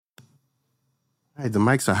All right, the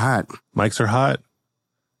mics are hot. Mics are hot.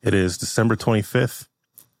 It is December 25th.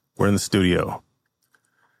 We're in the studio.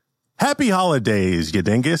 Happy holidays, you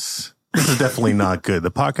dingus. This is definitely not good.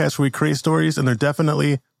 The podcast where we create stories, and they're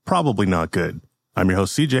definitely, probably not good. I'm your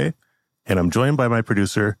host, CJ, and I'm joined by my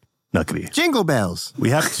producer, Nuckety. Jingle bells. We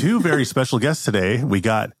have two very special guests today. We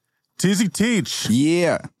got Tizzy Teach.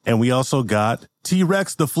 Yeah. And we also got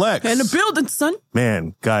T-Rex the Flex. In the building, son.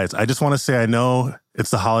 Man, guys, I just want to say I know it's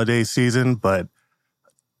the holiday season, but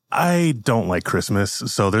I don't like Christmas,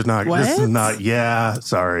 so there's not. What? This is not. Yeah,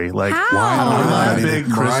 sorry. Like, How? I'm not a I big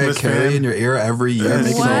mean, Mariah Christmas Carey fan. in your ear every year, It's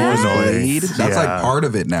making so the annoying. lead. That's Yeah. like part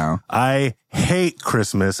of it now. I hate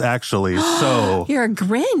Christmas, actually. So You're a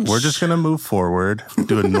Grinch. we're just gonna move forward,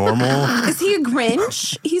 do a normal, Is he a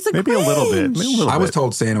Grinch? He's a maybe Grinch. a little bit. Maybe a little I was bit.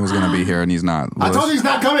 told Santa was going to be here, and he's not. I told you he's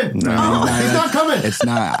not coming. No. He's not coming. It's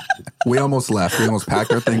not. We almost left. We almost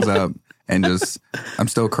packed our things up, and I'm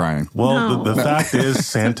still crying. Well, No. the fact is,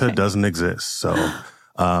 Santa doesn't exist. So,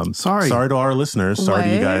 Sorry. sorry to our listeners. Sorry to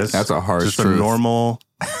you What? guys. That's a harsh Just truth. a normal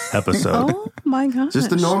episode. Oh my god!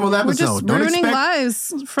 Just a normal We're just episode. Don't ruining expect-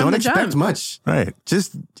 lives from Don't the expect jump. much. Right?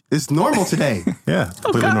 Just, it's normal today. Yeah,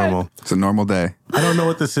 completely God. normal. It's a normal day. I don't know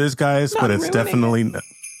what this is, guys, but it's ruining definitely. Do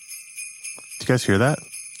you guys hear that?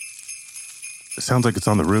 It sounds like it's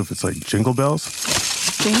on the roof. It's like jingle bells.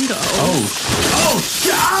 Jingle.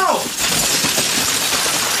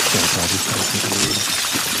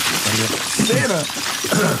 Santa.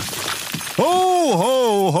 Ho,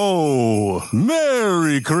 ho, ho!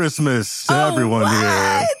 Merry Christmas to everyone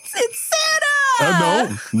here. It's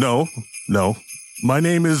Santa. No. My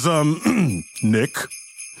name is Nick.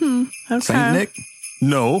 Okay. Saint Nick.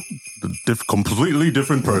 No, completely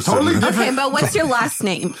different person. Totally different. Okay, but what's your last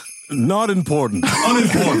name? Not important.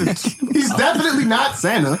 Unimportant. He's definitely not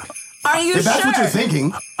Santa. Are you If that's sure? what you're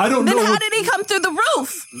thinking. I don't Then know. how did he come through the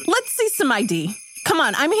roof? Let's see some ID. Come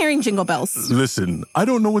on, I'm hearing jingle bells. Listen, I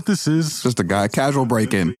don't know what this is, Just a guy. Casual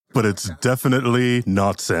break-in. but it's definitely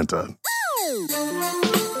not Santa.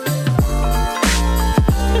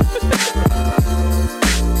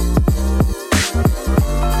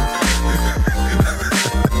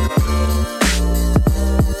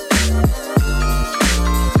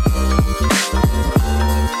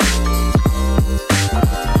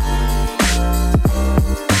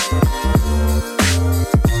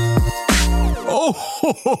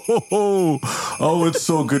 Oh, it's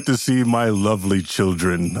so good to see my lovely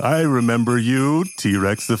children. I remember you,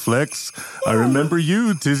 T-Rex the Flex. I remember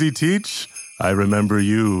you, Tizzy Teach. I remember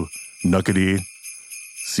you, Nuckety,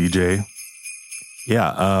 CJ.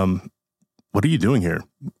 Yeah, what are you doing here?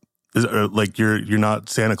 Like you're not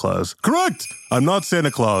Santa Claus. Correct! I'm not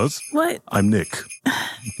Santa Claus. What? I'm Nick.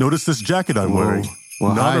 Notice this jacket I'm wearing.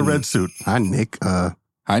 Well, Not hi, a red suit. Hi, Nick.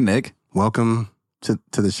 Hi, Nick. Welcome to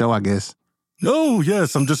the show, I guess. Oh,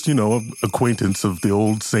 yes, I'm just, an acquaintance of the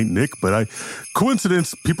old Saint Nick, but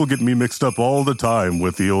coincidence, people get me mixed up all the time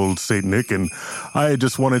with the old Saint Nick, and I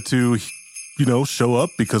just wanted to, show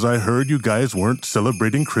up because I heard you guys weren't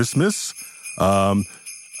celebrating Christmas.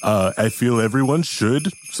 I feel everyone should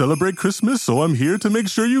celebrate Christmas, so I'm here to make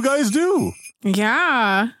sure you guys do.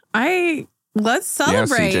 Yeah, let's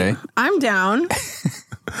celebrate. CJ. I'm down.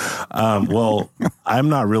 Well, I'm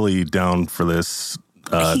not really down for this,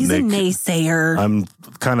 He's Nick. a naysayer. I'm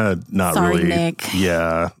kind of not Sorry, really. Nick.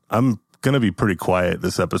 Yeah, I'm going to be pretty quiet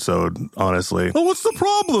this episode, honestly. Oh, what's the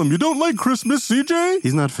problem? You don't like Christmas, CJ?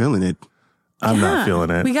 He's not feeling it. I'm not feeling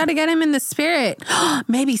it. We got to get him in the spirit.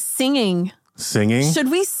 Maybe singing. Singing?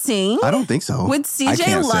 Should we sing? I don't think so. Would I CJ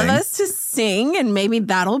can't love sing. us to sing and maybe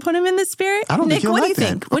that'll put him in the spirit? I don't Nick, think he'll what do like you that.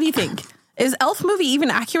 think? What do you think? Is Elf movie even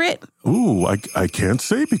accurate? Ooh, I can't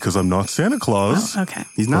say because I'm not Santa Claus. Okay.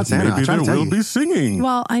 He's not But Santa. maybe I tried there to tell will you. be singing.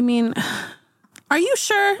 Well, I mean, are you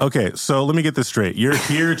sure? Okay, so let me get this straight. You're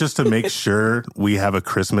here just to make sure we have a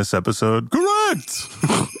Christmas episode? Correct!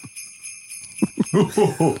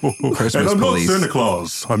 Christmas And I'm police. not Santa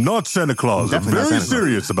Claus. I'm not Santa Claus. Definitely I'm not very Santa Claus.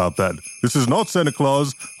 serious about that. This is not Santa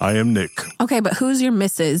Claus. I am Nick. Okay, but who's your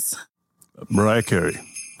missus? Mariah Carey.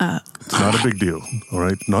 It's not a big deal. All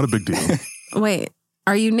right? Not a big deal. Wait,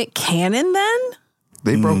 are you Nick Cannon then?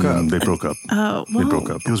 They broke up. They broke up. Oh, They broke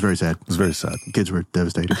up. It was very sad. It was very sad. Kids were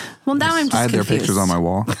devastated. Well, now I'm just I had their confused. pictures on my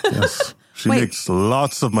wall. Yes. She Wait. makes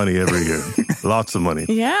lots of money every year. Lots of money.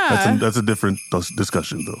 Yeah. That's a different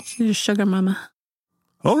discussion, though. She's a sugar mama.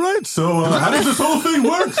 All right. So how does this whole thing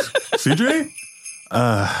work, CJ?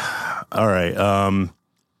 All right.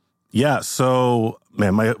 Yeah. So,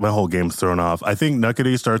 man, my whole game's thrown off. I think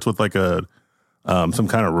Nuckety starts with like a some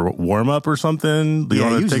kind of warm up or something. Do you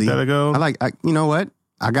want to take that a go? You know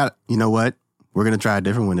what? We're going to try a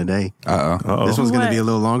different one today. Uh-oh. This one's going to What? be a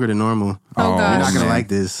little longer than normal. Oh, You're gosh. not going to man. like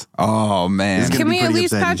this. Oh, man. gonna Can be we at pretty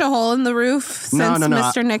least upsetting. patch a hole in the roof since No.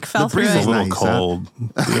 Mr. Nick fell The through breeze It's a is it? little nice, cold.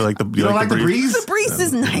 You like the You don't like the breeze? The breeze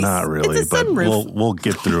is nice. Not really, It's a but sunroof. we'll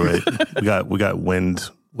get through it. We got wind.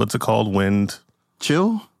 What's it called? Wind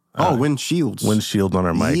Wind shields. windshield on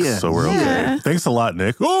our mics, Yeah. so we're okay. Thanks a lot,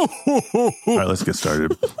 Nick. All right, let's get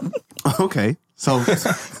started. Okay. So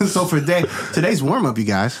for today's warm up, you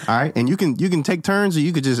guys. All right, and you can take turns, or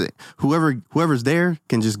you could just whoever's there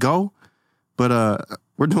can just go. But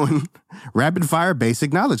we're doing rapid fire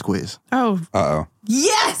basic knowledge quiz. Oh, Uh-oh.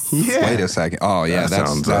 yes. Yeah. Wait a second. Oh, yeah.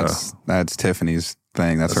 That That's Tiffany's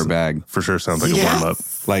thing. That's her bag. For sure, sounds like Yes. a warm up.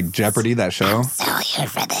 Like Jeopardy, that show?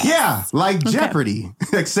 Yeah, like Jeopardy,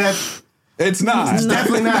 except It's not. it's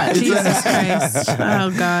definitely not. Jesus Christ. Oh,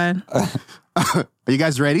 God. Are you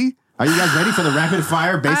guys ready? Are you guys ready for the rapid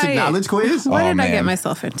fire basic knowledge quiz? What Oh, did I get man.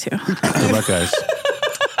 myself into? Good luck, guys.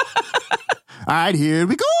 All right, here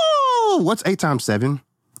we go. What's 8 times 7?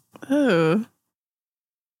 Oh,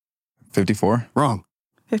 54? Wrong.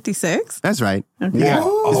 56? That's right. Okay. Yeah,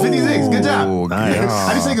 it's 56. Good job. Oh, Nice. How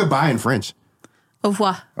do you say God. goodbye in French? Au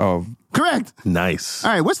revoir. Oh, Correct. Nice.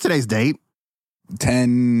 All right, what's today's date?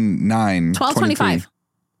 10, 9, 12:25.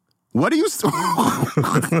 What are you...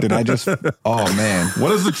 Did I just... Oh, man.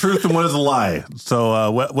 What is the truth and what is a lie?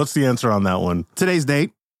 So, what's the answer on that one? Today's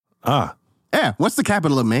date? Yeah, what's the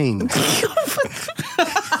capital of Maine?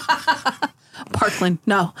 Parkland.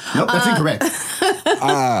 No. Nope, that's incorrect.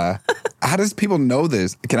 How does people know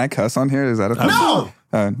this? Can I cuss on here? Is that a thing? No!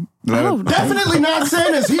 Oh, Definitely not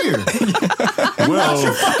Santa's here.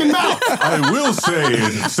 Well, Fucking mouth. I will say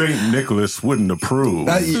St. Nicholas wouldn't approve.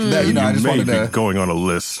 I just may wanted be to... going on a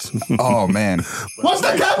list. Oh, man. What's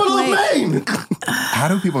the capital of Maine? How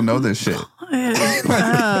do people know this shit?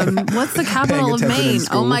 what's the capital of attention in Maine?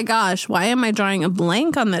 school. Oh my gosh, why am I drawing a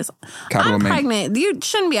blank on this? Capital I'm of Maine. pregnant. You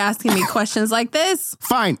shouldn't be asking me questions like this.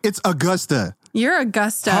 Fine, it's Augusta. You're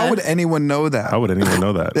Augusta. How would anyone know that? How would anyone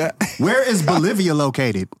know that? Yeah. Where is Bolivia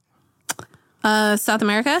located? South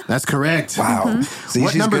America? That's correct. Wow. See,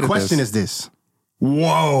 What she's number good at question this. is this?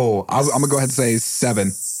 Whoa. I'm going to go ahead and say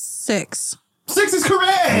 7. 6. 6 is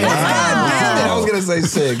correct. Damn it, I was going to say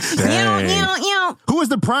 6. Dang. Who is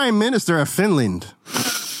the prime minister of Finland?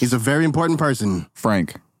 He's a very important person.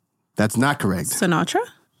 Frank. That's not correct. Sinatra?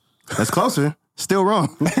 That's closer. Still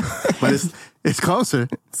wrong. But it's closer.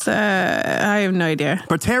 I have no idea.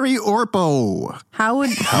 Pateri Orpo. How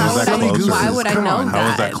is that I, closer? why would I Come know on, that?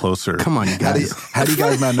 How is that closer? Come on, you guys. How do you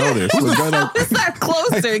guys not know this? Was there How is that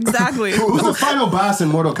closer? Exactly. Who's the final boss in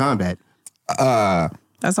Mortal Kombat?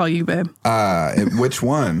 That's all you, babe. which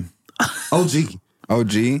one? OG.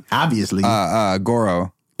 OG? Obviously.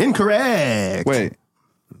 Goro. Incorrect. Wait.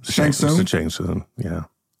 Shang Tsung? Shang Tsung, yeah.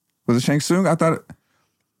 Was it Shang Tsung? I thought...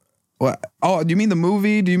 What? Oh, do you mean the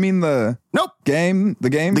movie? Do you mean the Nope. game? The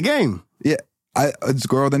game? The game. Yeah. It's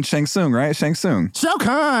Goro, then Shang Tsung, right? Shang Tsung. Shao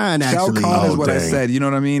Kahn, Shao actually. Kahn is Oh, what I dang. said. You know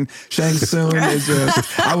what I mean? Shang Tsung is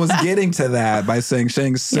just... I was getting to that by saying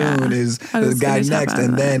Shang Tsung Yeah. is I the was guy gonna tap next, on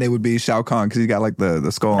and that. then it would be Shao Kahn because he got like the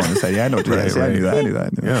skull on his head. Yeah, I know what you're Right, saying. I knew that. I knew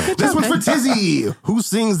that. Yeah. This one's for Tizzy, who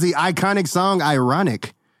sings the iconic song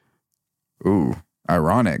Ironic. Ooh,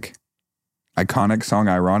 ironic. Iconic song,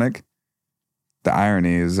 ironic. The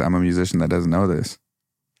irony is I'm a musician that doesn't know this.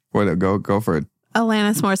 What? Go for it.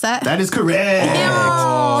 Alanis Morissette. That is correct.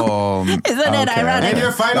 Oh, Isn't it okay. ironic? And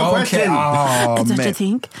your final question. Oh, Don't you man.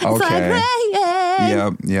 think? It's Okay. like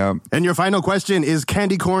rain. Yep. And your final question is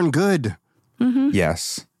candy corn good?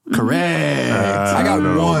 Yes. Correct. I got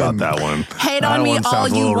don't know one. about that one. Hate That on me one all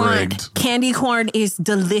sounds a you little want. rigged. Candy corn is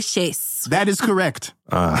delicious. That is correct.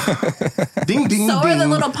 Ding, ding, So ding. are the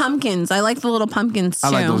little pumpkins. I like the little pumpkins too. I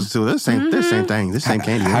like those too. They're the same thing. They're the same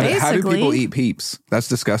candy. How do Basically. people eat Peeps? That's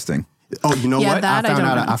disgusting. Oh, you know Yeah, what? that I don't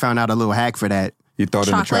know. I found out a little hack for that. You throw it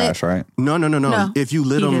in the Chocolate? trash, right? No. No, If you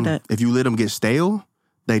let he them, did it. if you let them get stale,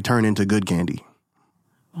 they turn into good candy.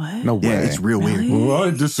 What? No way. Yeah, it's real weird. Well,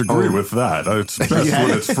 I disagree with that. It's best Yeah.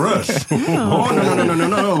 when it's fresh. Oh no,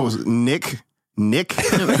 Nick.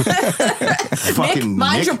 Fucking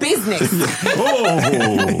Mind Nick. your business.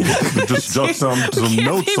 Oh, just jot some Can't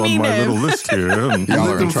notes be on my mean. little list here. And Y'all Let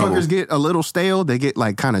are them in trouble. fuckers get a little stale. They get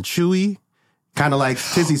like kind of chewy, kind of like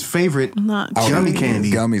Tizzy's favorite Not gummy chewy.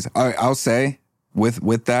 candy. Gummies. I'll say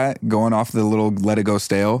with that going off the little let it go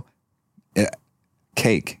stale,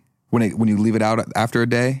 cake when you leave it out after a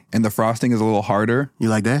day and the frosting is a little harder. You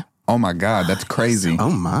like that? Oh my God, that's crazy.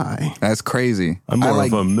 Oh my. That's crazy. I'm more I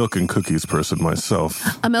of a milk and cookies person myself.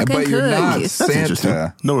 A milk and but you're not cookies. interesting.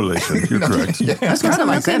 Santa. No relation. You're correct. That's kind of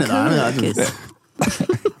like Santa. Though. I mean,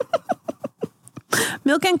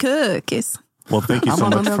 Milk and cookies. Well, thank you so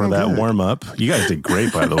much for that good. warm up. You guys did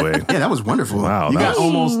great, by the way. Yeah, that was wonderful. Wow, you that got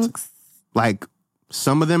almost like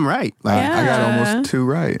some of them right. Like, I got almost 2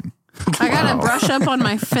 right. I got to brush up on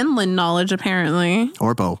my Finland knowledge, apparently.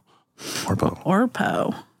 Orpo.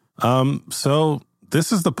 So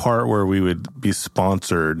this is the part where we would be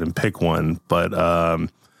sponsored and pick one, but I'm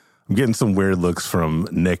getting some weird looks from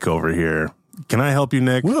Nick over here. Can I help you,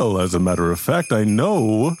 Nick? Well, as a matter of fact, I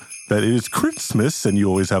know that it is Christmas and you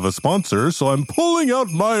always have a sponsor, so I'm pulling out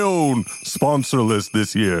my own sponsor list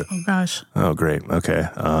this year. Oh, gosh. Oh, great. Okay.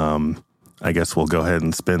 I guess we'll go ahead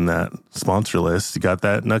and spin that sponsor list. You got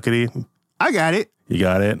that, Nuckety? I got it. You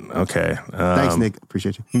got it? Okay. Thanks, Nick.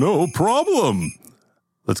 Appreciate you. No problem.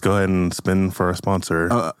 Let's go ahead and spin for our sponsor.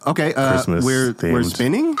 Okay. Christmas we're themed.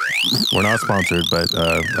 spinning. We're not sponsored, but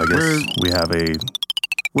I guess we have a...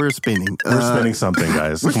 We're spinning. We're spinning something,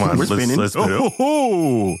 guys. Come on. We're spinning. Let's spin it.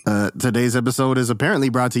 Oh. Today's episode is apparently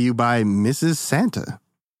brought to you by Mrs. Santa.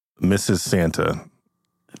 Mrs. Santa.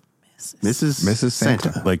 Mrs.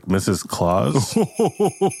 Santa. Like Mrs. Claus?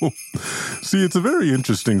 See, it's a very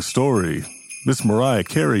interesting story. Miss Mariah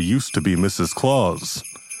Carey used to be Mrs. Claus,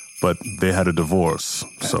 but they had a divorce.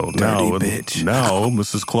 So now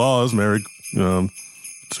Mrs. Claus married,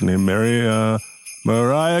 what's her name?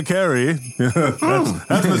 Mariah Carey. That's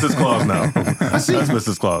Mrs. Claus now. That's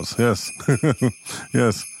Mrs. Claus. Yes.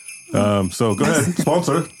 Yes. So go ahead,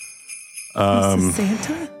 sponsor. Mrs.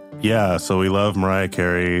 Santa? Yeah, so we love Mariah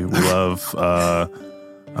Carey. We love I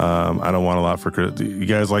Don't Want a Lot for Christmas. You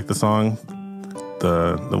guys like the song?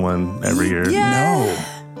 The one every year? Yeah. No.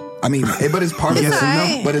 I mean, but it's part of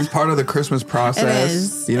but it's part of the Christmas process. It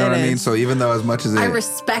is. You know what I mean? is. So even though as much as I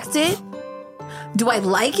respect it. Do I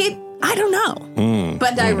like it? I don't know.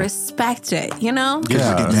 But I respect it, you know?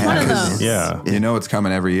 Yeah. It's one of those. Yeah. you know it's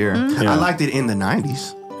coming every year. Yeah. I liked it in the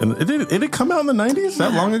 90s. And it did come out in the 90s?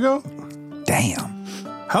 That long ago? Damn.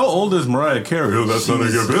 How old is Mariah Carey? Oh, that's none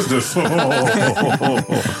of your business.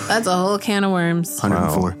 That's a whole can of worms.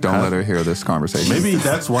 104. Don't let her hear this conversation. Maybe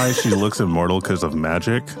that's why she looks immortal, because of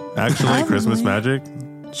magic, actually, Christmas magic.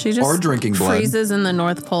 She just Or drinking blood. freezes in the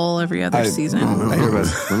North Pole every other season. I hear about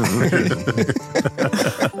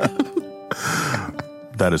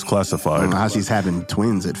That is I classified. don't know how she's having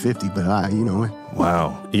twins at 50, but you know it.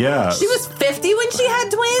 Wow. Yeah. She was 50 when she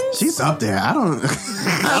had twins? She's up there. I don't Okay,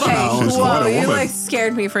 She's quite whoa, a you woman. like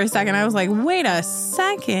scared me for a second. I was like, wait a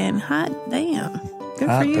second. Hot damn. Good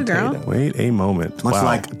for you, girl. Wait a moment. much Wow.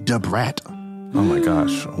 like Debrat. Oh my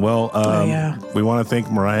gosh. Well, yeah. we want to thank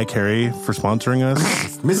Mariah Carey for sponsoring us.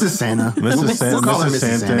 Mrs. Santa. Mrs. Santa. We'll call her Mrs. Mrs.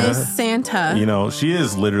 Santa. Santa. Miss Santa. You know, she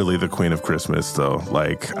is literally the queen of Christmas, though.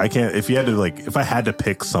 Like, I can't, if I had to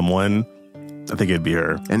pick someone, I think it'd be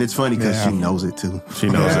her. And it's funny because she knows it too. She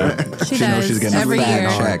knows it. She She knows does she's getting a every fat year.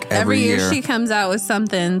 check every year year. she comes out with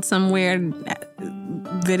something, some weird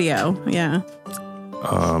video. Yeah.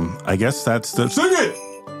 I guess that's the. Sing it!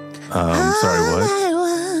 Sorry, what? I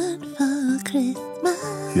want for Christmas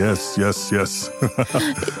Yes. is you.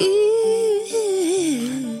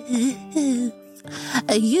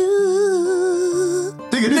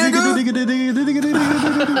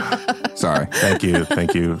 Sorry. Thank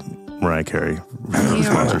you, Mariah Carey, for the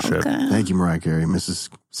sponsorship. Thank you, Mariah Carey, Mrs.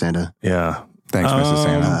 Santa. Yeah. Thanks, Mrs.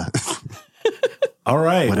 Santa. All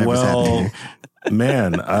right. Whatever's happening Well, here.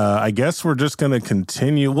 man, I guess we're just gonna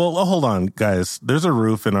continue. Well, hold on, guys. There's a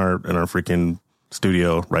roof in our freaking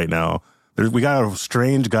studio right now. We got a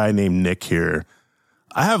strange guy named Nick here.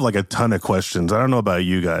 I have like a ton of questions. I don't know about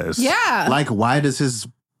you guys. Yeah. Like, why does his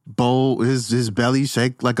bowl, his belly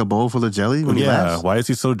shake like a bowl full of jelly when he Yeah. laughs? Why is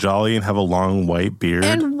he so jolly and have a long white beard?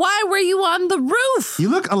 And why were you on the roof? You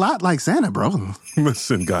look a lot like Santa, bro.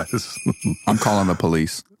 Listen, guys. I'm calling the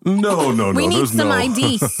police. No. We need There's some no,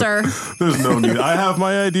 ID, sir. There's no need. I have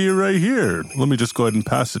my ID right here. Let me just go ahead and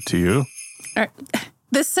pass it to you.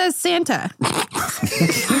 This says Santa.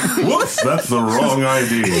 Whoops, that's the wrong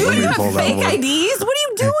ID. Let me You pull have that fake one. IDs? What are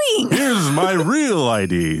you doing? Here's my real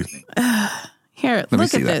ID. Here, Let me look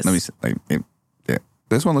see at that. this. Let me see. Yeah.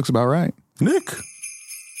 This one looks about right. Nick.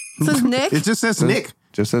 It says Nick. It just says Nick.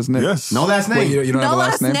 Just says Nick. Yes. No last name. Wait, you don't have No a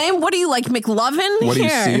last name? What do you like, McLovin? What do you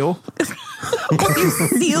Here. seal? What do you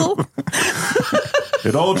seal?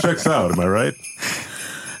 It all checks out. Am I right?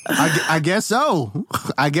 I guess so.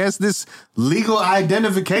 I guess this legal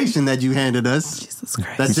identification that you handed us Jesus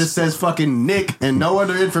Christ. that just says fucking Nick and no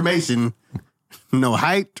other information, no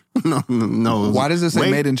height, no. Why does it say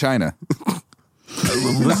weight. made in China?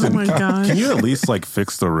 Oh my God. Can you at least like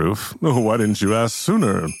fix the roof? Oh, why didn't you ask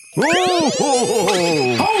sooner?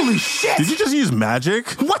 Oh! Holy shit! Did you just use magic?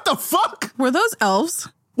 What the fuck? Were those elves?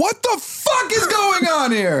 What the fuck is going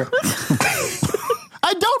on here?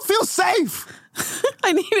 I don't feel safe.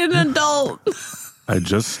 I need an adult.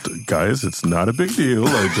 Guys, it's not a big deal.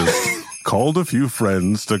 I just called a few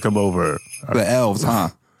friends to come over. The elves, huh?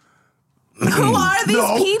 Who are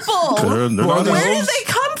these people? They're not Where did elves. they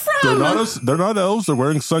come from? They're not elves. They're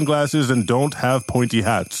wearing sunglasses and don't have pointy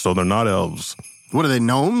hats, so they're not elves. What are they,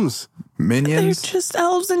 gnomes? They're Minions? just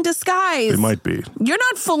elves in disguise. They might be. You're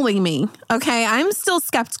not fooling me, okay? I'm still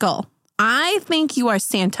skeptical. I think you are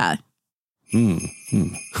Santa. I'm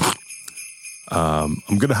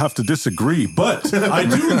going to have to disagree, but I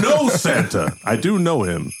do know Santa. I do know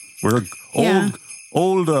him. We're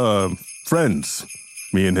old friends,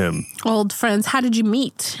 me and him. Old friends. How did you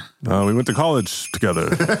meet? We went to college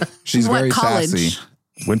together. She's What very college? sassy.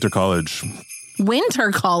 Winter college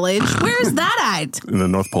Winter college? Where's that at? in the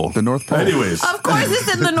North Pole. The North Pole. Anyways, Of course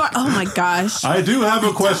it's in the north. Oh my gosh. I do have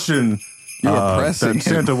a question You're pressing that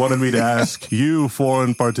Santa wanted me to ask you for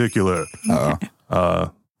in particular.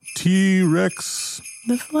 T-Rex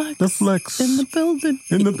The flex. the flex In the building.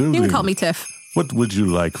 in the building. You can call me Tiff. What would you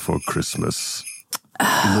like for Christmas?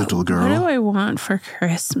 Little What do girl. I want for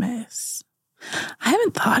Christmas? I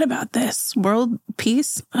haven't thought about this. World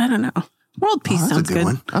peace? I don't know. World peace That's a sounds good good.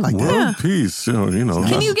 one. I like that. World peace. You know,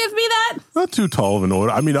 Can you give me that? not too tall of an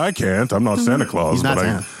order. I mean, I can't. I'm not Santa Claus, He's not but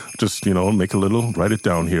Santa. I just, make a little, write it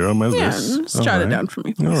down here on my Yeah, list. just jot it down for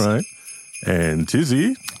me. All right. And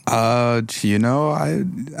Tizzy, I'm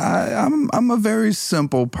a very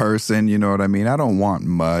simple person, you know what I mean? I don't want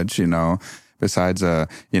much, besides like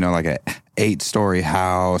a 8-story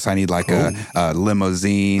house. I need like a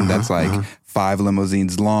limousine that's like 5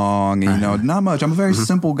 limousines long, and, not much. I'm a very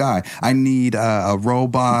simple guy. I need a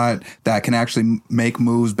robot that can actually make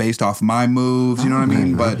moves based off my moves, you know what I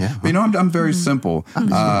mean? But, I'm very simple.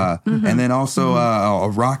 And then also a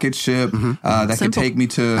rocket ship that can take me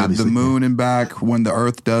to the moon and back when the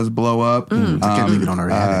Earth does blow up. Can't leave it on our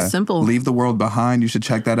head. Simple. Leave the World Behind. You should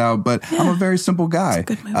check that out. But I'm a very simple guy.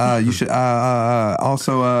 Good movie. You should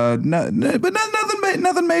also, but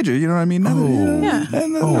nothing major. You know what I mean?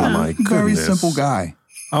 oh my Very goodness. simple guy.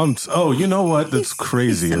 You know what? That's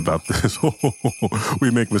crazy about this. We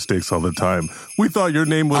make mistakes all the time. We thought your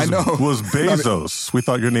name was I know. Bezos. We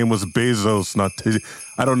thought your name was Bezos, not Tizzy.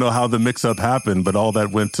 I don't know how the mix-up happened, but all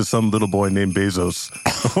that went to some little boy named Bezos.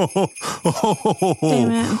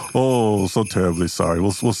 Damn it. Oh, so terribly sorry.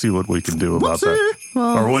 We'll see what we can do about that.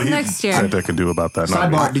 Well, Or what next year. Santa can do about that.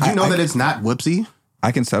 Not me. Sidebar, did you know that it's not whoopsie?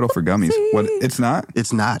 I can settle for gummies. What? It's not?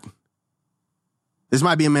 It's not. This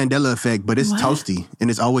might be a Mandela effect, but it's toasty, and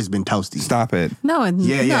it's always been toasty. Stop it. No,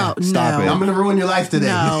 Yeah. Stop it. I'm going to ruin your life today.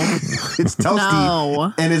 No. It's toasty,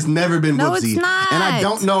 No. and it's never been No, whoopsie. it's not. And I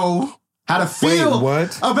don't know how to feel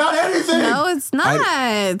what? about anything. No, it's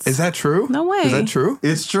not. Is that true? No way. Is that true?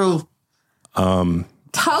 It's true.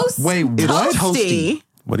 Toast? Wait, It's what? toasty.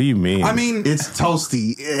 What do you mean? I mean, It's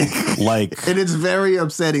toasty. like And it's very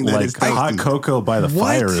upsetting that it's toasty. hot cocoa by the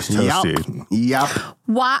fire is toasty. Yup.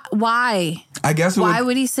 Why? I guess it Why would,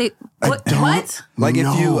 would he say what? like if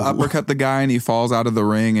you No. uppercut the guy and he falls out of the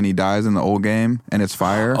ring and he dies in the old game and it's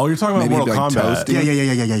fire. Oh, you're talking about maybe Mortal like Kombat.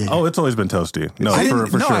 toasty. Yeah. Oh, it's always been toasty. No, I for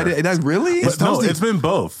didn't, no, sure. that's really. But no, toasty. it's been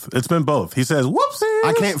both. It's been both. He says, whoopsie.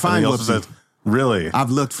 I can't find And he also whoopsie. says, really?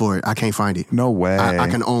 I've looked for it. I can't find it. No way. I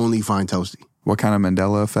can only find toasty. What kind of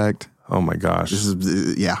Mandela effect? Oh my gosh. This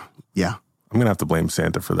is, yeah. I'm going to have to blame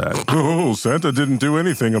Santa for that. Oh, Santa didn't do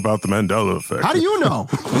anything about the Mandela effect. How do you know?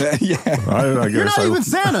 Yeah. I guess You're not I, even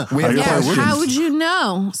Santa. We have I guess I Yeah, wouldn't. how would you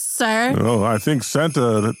know, sir? Oh, I think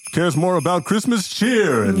Santa cares more about Christmas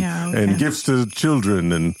cheer and, Yeah, okay. and gifts to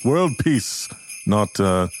children and world peace, not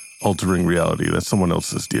altering reality. That's someone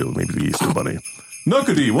else's deal, maybe the Easter Bunny.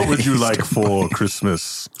 Nuckety, what would you like for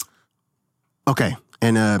Christmas? Okay.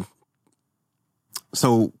 And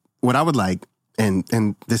so what I would like, and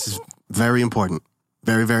this is very important,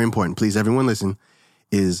 very, very important. Please, everyone listen,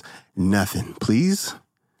 is nothing. Please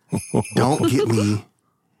don't get me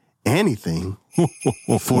anything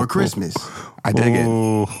for Christmas. I dig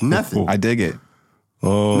it. Nothing. I dig it.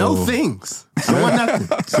 Oh, No things. I want nothing.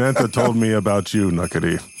 Santa told me about you,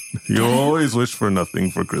 Nuckety. You always wish for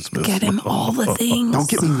nothing for Christmas. Get him all the things. Don't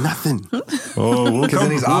get me nothing. Oh, we'll Because come.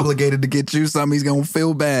 then he's obligated to get you something. He's gonna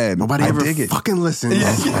feel bad. Nobody I ever dig it. fucking listens.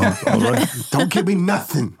 All right. Don't give me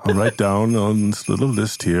nothing. I'll write down on this little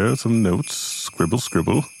list here some notes. Scribble,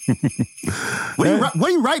 scribble. What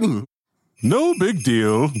are you writing? No big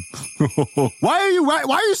deal. Why are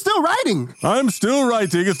you still writing? I'm still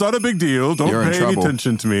writing. It's not a big deal. Don't You're in pay any trouble.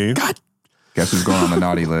 attention to me. God. Guess who's going on the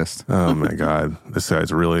naughty list? Oh my God. This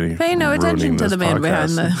guy's really Pay no attention ruining to this the man behind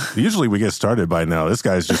podcast. Usually we get started by now. This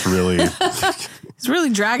guy's just really He's really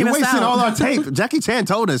dragging You're us wasting out. all our tape. Jackie Chan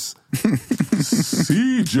told us.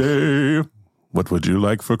 CJ. What would you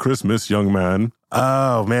like for Christmas, young man?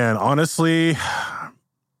 Oh, man, honestly,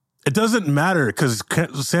 it doesn't matter because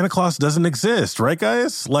Santa Claus doesn't exist, right,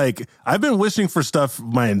 guys? Like, I've been wishing for stuff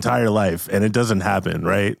my entire life, and it doesn't happen,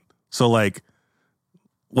 right? So, like,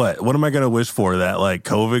 what am I going to wish for? That, like,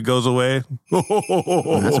 COVID goes away?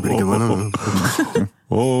 Oh, that's a pretty good one.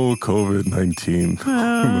 Oh, COVID-19.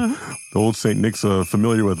 The old St. Nick's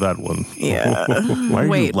familiar with that one. Yeah. Why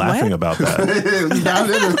are you laughing about that?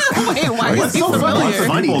 Wait, why is he so familiar?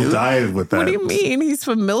 funny, People dude. died with that. What do you mean he's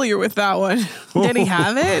familiar with that one? Did he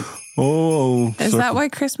have it? Oh, Is that why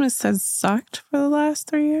Christmas has sucked for the last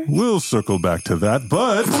 3 years? We'll circle back to that,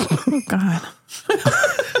 but Oh, God.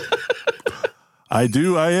 I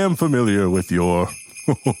am familiar with your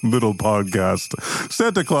little podcast.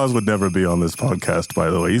 Santa Claus would never be on this podcast, by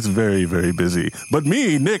the way. He's very, very busy. But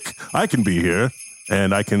me, Nick, I can be here,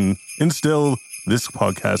 and I can instill this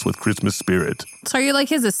podcast with Christmas spirit. So are you like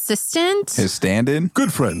his assistant? His stand-in?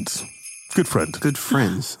 Good friends. Good friend. Good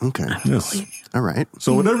friends. Okay. Yes. All right.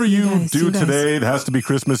 So whatever you guys, do you guys. today, it has to be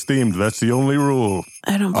Christmas themed. That's the only rule.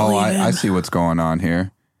 I don't Oh, believe I him. see what's going on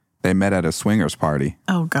here. They met at a swingers party.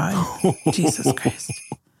 Oh, God. Jesus Christ.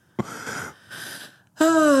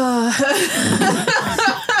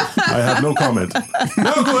 I have no comment.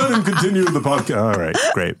 Now go ahead and continue the podcast. All right.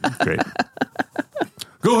 Great.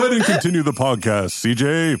 Go ahead and continue the podcast,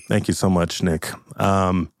 CJ. Thank you so much, Nick.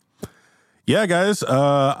 Yeah, guys,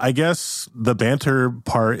 I guess the banter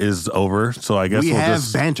part is over. So I guess We we'll have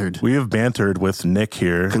just bantered. We have bantered with Nick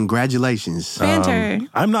here. Congratulations. Banter.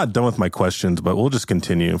 I'm not done with my questions, but we'll just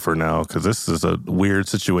continue for now because this is a weird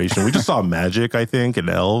situation. We just saw magic, I think, and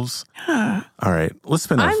elves. All right, let's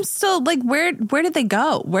spin. I'm still like, where did they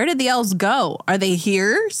go? Where did the elves go? Are they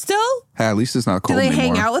here still? Hey, at least it's not Do cold they anymore.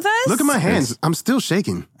 hang out with us? Look at my hands. I'm still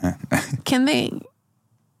shaking. Can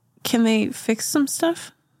they fix some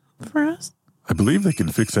stuff for us? I believe they can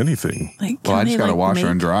fix anything. Like, Well, I can just they, got a like, washer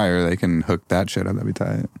and make- dryer. They can hook that shit up. That'd be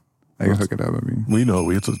tight. They can hook it up. We know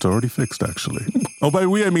it's already fixed, actually. Oh, by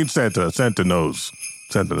we I mean Santa. Santa knows.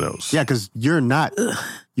 Santa knows. Yeah, because you're not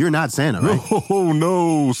Santa, right? Oh,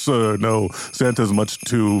 no, sir. No. Santa's much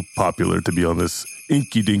too popular to be on this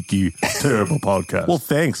inky dinky, terrible podcast. Well,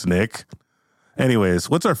 thanks, Nick. Anyways,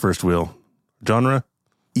 what's our first wheel? Genre?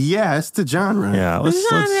 Yeah, it's the genre. Yeah, let's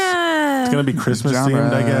it's gonna be Christmas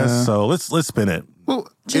themed, I guess. So let's spin it. Well,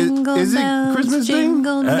 Jingle is it bells, Christmas thing?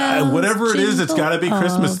 jingle bells, Whatever it is, it's got to be jingle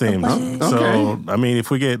Christmas all the themed. way. So, I mean,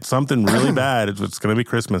 if we get something really bad, it's going to be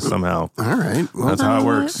Christmas somehow. All right. Well, That's how it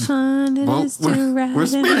works. What fun it Well, is to ride we're in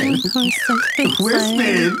spinning. a horse and big we're sleigh.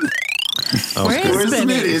 spinning. We're spinning.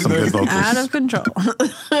 spinning. Some good vocals. Out of control.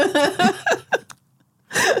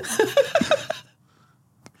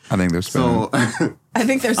 I think they're spinning. So I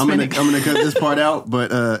think they're I'm spinning. gonna cut this part out,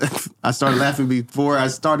 but I started laughing before I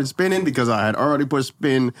started spinning because I had already pushed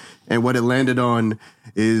spin, and what it landed on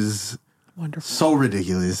is Wonderful. so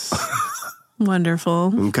ridiculous. Wonderful.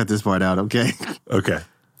 I'm gonna cut this part out, okay? Okay.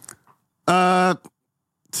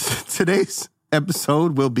 Today's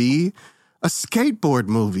episode will be a skateboard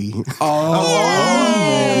movie.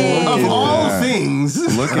 Of all things,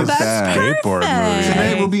 Look at that. Skateboard movie.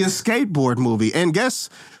 today will be a skateboard movie. And guess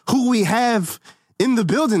who we have in the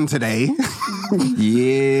building today?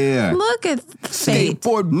 Yeah. Look at fate.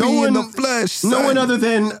 Skateboard No be in one- the flesh. No son. one other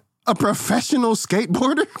than a professional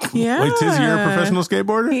skateboarder. Yeah. Wait, Tizzy, you're a professional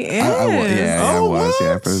skateboarder? He is. I was, yeah, I Oh, was.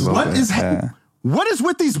 Yeah, what? for a little What bit. is Yeah. What is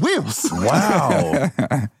with these wheels? Wow.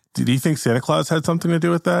 Do you think Santa Claus had something to do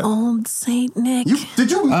with that? Old Saint Nick. Did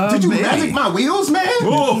you maybe. magic my wheels, man?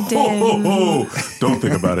 Oh, did. Don't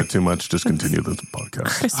think about it too much. Just continue the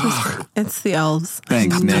podcast. Christmas. It's the elves.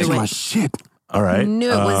 Thanks, I Nick. knew My it. shit. All right. Knew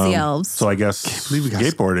it was the elves. So I guess believe we got-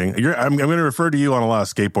 skateboarding. I'm going to refer to you on a lot of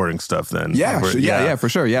skateboarding stuff then. Yeah, Where- yeah, for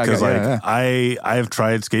sure. Yeah, Because yeah, I've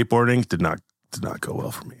tried skateboarding. Did not go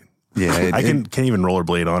well for me. yeah. I can't even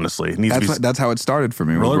rollerblade. Honestly, it needs to be That's how it started for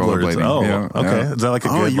me. Was rollerblades. rollerblading. Oh, Yeah, okay. yeah. Is that like a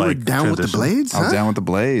Oh, good you were like down with the transition? blades? I was huh? down with the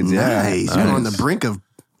blades. Yeah, Nice. You're on the brink of.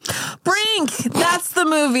 Brink. That's the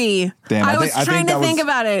movie. Damn, I I was think- I trying think to that think was-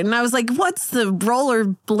 about it, and I was like, "What's the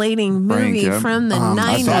rollerblading movie Brink, yeah. from the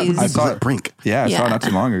I saw '90s?" it. Brink. Yeah, I saw Yeah. it not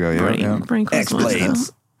too long ago. Yeah, Brink. yeah. Brink was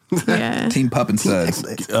X-Blades. Yeah. Team Pup and Suds.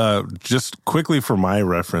 Just quickly for my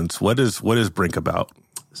reference, what is Brink about?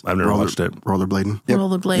 I've never watched it. Rollerblading. Yep.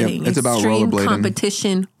 Rollerblading. Yep. It's about Extreme rollerblading.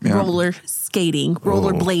 competition, Yeah. roller skating,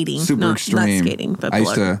 rollerblading. Super not extreme. skating, but I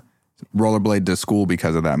used to rollerblade to school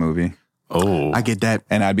because of that movie. Oh, I get that.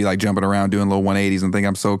 And I'd be like jumping around doing little 180s and think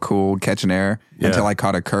I'm so cool, catching air Yeah. until I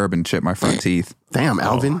caught a curb and chipped my front teeth. Damn,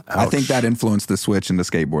 Alvin. I think that influenced the switch into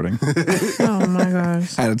skateboarding. Oh my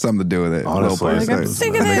gosh. Had something to do with it. honestly, Little Like, I'm parasites. sick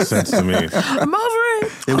of that makes this. sense to me. I'm over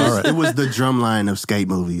It was the drumline of skate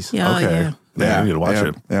movies. Yeah, Okay. Yeah, I need to watch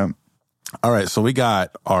it. Yeah. All right, so we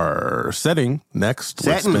got our setting next.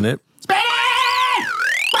 Let's Setting. spin it.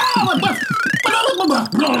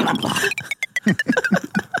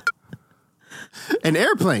 An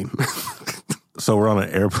airplane. So we're on an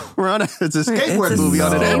airplane. It's a skateboard It's a movie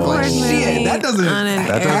on an skateboard airplane. movie Shit, that doesn't- on an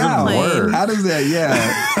that doesn't airplane. work. How does that?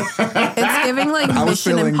 Yeah. It's giving like I was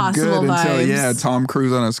Mission feeling Impossible good vibes. until Tom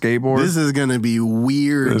Cruise on a skateboard. This is gonna be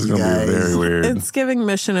weird, It's you going to guys. be very weird. It's giving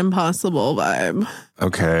Mission Impossible vibe.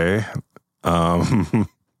 Okay.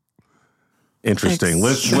 Interesting.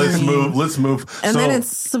 Let's move. Let's move. And so, then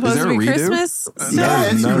it's supposed there to a be redo? Christmas. Yeah,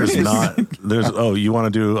 it's no, there's Christmas. not. There's. You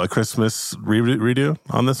want to do a Christmas redo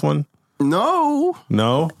on this one? No,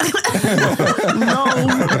 No. no.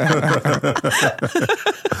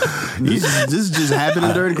 This is just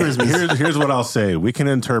happening during Christmas. Here's what I'll say. We can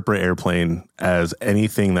interpret airplane as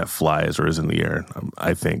anything that flies or is in the air.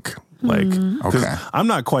 I think. Like, 'cause Okay. I'm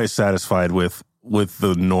not quite satisfied with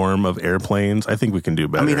the norm of airplanes. I think we can do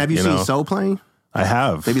better. I mean, have you seen know? Soul Plane? I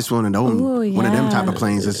have. Maybe it's one of them. Ooh, One of them yeah. type of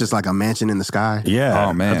planes. It's just like a mansion in the sky. Yeah.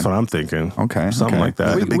 Oh, man. That's what I'm thinking. Okay. Something okay. like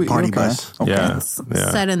that. Like a big party okay. bus Okay. Yeah. It's Yeah.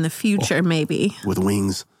 set in the future, maybe. with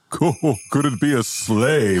wings. Cool. Could it be a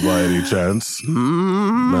sleigh by any chance?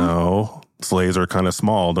 No. Sleighs are kind of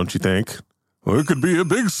small, don't you think? Well, it could be a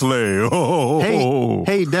big sleigh. Oh,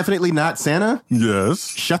 Hey, definitely not Santa. Yes.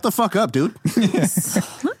 Shut the fuck up, dude.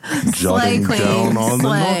 Jotting queen, down on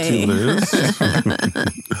slay. the naughty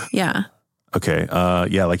list. Yeah. Okay.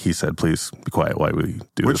 Yeah, like he said, please be quiet while we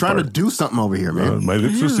do We're this trying to part. do something over here, man. My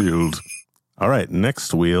lips are sealed. All right,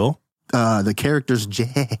 next wheel. The characters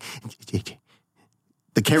The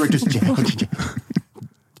characters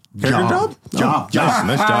Character job? Job.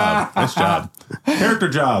 Nice job. Nice job. Character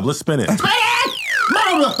job. Let's spin it.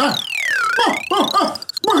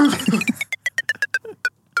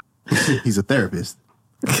 He's a therapist.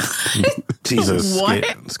 He's a What?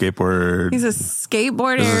 skateboard. He's a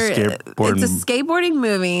skateboarder. This is a skateboarding- It's a skateboarding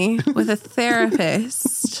movie with a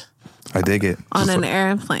therapist I dig it. on an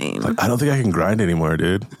airplane. I don't think I can grind anymore,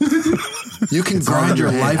 dude. You can all grind in your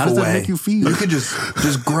your head. life How does away. that make you feel? You can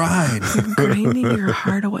just grind. Grinding your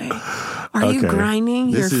heart away. Are you Okay. grinding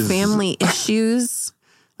your This is- family issues?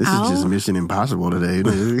 This is just Ow. Mission Impossible today.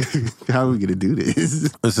 How are we gonna do this?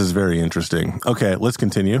 This is very interesting. Okay, let's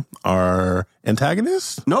continue. Our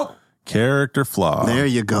antagonist? Nope. Character flaw. There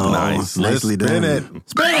you go. Nice. Let's Nicely spin done. it.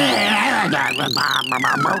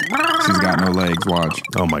 She's got no legs. Watch.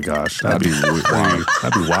 Oh my gosh. That'd be wild.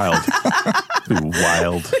 That'd be wild. That'd be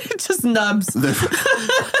wild. Just nubs.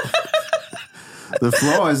 The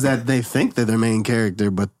flaw is that they think they're their main character,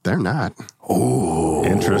 but they're not.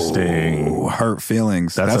 Interesting. Hurt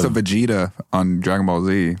feelings. That's That's a- a Vegeta on Dragon Ball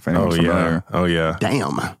Z. If Oh anyone's yeah. familiar. Oh yeah.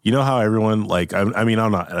 Damn. You know how everyone like I mean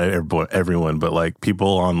I'm not everyone, but like people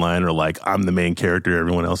online are like I'm the main character,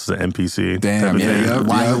 everyone else is an NPC. type Damn. of Yeah. thing. Yep,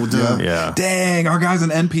 Wild, yep, yep. Yeah. Dang. Our guy's an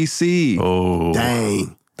NPC. Oh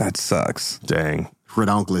Dang. That sucks. dang.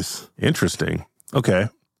 Redonkulous. Interesting. Okay.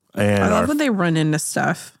 And I our love when they run into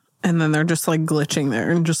stuff and then they're just like glitching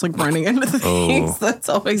there and just like running into the things. That's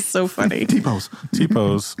always so funny. T-pose.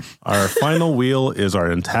 T-pose. Our final wheel is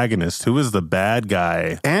our antagonist, who is the bad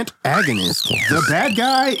guy. Antagonist. The bad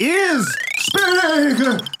guy is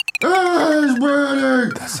Spinning.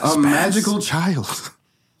 A magical child.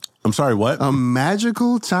 I'm sorry, what? A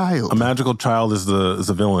magical child A magical child is the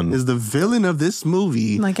villain. is the villain of this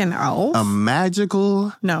movie. Like an elf? A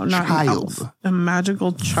magical No, not an child. elf. A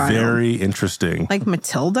magical child. Very interesting. Like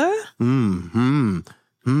Matilda?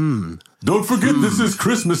 Don't forget this is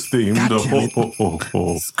Christmas themed.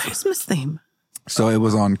 It's Christmas theme. So it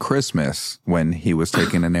was on Christmas when he was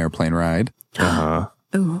taking an airplane ride.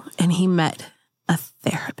 Ooh, and he met a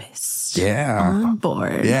therapist Yeah. on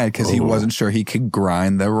board. Yeah, because he wasn't sure he could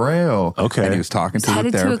grind the rail. Okay. And he was talking to the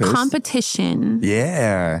Headed to a therapist. competition.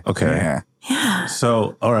 Yeah. Okay. Yeah.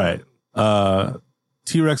 So, all right.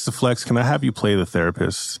 T-Rex the Flex, can I have you play the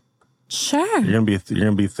therapist? Sure. You're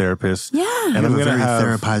gonna be therapist. Yeah. And You I'm have a gonna very have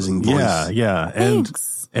therapizing voice. Yeah.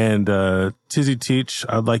 Thanks. And Tizzy Teach,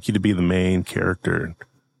 I'd like you to be the main character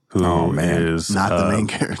who Oh, man. is Not the main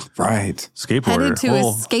character. Right. skateboarder. Headed to a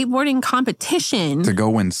Well, skateboarding competition. To go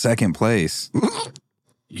win second place.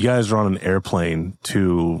 you guys are on an airplane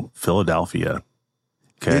to Philadelphia.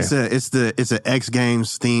 Okay. It's an X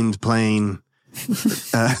Games themed plane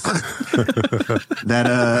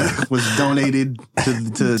that was donated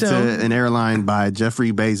to an airline by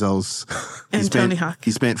Jeffrey Bezos. And Tony Hawk.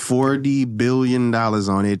 He spent $40 billion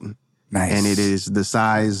on it, Nice. and it is the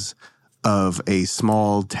size of a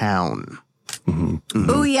small town.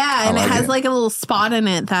 Oh, yeah. And it has it. like a little spot in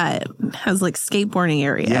it that has like skateboarding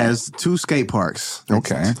area. Yeah, it's 2 skate parks.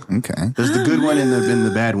 Okay. There's the good one and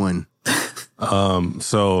the bad one.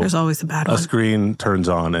 So There's always a bad a one. screen turns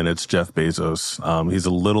on and it's Jeff Bezos. He's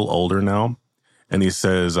a little older now. And he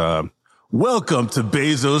says, welcome to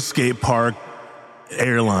Bezos Skate Park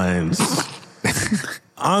Airlines.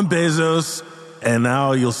 I'm Bezos. And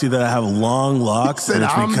now you'll see that I have long locks, and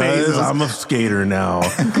it's because I'm a skater now.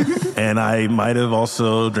 And I might have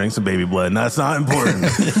also drank some baby blood, and that's not important.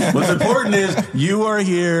 What's important is you are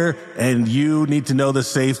here, and you need to know the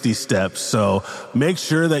safety steps. So make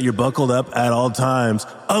sure that you're buckled up at all times,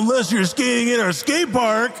 unless you're skating in our skate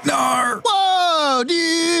park. Whoa,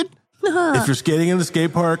 dude. If you're skating in the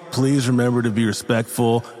skate park, please remember to be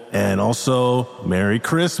respectful. And also, Merry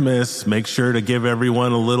Christmas. Make sure to give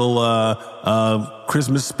everyone a little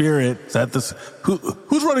Christmas spirit. Is that this?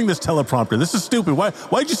 Who's running this teleprompter? This is stupid.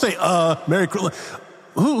 Why'd you say Merry Christmas?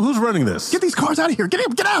 Who's running this? Get these cars out of here.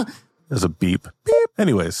 Get out. There's a beep. Beep.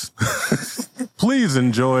 Anyways, please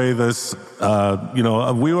enjoy this.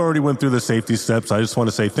 We already went through the safety steps. I just want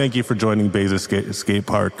to say thank you for joining Bezos Skate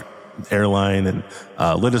Park Airline, and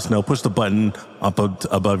let us know. Push the button up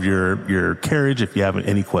above your carriage if you have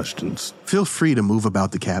any questions. Feel free to move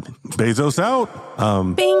about the cabin. Bezos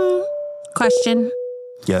out. Bing. Question.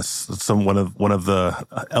 Yes, one of the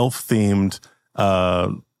elf themed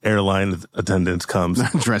airline attendants comes.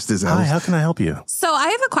 Dressed as Hi, elves. how can I help you? So I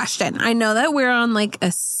have a question. I know that we're on like a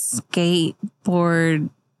skateboard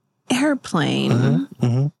airplane.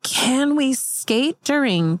 Mm-hmm. Can we skate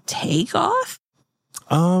during takeoff?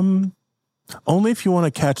 Only if you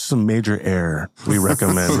want to catch some major air, we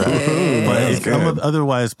recommend. But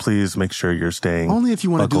otherwise, please make sure you're staying. Only if you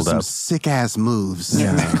want to do buckled some up. sick ass moves.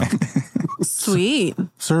 Yeah. Sweet.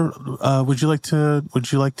 Sir, would you like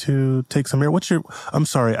to take some air? I'm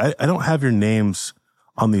sorry, I don't have your names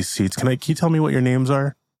on these seats. Can you tell me what your names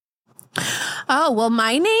are? Oh, well,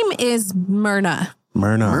 my name is Myrna.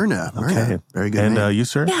 Myrna. Okay. Very good And name. you,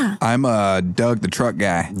 sir? Yeah. I'm Doug the truck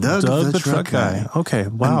guy. Doug the truck guy. Okay,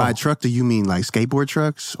 wow. And by truck, do you mean like skateboard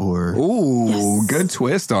trucks or? Ooh, Yes. good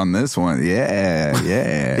twist on this one. Yeah.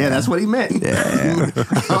 Yeah, that's what he meant. Yeah.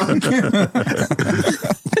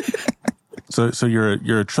 So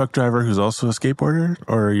you're a truck driver who's also a skateboarder,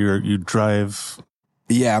 or you drive?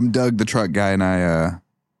 Yeah, I'm Doug the truck guy, and I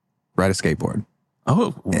ride a skateboard.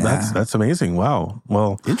 Oh, Yeah. that's amazing! Wow.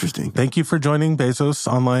 Well, Interesting. thank you for joining Bezos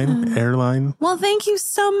Online Airline. Well, thank you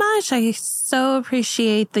so much. I so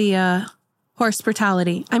appreciate the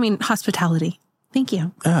hospitality. Thank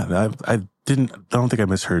you. Yeah, I don't think I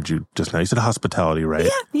misheard you just now. You said hospitality, right?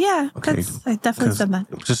 Yeah. Okay. I definitely said that.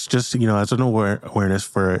 Just as an awareness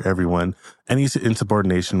for everyone, any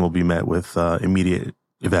insubordination will be met with immediate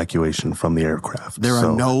evacuation from the aircraft. There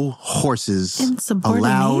are no horses Insubordination.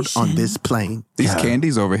 allowed on this plane. These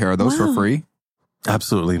candies over here, are those for free?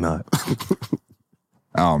 Absolutely not.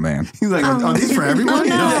 Oh, man. He's like, are these for everyone?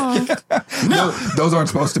 Oh, no. Those aren't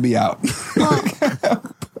supposed to be out.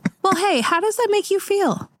 Well, hey, how does that make you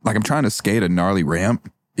feel? Like, I'm trying to skate a gnarly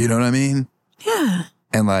ramp. You know what I mean? Yeah.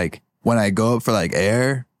 And like, when I go up for like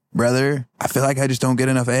air, brother, I feel like I just don't get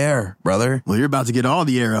enough air, brother. Well, you're about to get all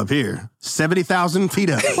the air up here. 70,000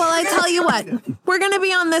 feet up. Well, I tell you what, we're going to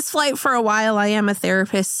be on this flight for a while. I am a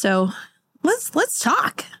therapist, so let's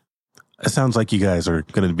talk. It sounds like you guys are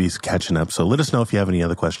going to be catching up. So let us know if you have any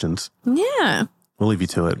other questions. Yeah. We'll leave you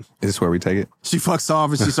to it. Is this where we take it? She fucks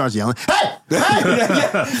off and she starts yelling, hey,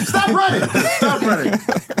 stop running. Stop running.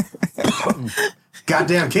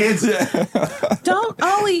 Goddamn kids. Don't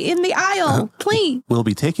ollie in the aisle, please. We'll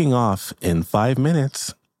be taking off in 5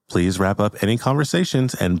 minutes. Please wrap up any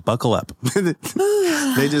conversations and buckle up.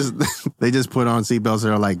 They just put on seatbelts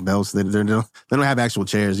that are like belts. They don't have actual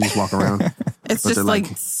chairs. You just walk around. It's But just they're like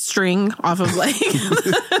like- string off of like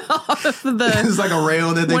off of It's the like a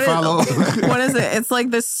rail that they what is- follow. what is it? It's like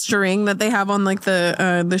this string that they have on like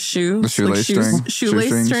the shoe, The shoelace like string? shoelace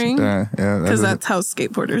Shoestrings? string. Yeah. Because that's how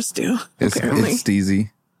skateboarders do. Apparently, It's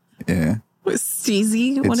steezy. Yeah. What's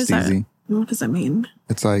steezy? What It's is that? steezy. What does that mean?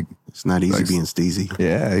 It's like, It's not easy Like- being steezy.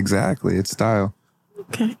 yeah, exactly. It's style.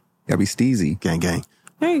 Okay, Gotta be steezy. Gang, gang.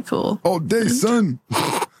 very cool. All day, son.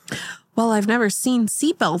 Well, I've never seen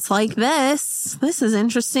seatbelts like this. This is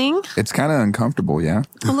interesting. It's kind of uncomfortable, yeah.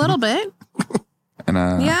 A little bit. And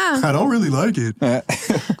Yeah. I don't really like it.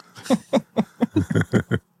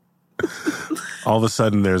 All of a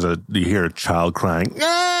sudden, you hear a child crying.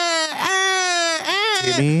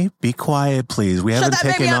 Timmy, be quiet, please. We haven't that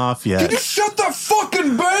baby taken up. off yet. shut the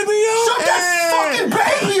fucking baby up? Shut that fucking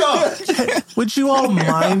baby up! Would you all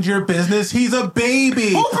mind your business? He's a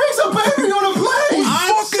baby. Who brings a baby on a plane?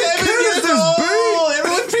 I'm 7 years old.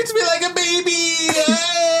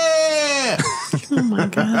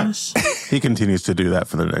 gosh. He continues to do that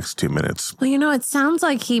for the next 2 minutes. Well, it sounds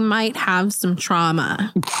like he might have some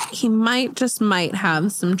trauma. He might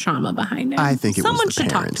have some trauma behind him. I think it was someone the should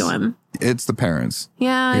parents. talk to him. It's the parents.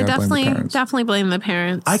 Yeah, You gotta blame the definitely parents. blame the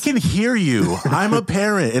parents. I can hear you. I'm a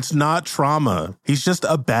parent. It's not trauma. He's just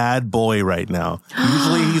a bad boy right now.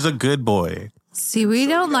 Usually he's a good boy. See, we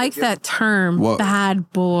don't like that term, Well-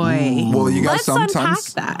 bad boy. Well, you got Let's unpack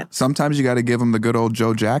sometimes. that. Sometimes you got to give him the good old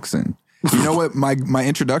Joe Jackson. You know what? My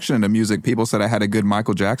introduction into music, people said I had a good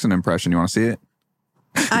Michael Jackson impression. You want to see it?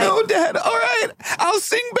 No, Dad. All right, I'll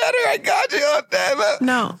sing better. I got you, Dad.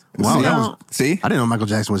 No. Wow, no. that was- See, I didn't know Michael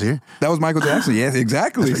Jackson was here. that was Michael Jackson. Yes,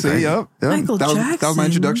 exactly. That's See, crazy. yep. Michael that was my Jackson.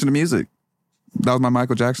 introduction to music. That was my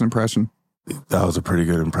Michael Jackson impression. That was a pretty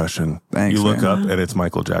good impression. Thanks, you look man. up and it's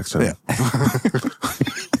Michael Jackson. Yeah.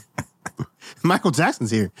 Michael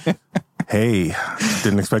Jackson's here. Hey,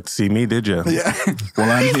 didn't expect to see me, did you? Yeah. Well,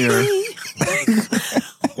 I'm here.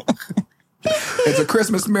 It's a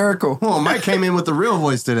Christmas miracle. Oh, Mike came in with the real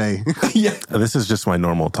voice today. Yeah. This is just my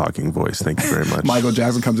normal talking voice. Thank you very much. Michael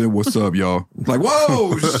Jackson comes in. What's up, y'all? Like,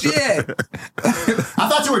 whoa, shit. I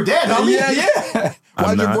thought you were dead, homie. Yeah.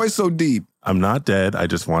 Why's your not- voice so deep? I'm not dead. I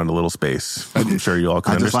just wanted a little space. I'm sure you all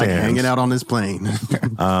can I just understand. like hanging out on this plane.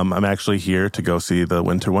 I'm actually here to go see the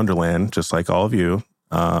Winter Wonderland, just like all of you,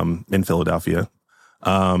 in Philadelphia.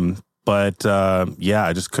 But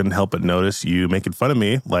I just couldn't help but notice you making fun of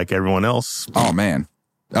me like everyone else. Oh, man.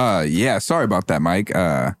 Yeah, sorry about that, Mike.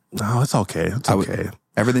 No, it's okay. It's okay.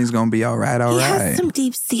 Everything's going to be all right, all He right. has some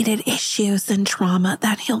deep-seated issues and trauma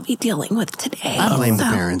that he'll be dealing with today. I blame the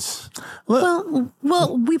So- parents.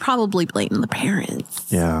 Well, we probably blame the parents.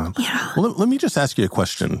 Yeah. Yeah. Well, let me just ask you a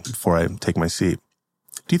question before I take my seat.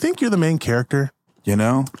 Do you think you're the main character? You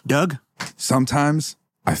know, Doug? sometimes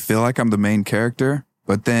I feel like I'm the main character,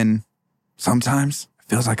 but then sometimes it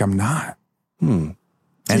feels like I'm not.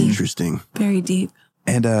 Interesting. Very deep.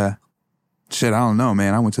 And, shit, I don't know,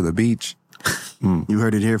 man. I went to the beach. You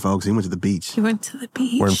heard it here, folks. He went to the beach. He went to the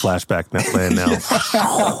beach. We're in flashback land now.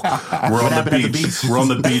 We're on the happened at the beach. beach? We're on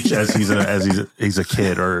the beach as he's a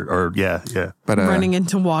kid or yeah. But running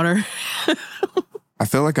into water. I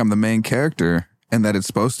feel like I'm the main character and that it's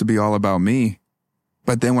supposed to be all about me.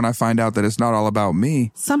 But then when I find out that it's not all about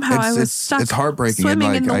me, Somehow I was stuck it's heartbreaking. swimming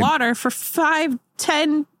and in the I, water for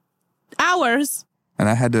 5-10 hours. and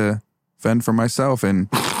I had to fend for myself, and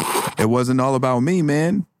it wasn't all about me,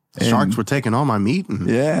 man. And Sharks were taking all my meat. And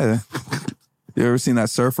Yeah. You ever seen that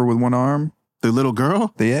surfer with one arm? the little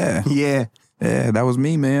girl? Yeah. Yeah. Yeah, that was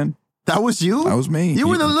me, man. That was you? That was me. You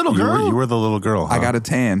were the little girl? You were the little girl. Huh? I got a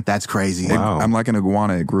tan. That's crazy. Wow. I'm like an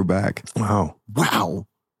iguana. It grew back. Wow. Wow.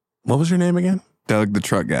 What was your name again? Doug the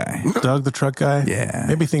truck guy. Doug the truck guy? Yeah.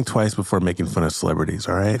 Maybe think twice before making fun of celebrities,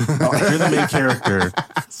 all right? You're the main character.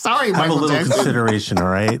 Sorry, Have a Michael little Jackson. consideration, all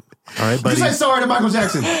right? All right, You buddy? say sorry to Michael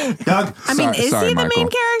Jackson. Doug. I mean, is sorry, he the main Michael.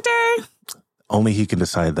 character? Only he can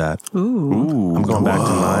decide that. Ooh. I'm going back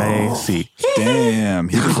to my seat. Damn.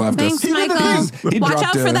 He just left Thanks, us. Michael. He Watch dropped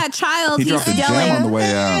out for that child. He He's dropped a gem yelling. on the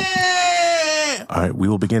way out. All right, we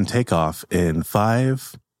will begin takeoff in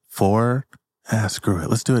 5, 4. Screw it.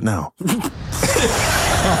 Let's do it now.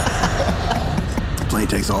 Plane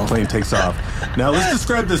takes off. Plane takes off. Now let's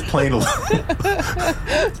describe this plane a little.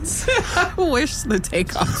 I wish the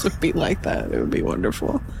takeoffs would be like that. It would be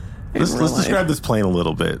wonderful. Let's describe this plane a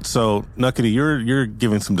little bit. So, Nuckety, you're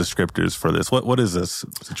giving some descriptors for this. What is this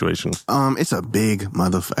situation? It's a big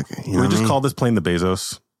motherfucker. You know we what just I mean? call this plane the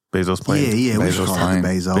Bezos plane. Yeah, we Bezos just call plane. it the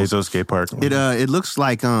Bezos. Bezos skate park. It looks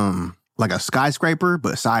like a skyscraper,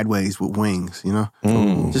 but sideways with wings. You know,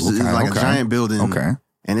 just it's okay, like a okay. giant building. Okay.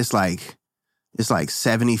 And it's like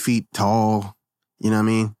 70 feet tall. You know what I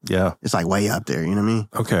mean? Yeah. It's like way up there. You know what I mean?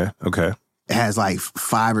 Okay. It has like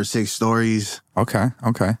 5 or 6 stories. Okay.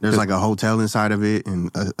 There's like a hotel inside of it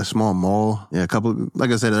and a small mall. Yeah, a couple.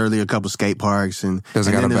 Like I said earlier, a couple skate parks and. Does it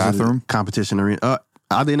and got then a there's bathroom? Competition arena.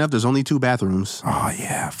 Oddly enough, there's only 2 bathrooms. Oh,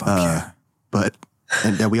 yeah. Fuck yeah. But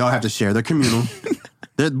and that we all have to share. They're communal.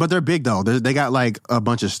 But they're big though. They got like a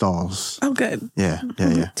bunch of stalls. Oh, good. Yeah.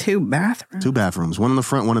 2 bathrooms. 2 bathrooms. One in the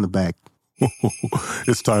front, one in the back.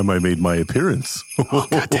 It's time I made my appearance. Oh,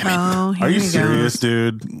 here Are you he serious, goes.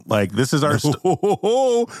 dude? Like, this is our... it's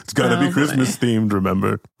got to Oh, be boy. Christmas themed,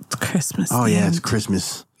 remember? It's Christmas. Oh yeah, it's themed.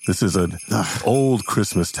 Christmas. This is an old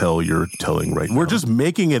Christmas tale you're telling right now. We're just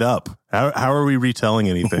making it up. How are we retelling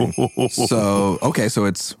anything? So, okay. So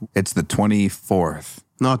it's the 24th.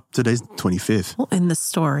 No, today's 25th. Well, in the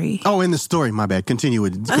story. Oh, in the story. My bad. Continue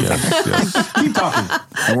with it. Keep talking.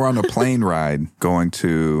 And we're on a plane ride going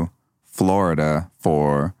to Florida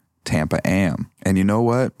for Tampa Am. And you know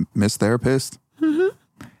what, Miss Therapist?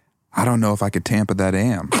 I don't know if I could tamper that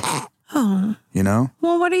am. Oh. You know?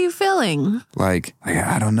 Well, what are you feeling? Like,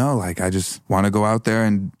 I don't know. Like, I just want to go out there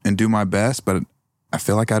and do my best, but I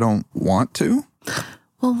feel like I don't want to.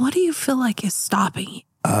 Well, what do you feel like is stopping you?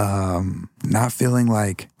 Not feeling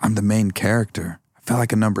like I'm the main character. I feel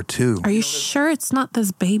like a number 2. Are you sure it's not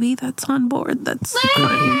this baby that's on board that's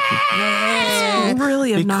crying? It's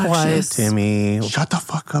really obnoxious. Timmy. Shut the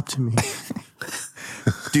fuck up to me.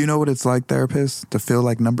 Do you know what it's like, therapist, to feel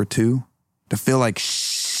like number 2? To feel like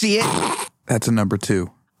shit? That's a number 2.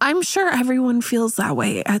 I'm sure everyone feels that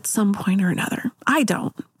way at some point or another. I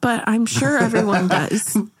don't, but I'm sure everyone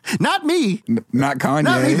does. Not me. Not Kanye.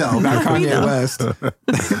 Not me, though. Not Not me, Kanye though. West.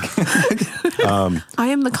 I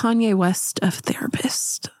am the Kanye West of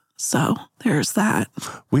therapists. So there's that.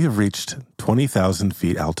 We have reached 20,000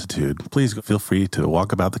 feet altitude. Please feel free to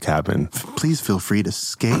walk about the cabin. Please feel free to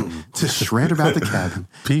skate, to shred about the cabin.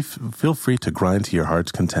 Feel free to grind to your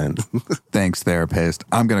heart's content. Thanks, therapist.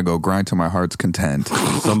 I'm going to go grind to my heart's content.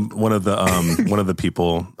 One of the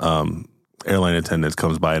people, airline attendants,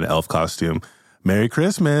 comes by in an elf costume. Merry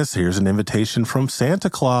Christmas. Here's an invitation from Santa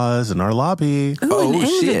Claus in our lobby. Ooh, an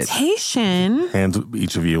shit. invitation. Hands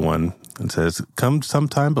each of you one and says, come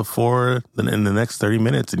sometime before in the next 30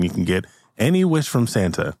 minutes and you can get any wish from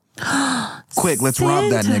Santa. Quick, let's rob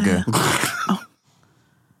that Santa. nigga.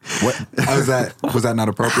 What? Was that not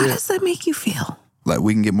How appropriate? does that make you feel? Like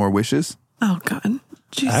we can get more wishes? Oh, God.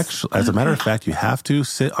 Jeez. Actually, as a matter of fact, you have to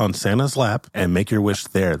sit on Santa's lap and make your wish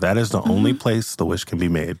there. That is the only place the wish can be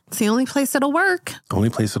made. It's the only place it'll work. Only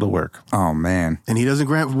place it'll work. Oh, man. And he doesn't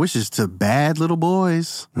grant wishes to bad little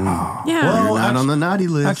boys. Yeah. You're not on the naughty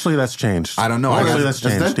list. Actually, that's changed. I don't know. Actually, that's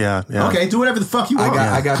changed. Yeah. Okay, do whatever the fuck you want.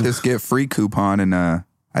 I got this get free coupon and I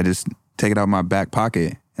just take it out of my back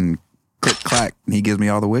pocket and click, clack, and he gives me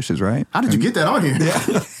all the wishes, right? How did you get that on here?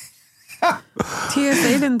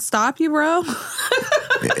 TSA didn't stop you, bro?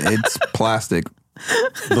 It's plastic.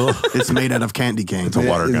 It's made out of candy cane. It's a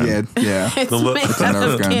water gun. Yeah. It's li- made it's a out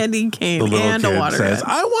Nerf of gun. candy cane The little and kid a water says,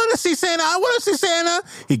 gun. I want to see Santa. I want to see Santa.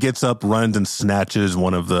 He gets up, runs, and snatches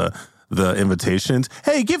one of the invitations.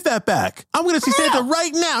 Hey, give that back. I'm going to see Santa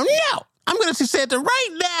right now. No, I'm going to see Santa right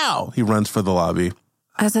now. He runs for the lobby.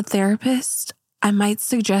 As a therapist, I might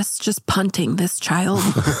suggest just punting this child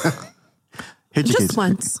Hit your just kids.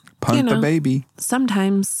 once. Punt You know, the baby.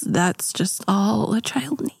 sometimes that's just all a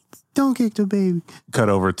child needs. Don't kick the baby. Cut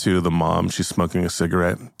over to the mom. She's smoking a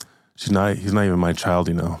cigarette. He's not even my child,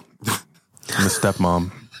 you know. I'm a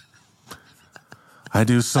stepmom. I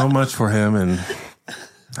do so much for him, and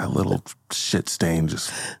that little shit stain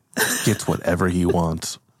just gets whatever he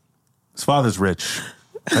wants. His father's rich.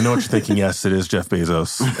 I know what you're thinking. Yes, it is Jeff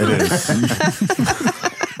Bezos. It is.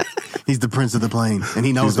 He's the prince of the plane, and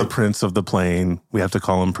he knows He's the it. prince of the plane. We have to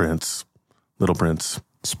call him Prince. Little Prince.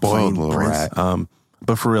 Spoiled Plain little prince. rat.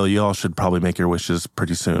 But for real, you all should probably make your wishes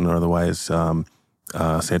pretty soon, or otherwise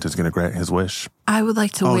Santa's going to grant his wish. I would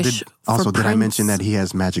like to wish for did I mention Prince. that he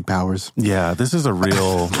has magic powers? Yeah, this is a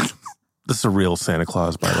real Santa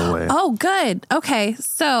Claus, by the way. Oh, good. Okay,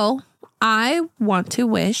 so I want to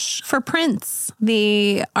wish for Prince,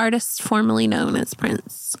 the artist formerly known as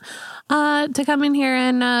Prince, to come in here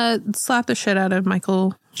and slap the shit out of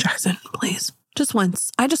Michael Jackson, please. Just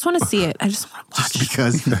once. I just want to see it. I just want to watch it.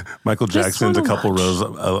 Because Michael Jackson's a wanna couple watch. rows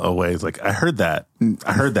away. He's like, I heard that,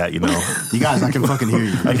 you know. you guys, I can fucking hear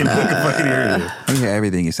you. I can fucking hear you. I hear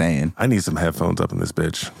everything you're saying. I need some headphones up in this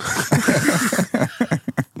bitch.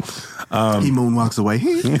 He moonwalks away.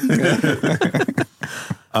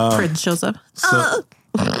 Prince shows up. So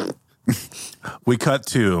we cut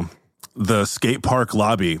to the skate park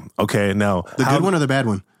lobby. Okay, now The good one or the bad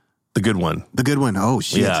one? The good one. The good one. Oh,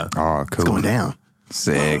 shit. Yeah. Oh, cool. It's going down.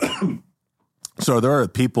 Sick. So there are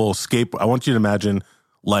people I want you to imagine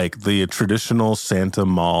like the traditional Santa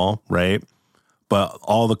mall, right? But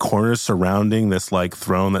all the corners surrounding this like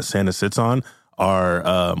throne that Santa sits on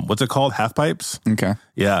are what's it called? Half pipes. Okay.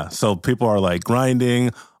 Yeah. So people are like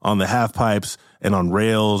grinding on the half pipes and on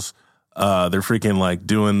rails. They're freaking like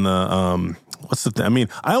doing the what's the thing? I mean,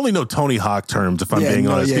 I only know Tony Hawk terms if I'm being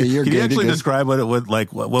honest. Can you're you good, actually you're good. describe what it would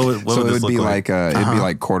like? What would So this it would look be like? it'd be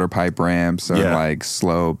like quarter pipe ramps or Yeah. like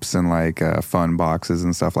slopes and like fun boxes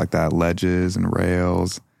and stuff like that, ledges and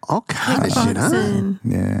rails. All kind of shit, huh? Kickboxing.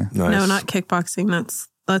 Yeah. Nice. No, not kickboxing.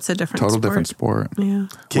 That's a different Total sport. different sport. Yeah.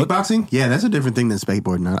 Kickboxing? Yeah, that's a different thing than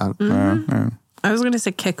skateboarding. I was going to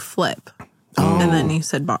say kick flip. And then you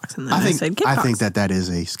said box. And then I, said kickbox. I think that is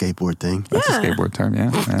a skateboard thing. That's a skateboard term,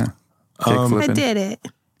 yeah. Kick I flipping, did it.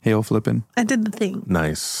 heel flipping. I did the thing.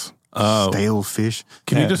 Nice. Stale fish.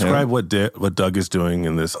 Can you Yeah, describe what Doug is doing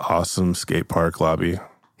in this awesome skate park lobby?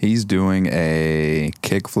 He's doing a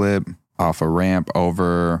kickflip off a ramp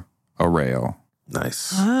over a rail.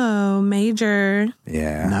 Nice. Oh, major.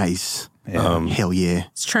 Yeah. Nice. Yeah. Hell yeah.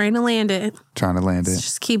 It's trying to land it. Trying to land it.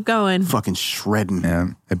 Just keep going. Fucking shredding. Yeah.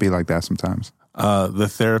 It'd be like that sometimes. The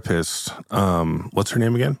therapist, what's her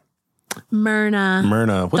name again? Myrna.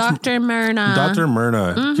 Dr. Myrna. Dr.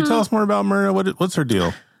 Myrna. Can you tell us more about Myrna? What's her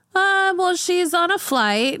deal? Well, she's on a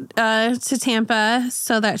flight to Tampa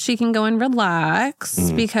so that she can go and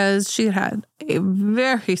relax because she had a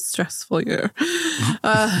very stressful year.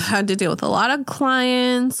 Had to deal with a lot of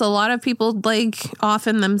clients, a lot of people like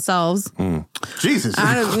offing themselves. Jesus.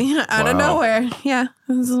 Out of nowhere. Yeah,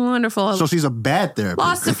 this is wonderful. So she's a bad therapist.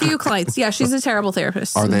 Lost a few clients. Yeah, she's a terrible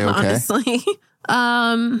therapist. Are they okay? Honestly.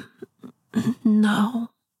 No.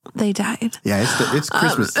 They died. Yeah, it's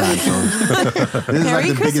Christmas time, so this is like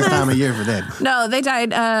the biggest time of year for them. No, they died.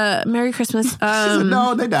 Merry Christmas.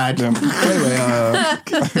 No, they died. Anyway,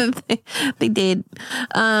 they did.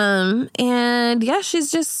 And yeah,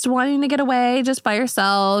 she's just wanting to get away just by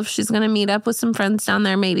herself. She's going to meet up with some friends down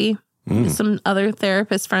there, maybe. Some other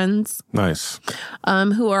therapist friends. Nice.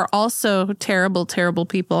 Who are also terrible, terrible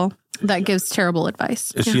people that gives terrible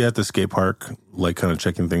advice. Is she at the skate park, like kind of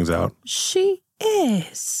checking things out? She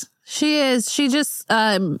is. She just,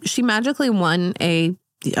 she magically won a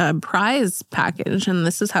prize package, and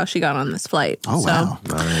this is how she got on this flight. Oh, wow.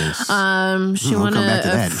 Nice. She won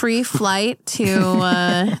a free flight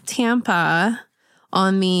to Tampa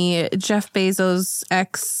on the Jeff Bezos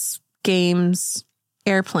X Games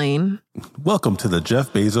airplane. Welcome to the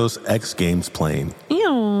Jeff Bezos X Games plane.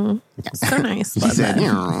 Ew. So nice. He said,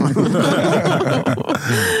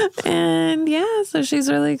 And yeah, so she's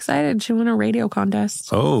really excited. She won a radio contest.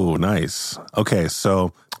 Oh, nice. Okay,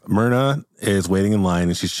 so Myrna is waiting in line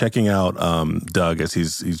and she's checking out Doug as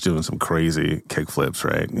he's doing some crazy kickflips,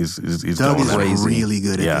 right? He's Doug going is crazy. really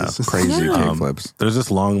good at this. crazy kickflips. There's this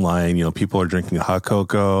long line, people are drinking hot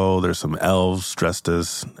cocoa. There's some elves dressed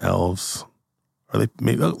as elves. Are they?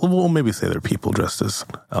 We'll maybe say they're people dressed as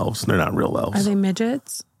elves. They're not real elves. Are they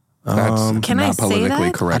midgets? That's Can I not say politically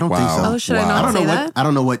that? correct. I don't think so. Oh, should I not I don't say know that? I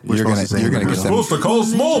don't know what we're You're supposed to say. you're gonna get them. supposed to call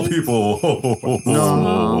small people.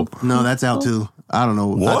 No, that's out too. I don't know.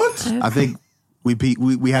 What? I think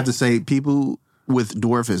we have to say people with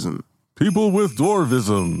dwarfism. People with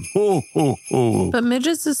dwarfism. Ho, ho, ho. But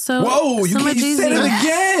midgets is so Whoa, so much you said it easier.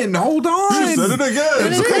 again. Hold on. You said it again.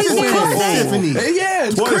 But it's crazy. Tiffany. Yeah,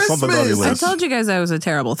 it's Twice on the naughty Christmas. I list. told you guys I was a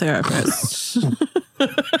terrible therapist.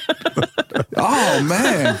 Oh,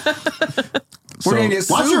 man. We're going to get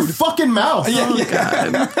Watch your sued. fucking mouth.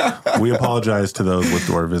 We apologize to those with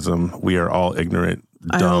dwarfism. We are all ignorant,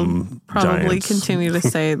 dumb Probably giants. continue to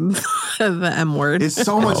say the M word. It's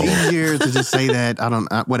so much easier to just say that.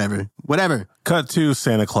 Whatever. Cut to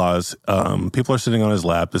Santa Claus. People are sitting on his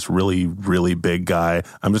lap. This really, really big guy.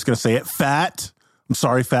 I'm just going to say it. Fat. I'm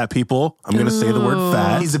sorry, fat people. I'm going to say the word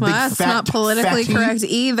fat. He's a big Well, that's fat, not politically fatty. correct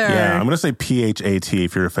either. Yeah, I'm going to say PHAT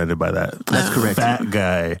if you're offended by that. That's correct. Fat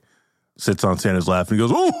guy sits on Santa's lap and he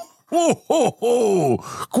goes, oh,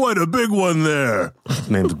 quite a big one there. His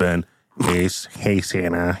name's Ben. Hey,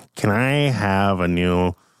 Santa, can I have a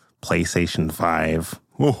new PlayStation 5?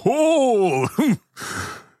 Oh,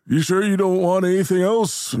 you sure you don't want anything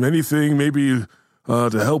else? Anything maybe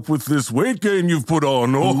to help with this weight gain you've put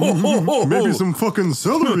on? Maybe some fucking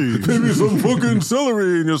celery. Maybe some fucking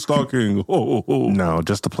celery in your stocking. No,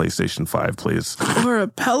 just a PlayStation 5, please. Or a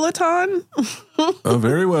Peloton.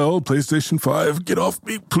 Very well, PlayStation 5, get off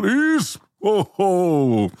me, please.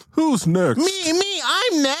 Who's next? Me,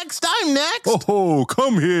 I'm next.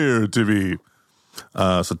 Come here, Timmy.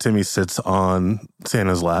 So Timmy sits on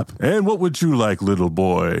Santa's lap. And what would you like, little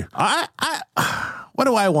boy? What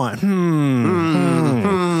do I want?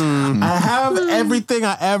 I have everything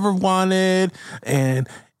I ever wanted, and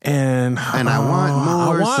I want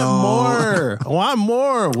more. I want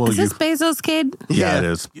more. Will Is this Bezos' kid? Yeah, it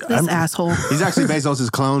is. This asshole. He's actually Bezos'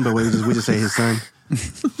 clone, but we just say his son.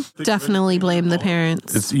 Definitely blame the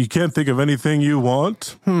parents. You can't think of anything you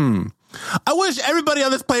want? I wish everybody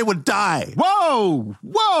on this plane would die. Whoa,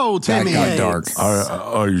 That Timmy. got dark.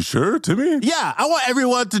 Are you sure, Timmy? Yeah, I want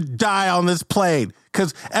everyone to die on this plane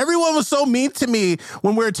because everyone was so mean to me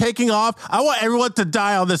when we were taking off. I want everyone to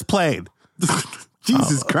die on this plane.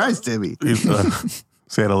 Jesus Christ, Timmy.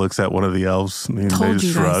 Santa looks at one of the elves and they Told just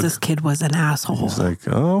you shrug. guys this kid was an asshole. He's like,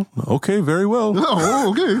 oh, okay, very well.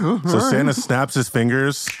 Oh, okay. So Santa snaps his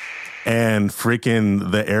fingers and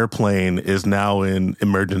freaking the airplane is now in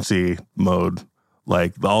emergency mode.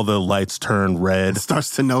 Like all the lights turn red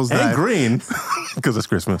Starts to nosedive. and green. because it's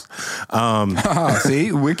Christmas.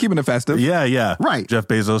 See, we're keeping it festive. Yeah. Right. Jeff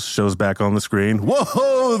Bezos shows back on the screen.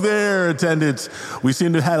 Whoa there, attendants. We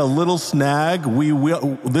seem to have had a little snag.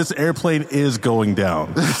 This airplane is going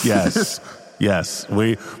down. Yes. Yes,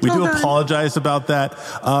 we do apologize about that.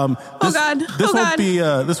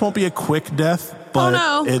 This won't be a quick death, but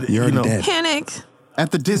You're already dead. Panic.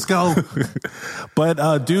 At the disco.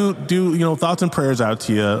 But do thoughts and prayers out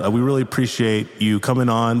to you. We really appreciate you coming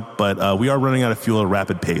on, but we are running out of fuel at a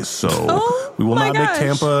rapid pace, so we will not make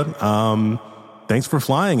Tampa. Thanks for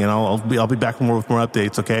flying, and I'll be back with more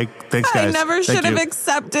updates. Okay, thanks, guys. I never should have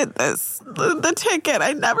accepted the ticket.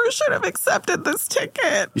 I never should have accepted this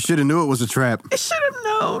ticket. You should have knew it was a trap. I should have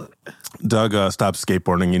known. Doug stops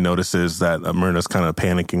skateboarding. He notices that Myrna's kind of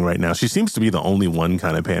panicking right now. She seems to be the only one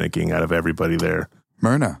kind of panicking out of everybody there.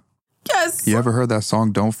 Myrna. Yes. You ever heard that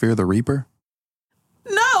song, Don't Fear the Reaper?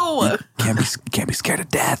 No. Can't be scared of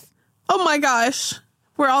death. Oh my gosh.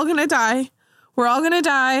 We're all going to die. We're all going to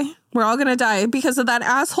die. We're all going to die because of that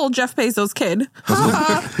asshole Jeff Bezos kid.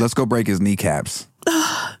 Let's go break his kneecaps.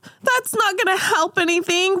 That's not going to help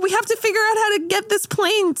anything. We have to figure out how to get this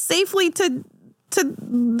plane safely to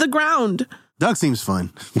the ground. Doug seems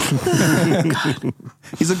fun.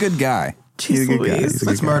 He's a good guy. Jeez Louise.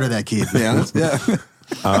 Let's murder that kid. Yeah.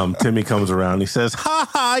 Timmy comes around. He says, "Ha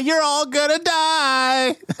ha! You're all gonna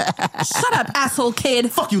die." Shut up, asshole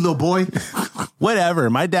kid. Fuck you, little boy. Whatever.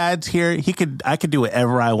 My dad's here. I could do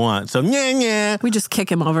whatever I want. So yeah. We just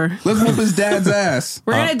kick him over. Let's whoop his dad's ass.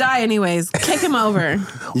 We're gonna die anyways. Kick him over.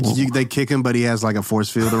 They kick him, but he has like a force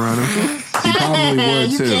field around him. He probably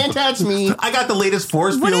would too. You can't touch me. I got the latest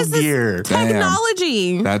force What field is this gear.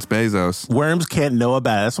 technology? That's Bezos. Worms can't know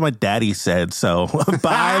about it. That's what my daddy said. So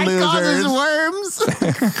bye, losers. Worms.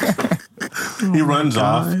 He runs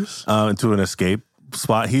off into an escape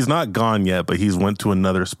spot. He's not gone yet, but he's went to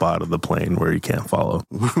another spot of the plane where he can't follow.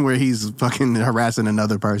 Where he's fucking harassing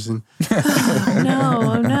another person.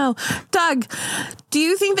 No. Doug, do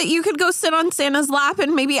you think that you could go sit on Santa's lap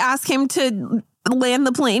and maybe ask him to land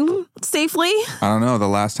the plane safely? I don't know. The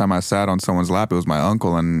last time I sat on someone's lap, it was my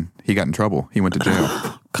uncle, and he got in trouble. He went to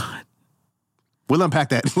jail. God. We'll unpack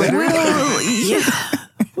that later.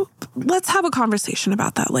 Let's have a conversation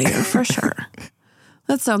about that later, for sure.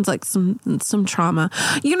 That sounds like some trauma.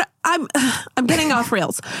 I'm getting off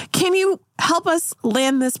rails. Can you help us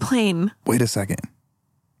land this plane? Wait a second.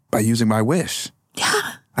 By using my wish.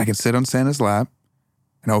 Yeah. I can sit on Santa's lap,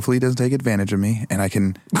 and hopefully he doesn't take advantage of me, and I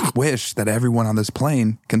can wish that everyone on this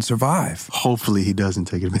plane can survive. Hopefully he doesn't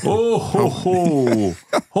take advantage. Oh,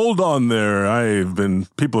 hold on there.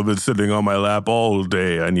 People have been sitting on my lap all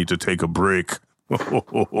day. I need to take a break.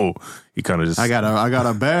 He kind of just. I got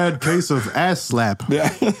a bad case of ass slap.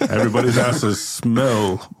 Yeah. Everybody's asses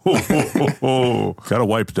smell. Got a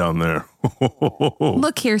wipe down there.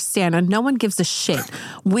 Look here, Santa. No one gives a shit.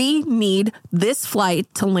 We need this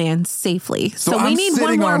flight to land safely. So we I'm need one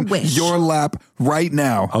sitting more on wish. your lap right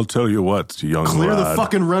now. I'll tell you what, young Clear lad. the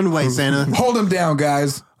fucking runway, Santa. Hold him down,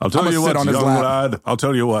 guys. I'll tell I'ma you sit what, on his young lap. lad. I'll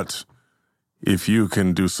tell you what. If you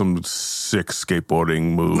can do some sick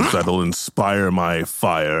skateboarding moves that'll inspire my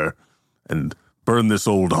fire and burn this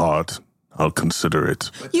old heart, I'll consider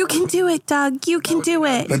it. You can do it, Doug. You can do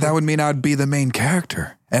it. But that would mean I'd be the main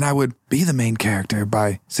character. And I would be the main character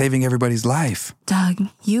by saving everybody's life. Doug,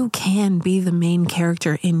 you can be the main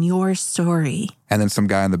character in your story. And then some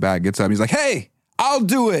guy in the back gets up and he's like, hey, I'll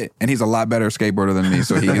do it. And he's a lot better skateboarder than me.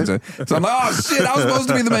 So he gets it. So I'm like, oh shit, I was supposed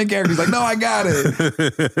to be the main character. He's like, no, I got it.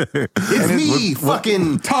 It's me,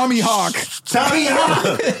 fucking Tommy Hawk. Tommy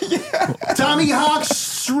Hawk. Tommy Hawk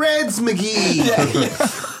shreds McGee.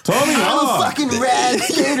 Tommy I'm a Hawk! fucking rad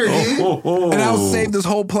skater, dude. And I'll save this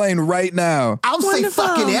whole plane right now. I'll say Wonderful.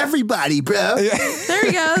 fucking everybody, bro. There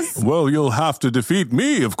he goes. Well, you'll have to defeat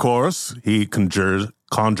me, of course. He conjures.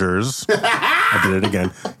 I did it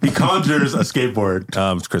again. He conjures a skateboard.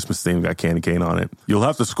 It's Christmas theme, got candy cane on it. You'll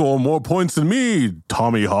have to score more points than me,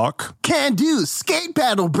 Tommy Hawk. Can do. Skate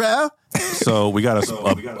paddle, bro. So we got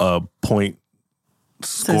a point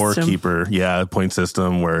scorekeeper. Yeah, point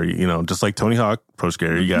system where, just like Tony Hawk, Pro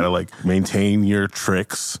Skater, you got to maintain your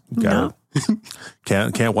tricks. You gotta,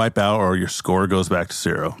 can't wipe out or your score goes back to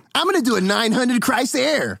 0. I'm going to do a 900 Christ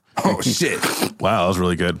Air. Oh, shit. Wow, that was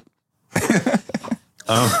really good.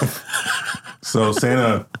 So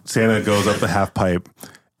Santa goes up the half pipe,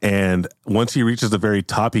 and once he reaches the very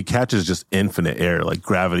top, he catches just infinite air, like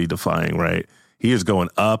gravity defying, right? He is going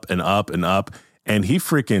up and up and up, and he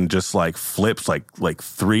freaking just flips like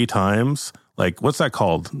 3 times. Like, what's that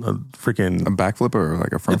called? A backflip or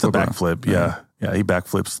like a front It's a flip? backflip, yeah. Yeah, he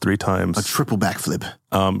backflips 3 times. A triple backflip.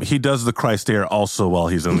 He does the Christ air also while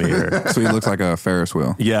he's in the air. So he looks like a Ferris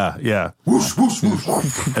wheel. Yeah. Whoosh, whoosh,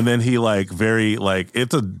 whoosh. And then he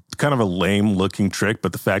it's a kind of a lame looking trick,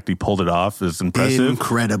 but the fact he pulled it off is impressive.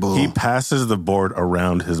 Incredible. He passes the board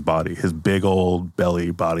around his body, his big old belly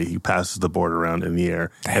body. He passes the board around in the air.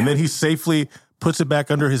 Damn. And then he safely puts it back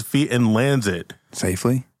under his feet and lands it.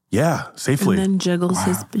 Safely? Yeah, safely. And then jiggles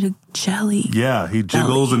his big jelly. Yeah, he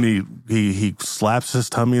jiggles and he slaps his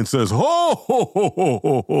tummy and says, ho, ho, ho, ho,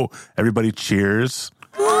 ho, ho. Everybody cheers.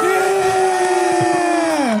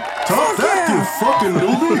 Yeah! Talk back, you fucking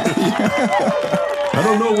newbie. I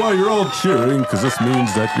don't know why you're all cheering, because this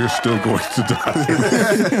means that you're still going to die.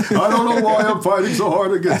 I don't know why I'm fighting so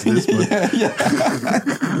hard against this, but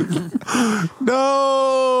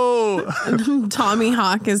No! Tommy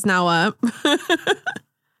Hawk is now up.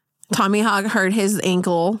 Tommy Hawk hurt his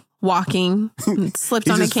ankle walking, and slipped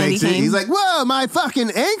on a candy cane. He's like, whoa, my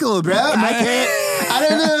fucking ankle, bro. I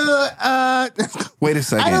don't know. Wait a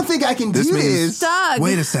second. I don't think I can do this. Doug.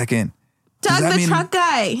 Wait a second. Doug, Does that the mean truck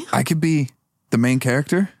guy. I could be the main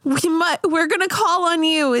character? We're going to call on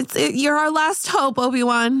you. You're our last hope,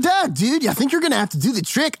 Obi-Wan. Doug, dude, I think you're going to have to do the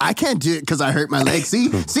trick. I can't do it because I hurt my leg. See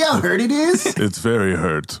how hurt it is? It's very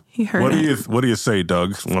hurt. He hurt What do you say,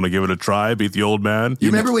 Doug? Want to give it a try? Beat the old man? You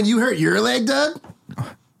remember when you hurt your leg, Doug?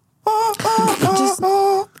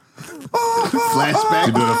 Flashback.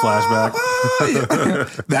 You doing a flashback?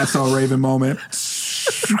 That's all Raven moment.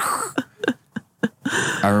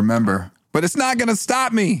 I remember. But it's not going to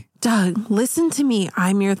stop me. Doug, listen to me.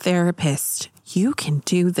 I'm your therapist. You can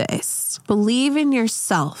do this. Believe in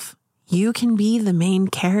yourself. You can be the main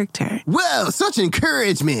character. Whoa, such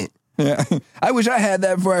encouragement. Yeah. I wish I had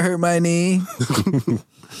that before I hurt my knee.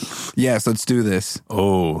 Yes, let's do this.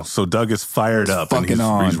 Oh, so Doug is fired up and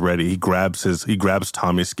he's ready. He grabs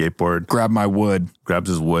Tommy's skateboard. Grab my wood. Grabs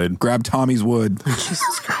his wood. Grab Tommy's wood.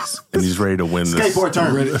 Jesus Christ. And he's ready to win this. Skateboard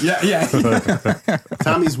turn. Yeah.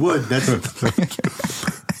 Tommy's wood. That's it.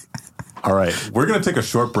 All right. We're going to take a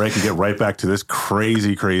short break and get right back to this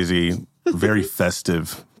crazy, very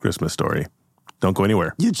festive Christmas story. Don't go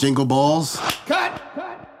anywhere. You jingle balls.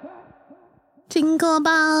 Jingle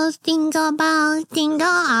balls, jingle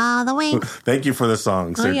all the way. Thank you for the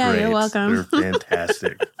songs. They're great. You're welcome. They're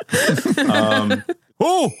fantastic.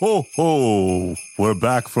 Ho, ho, ho. We're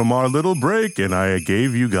back from our little break, and I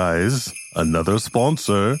gave you guys another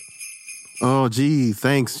sponsor. Oh, gee,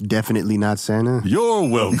 thanks. Definitely not Santa. You're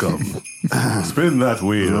welcome. Spin that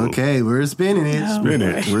wheel. Okay, we're spinning it. Spin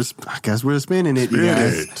it. I guess we're spinning it, you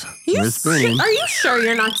guys. We're spinning. Are you sure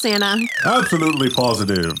you're not Santa? Absolutely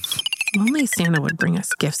positive. Only Santa would bring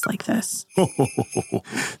us gifts like this.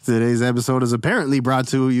 Today's episode is apparently brought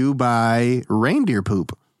to you by reindeer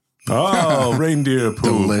poop. Oh, reindeer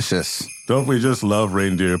poop. Delicious. Don't we just love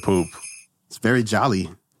reindeer poop? It's very jolly.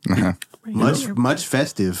 Uh-huh. Much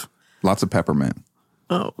festive. Lots of peppermint.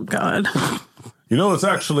 Oh, God. You know, it's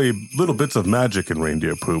actually little bits of magic in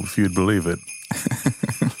reindeer poop, if you'd believe it.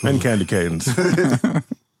 And candy canes.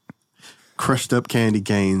 Crushed up candy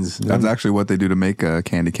canes. That's actually what they do to make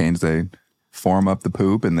candy canes. They form up the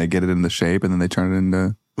poop and they get it in the shape and then they turn it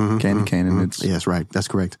into candy cane. And it's Yes, right. That's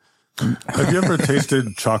correct. Have you ever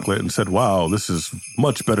tasted chocolate and said, wow, this is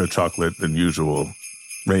much better chocolate than usual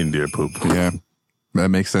reindeer poop? Yeah, that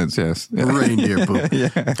makes sense. Yes. Reindeer poop.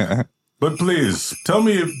 Yeah. But please tell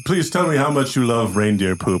me how much you love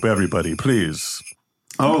reindeer poop, everybody, please.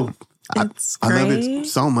 Oh, It's I love great. it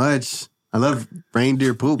so much. I love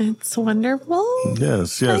reindeer poop. It's wonderful.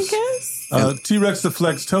 Yes. I guess. T-Rex the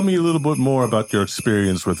Flex, tell me a little bit more about your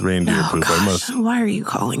experience with reindeer poop. Gosh, why are you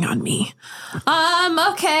calling on me?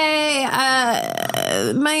 Okay.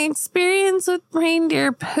 My experience with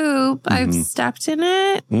reindeer poop, I've stepped in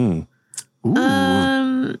it. Mm. Ooh.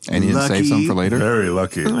 And you didn't save some for later? Very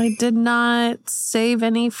lucky. I did not save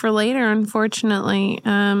any for later, unfortunately.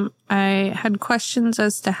 I had questions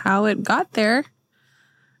as to how it got there.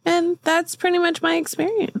 And that's pretty much my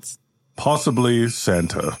experience. Possibly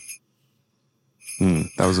Santa.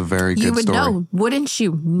 That was a very good You would story. know, wouldn't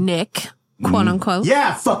you, Nick? Quote unquote.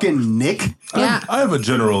 Yeah, fucking Nick. Yeah. I have a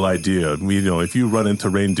general idea. You know, if you run into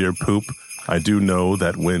reindeer poop, I do know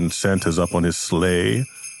that when Santa's up on his sleigh,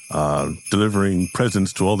 delivering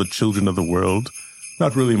presents to all the children of the world,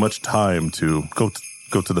 not really much time to go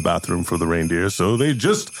to the bathroom for the reindeer, so they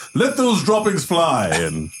just let those droppings fly.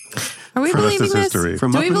 And Are we the rest believing is this? history.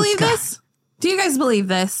 From Do up we in the believe sky. this? Do you guys believe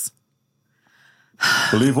this?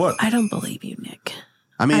 Believe what? I don't believe you, Nick.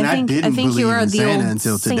 I mean, I didn't think believe you are in the Santa old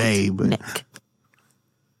until Saint today, but Nick.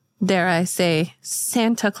 Dare I say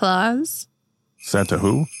Santa Claus? Santa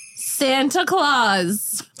who? Santa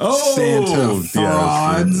Claus. Oh, Santa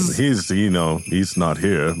frauds. Yeah, he's not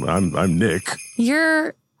here. I'm Nick.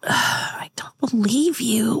 I don't believe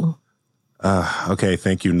you. Okay,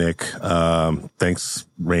 thank you, Nick. Thanks,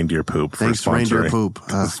 Reindeer Poop, for Thanks, sponsoring Reindeer Poop.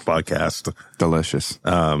 this podcast. Delicious.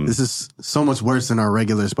 This is so much worse than our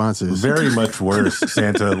regular sponsors. Very much worse,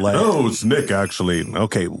 Santa. Oh, it's Nick, actually.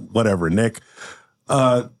 Okay, whatever, Nick.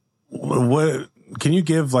 What can you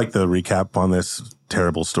give like the recap on this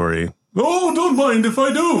terrible story? Oh, don't mind if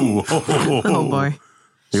I do. Oh boy.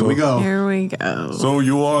 Here we go. Here we go. So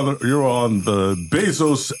you're on the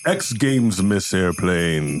Bezos X Games Miss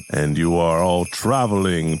airplane, and you are all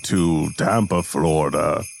traveling to Tampa,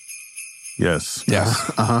 Florida. Yes.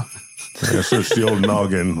 Yes. I searched the old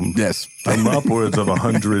noggin. Yes. I'm upwards of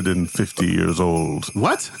 150 years old.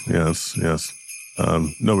 What? Yes.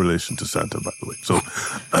 No relation to Santa, by the way. So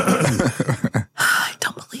I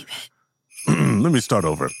don't believe it. let me start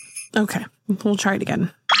over. Okay. We'll try it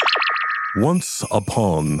again. Once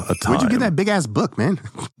upon a time. Where'd you get that big ass book, man?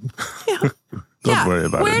 Don't worry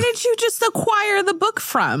about Where it. did you just acquire the book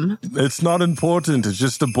from? It's not important. It's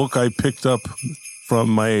just a book I picked up from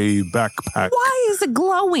my backpack. Why is it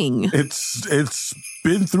glowing? It's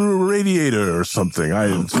been through a radiator or something.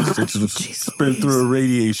 It's been through a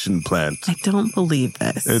radiation plant. I don't believe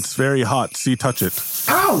this. It's very hot. See, touch it.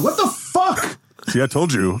 Ow, what the fuck? See, I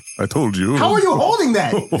told you. How are you holding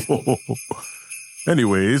that?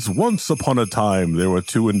 Anyways, once upon a time, there were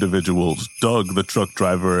two individuals, Doug, the truck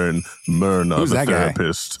driver, and Myrna, Who's the that guy?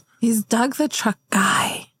 therapist. He's Doug the truck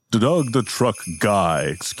guy. Doug, the truck guy.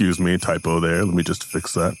 Excuse me, typo there. Let me just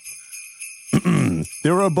fix that.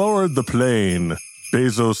 They were aboard the plane.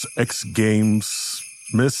 Bezos X Games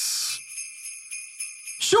Miss.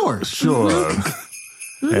 Sure.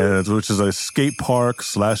 And which is a skate park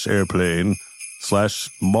 / airplane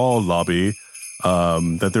 / mall lobby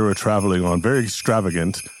that they were traveling on, very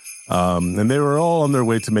extravagant. And they were all on their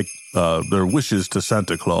way to make their wishes to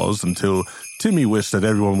Santa Claus until Timmy wished that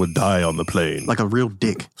everyone would die on the plane. Like a real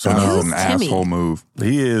dick. So That now was an Timmy? asshole move.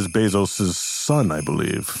 he is Bezos' son, I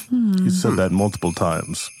believe. He said that multiple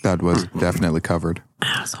times. That was definitely covered.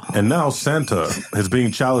 Asshole. And now Santa is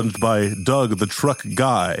being challenged by Doug, the truck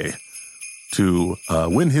guy, to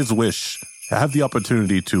win his wish, have the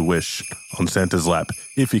opportunity to wish on Santa's lap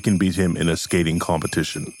if he can beat him in a skating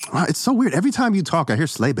competition. Wow, it's so weird. Every time you talk, I hear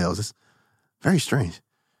sleigh bells. It's very strange.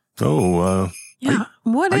 Oh, Yeah.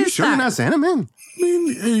 What Are is you sure that? you're not Santa, man? I mean,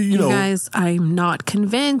 you You know, guys, I'm not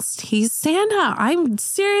convinced he's Santa. I'm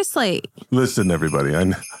seriously. listen, everybody.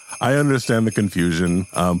 I understand the confusion.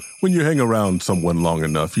 When you hang around someone long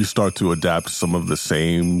enough, you start to adapt some of the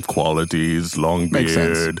same qualities. Long Makes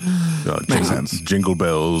sense. beard, Makes sense. jingle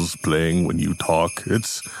bells playing when you talk.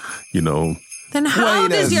 It's, Then how Wait a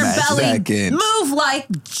does your belly second. move like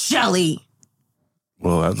jelly?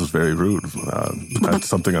 well, that was very rude. That's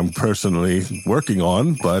something I'm personally working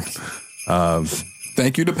on, but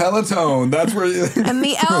Thank you to Peloton. That's where you. And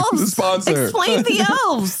the elves. The sponsor. Explain the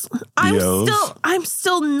elves. elves? I'm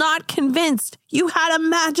still not convinced. You had a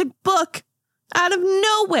magic book out of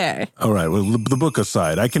nowhere. all right. Well, the book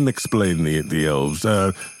aside, I can explain the elves.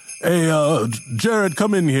 Hey, Jared,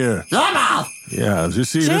 come in here. Yeah, you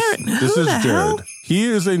see, Jared? this Who is the Jared. hell? He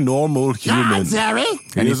is a normal human.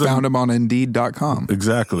 And he found him on Indeed.com.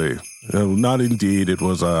 Exactly. Not Indeed. It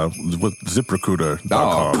was with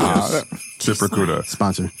ZipRecruiter.com. Yes. ZipRecruiter.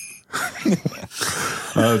 Sponsor.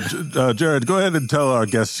 Jared, go ahead and tell our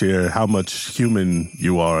guests here how much human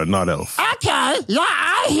you are and not elf. Okay, yeah,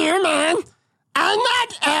 I'm human. I'm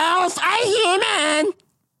not elf, I'm human.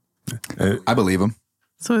 I believe him.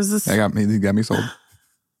 So is this? He got me sold.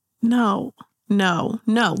 No.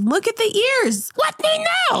 Look at the ears. What me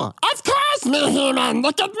know? Of course me human.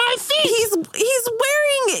 Look at my feet. He's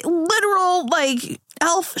wearing literal like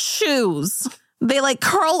elf shoes. They like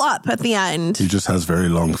curl up at the end. He just has very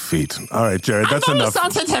long feet. All right, Jared, that's I'm very enough.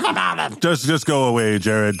 sensitive about it. Just go away,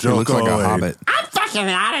 Jared. He looks Go like away. a hobbit. I'm fucking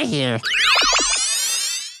out of here.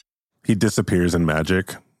 He disappears in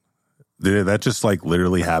magic. Did that just like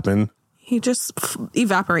literally happen? He just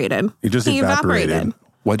evaporated. He just evaporated.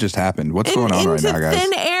 What just happened? What's going on right into now, guys?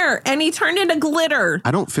 thin air, and he turned into glitter.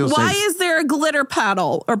 I don't feel Why safe. is there a glitter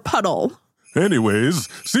paddle or puddle? Anyways,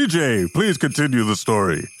 CJ, please continue the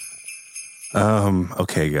story.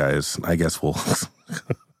 Okay, guys. I guess we'll.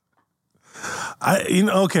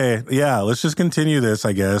 Okay, yeah. Let's just continue this.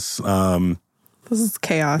 I guess. This is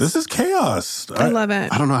chaos. This is chaos. I love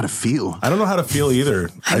it. I don't know how to feel. I don't know how to feel either.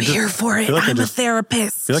 I'm here for it. feel like I'm a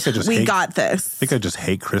therapist. feel like I just we hate- got this. I think I just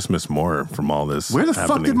hate Christmas more from all this. Where the fuck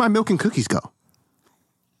happening. did my milk and cookies go?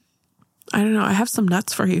 I don't know. I have some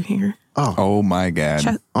nuts for you here. Oh my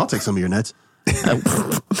God. I'll take some of your nuts.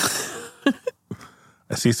 I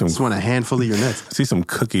see some. Just want a handful of your nuts. I see some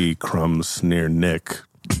cookie crumbs near Nick.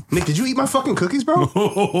 Nick, did you eat my fucking cookies, bro?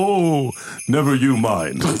 Oh, never you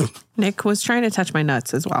mind. Nick was trying to touch my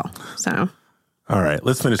nuts as well. So, all right,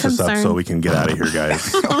 let's finish this up so we can get out of here,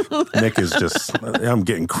 guys. Nick is just, I'm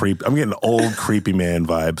getting old creepy man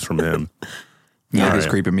vibes from him. Nick is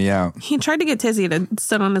creeping me out. he tried to get Tizzy to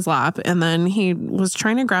sit on his lap, and then he was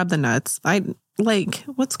trying to grab the nuts.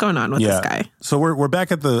 What's going on with this guy? So we're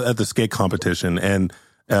back at the skate competition, and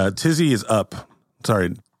Tizzy is up.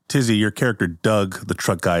 Sorry, Tizzy, your character Doug, the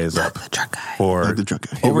truck guy, is up The truck guy. for the truck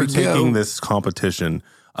guy. overtaking this competition.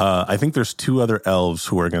 I think there's 2 other elves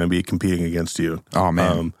who are going to be competing against you. Oh,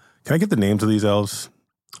 man. Can I get the names of these elves?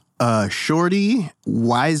 Shorty,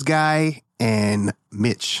 Wise Guy, and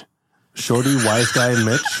Mitch. Shorty, Wise Guy, and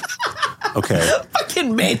Mitch? Okay.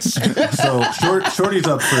 Fucking Mitch. So Shorty's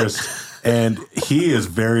up first, and he is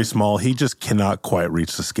very small. He just cannot quite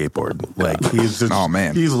reach the skateboard. Like, he's just, oh,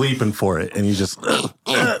 man. He's leaping for it, and he's just,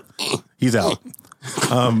 he's out.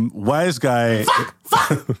 Wise Guy...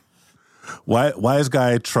 Wise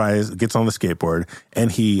Guy gets on the skateboard,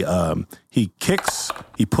 and he kicks,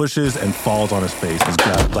 he pushes, and falls on his face. His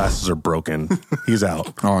glasses are broken. He's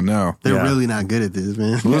out. Oh, no. They're really not good at this,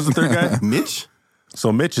 man. Who was the third guy? Mitch?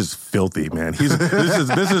 So Mitch is filthy, man. This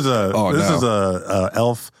is a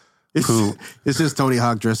elf who. It's just Tony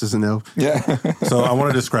Hawk dressed as an elf. Yeah. So I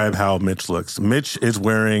want to describe how Mitch looks. Mitch is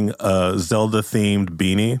wearing a Zelda-themed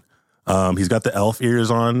beanie. He's got the elf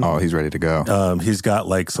ears on. Oh, he's ready to go. He's got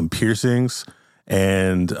like some piercings,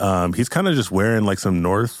 and he's kind of just wearing like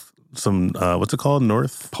what's it called?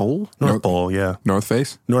 North Pole, yeah. North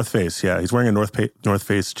Face? North Face, yeah. He's wearing a North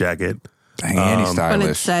Face jacket. Dang, and he's When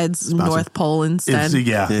it stylish. says North Pole instead.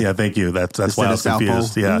 Yeah, thank you. That's why I was South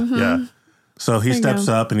confused. Pole. Yeah. So he There you steps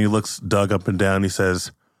go. up and he looks Doug up and down. He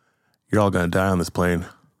says, "You're all gonna die on this plane.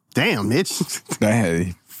 Damn, Mitch.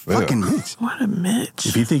 Hey, Fucking Mitch. What a Mitch.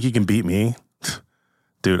 If you think you can beat me,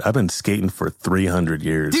 dude, I've been skating for 300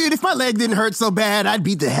 years. Dude, if my leg didn't hurt so bad, I'd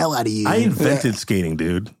beat the hell out of you. I invented skating,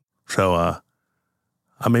 dude. So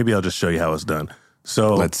maybe I'll just show you how it's done.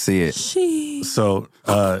 So let's see it. So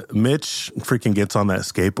Mitch freaking gets on that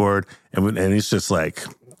skateboard and he's just like,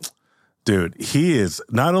 dude,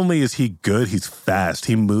 not only is he good, he's fast.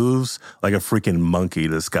 He moves like a freaking monkey,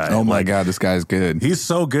 this guy. Oh my God, this guy's good. He's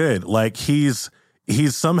so good. Like he's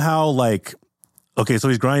somehow like, okay, so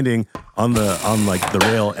he's grinding on the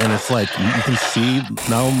rail, and it's like you can see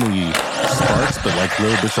not only sparks but like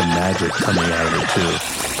little bits of magic coming out of it too.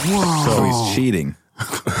 Whoa. So he's cheating.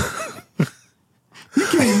 You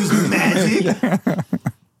can't use magic.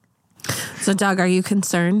 So, Doug, are you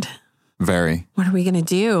concerned? Very. What are we going to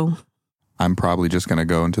do? I'm probably just going to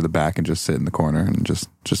go into the back and just sit in the corner and just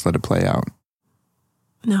let it play out.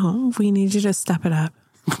 No, we need you to step it up.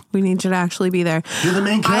 We need you to actually be there. You're the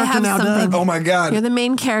main character now, Doug. Oh my God. You're the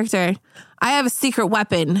main character. I have a secret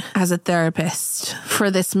weapon as a therapist for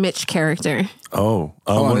this Mitch character. Oh,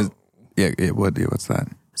 What's that?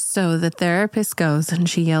 So the therapist goes and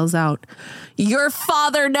she yells out, "Your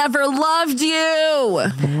father never loved you."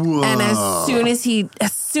 Whoa. And as soon as he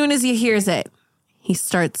hears it, he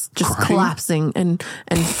starts just collapsing and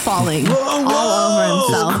falling all over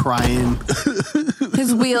himself. Crying.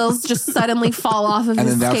 His wheels just suddenly fall off of And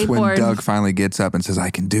his then that's when skateboard. Doug finally gets up and says, "I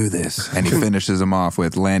can do this." And he finishes him off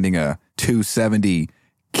with landing a 270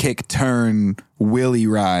 kick turn wheelie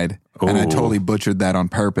ride. And I totally butchered that on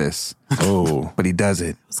purpose. Oh. But he does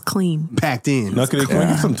it. It was clean. Packed in. Now, can we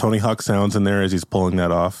get some Tony Hawk sounds in there as he's pulling that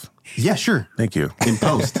off? Yeah, sure. Thank you. In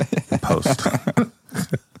post. In post.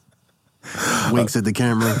 Winks at the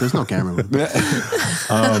camera. There's no camera.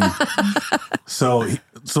 So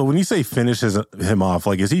when you say finishes him off,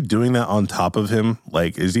 like, is he doing that on top of him?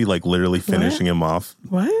 Like, is he like literally finishing him off?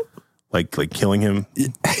 What? Like killing him?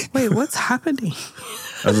 Wait, what's happening?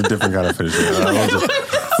 That's a different kind of finishing. That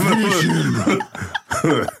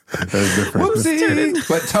was different. Whoopsie.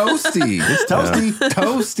 But toasty. It's toasty.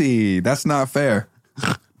 Toasty. That's not fair.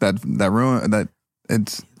 That ruin that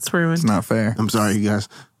it's ruined. It's not fair. I'm sorry, you guys.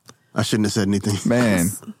 I shouldn't have said anything. Man.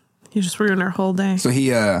 You just ruined our whole day. So he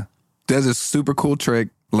does this super cool trick,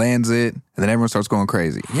 lands it, and then everyone starts going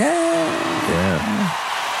crazy. Yeah.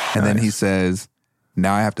 And then he says,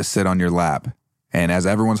 "Now I have to sit on your lap." And as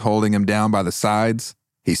everyone's holding him down by the sides,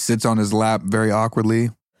 he sits on his lap very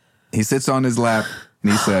awkwardly. He sits on his lap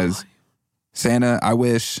and he says, "Santa, I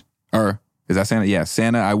wish," or is that Santa? Yeah,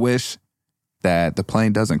 Santa, I wish that the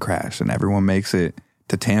plane doesn't crash and everyone makes it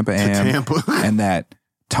to Tampa and that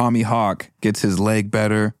Tommy Hawk gets his leg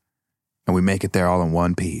better and we make it there all in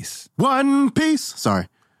one piece. One piece. Sorry.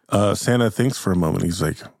 Santa thinks for a moment. He's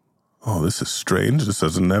like, oh, this is strange. This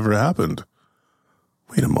has never happened.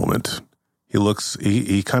 Wait a moment.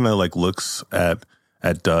 He kind of like looks at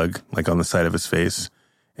Doug, like on the side of his face,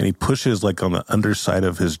 and he pushes like on the underside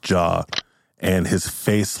of his jaw, and his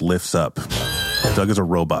face lifts up. Doug is a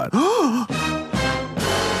robot. I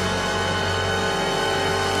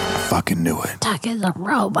fucking knew it. Doug is a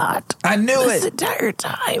robot. I knew This it. entire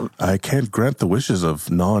time. I can't grant the wishes of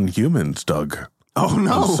non-humans, Doug. Oh,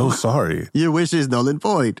 no. I'm so sorry. Your wish is null and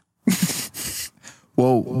void.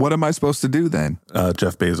 Well, what am I supposed to do then?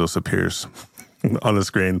 Jeff Bezos appears on the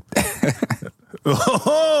screen.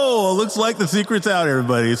 Oh, looks like the secret's out,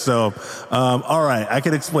 everybody. So, all right, I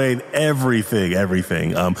can explain everything.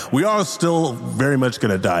 We are still very much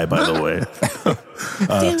going to die, by the way.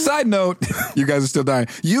 Side note, you guys are still dying.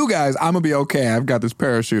 You guys, I'm going to be okay. I've got this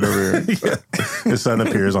parachute over here. Yeah. His son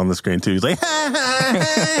appears on the screen, too. He's like, all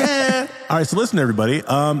right, so listen, everybody.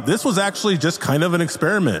 This was actually just kind of an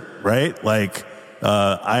experiment, right? Like,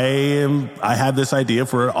 I had this idea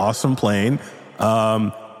for an awesome plane.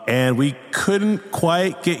 And we couldn't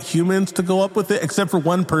quite get humans to go up with it, except for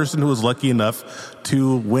one person who was lucky enough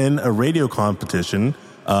to win a radio competition.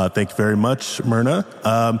 Thank you very much, Myrna.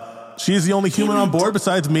 She's the only human on board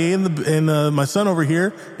besides me and my son over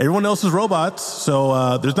here. Everyone else is robots,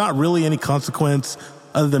 so there's not really any consequence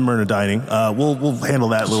other than Myrna dying. We'll handle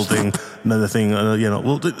that little thing. Another thing,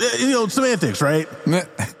 semantics, right?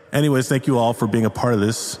 Anyways, thank you all for being a part of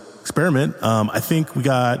this experiment. I think he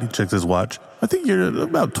checked his watch. I think you're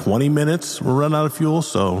about 20 minutes. We'll run out of fuel,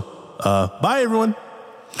 so bye, everyone.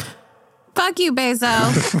 Fuck you,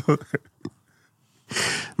 Bezos.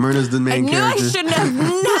 Myrna's the main character. I shouldn't have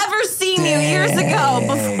never seen you years ago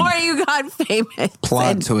before you got famous.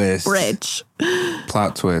 Plot twist. Rich.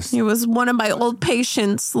 Plot twist. He was one of my old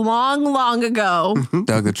patients long ago.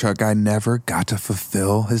 Doug the truck guy never got to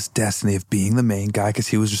fulfill his destiny of being the main guy because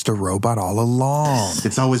he was just a robot all along.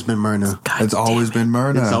 It's always been Myrna. It's always been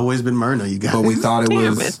Myrna. It's always been Myrna, you guys. But we thought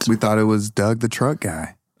Damn we thought it was Doug the truck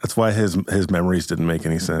guy. That's why his memories didn't make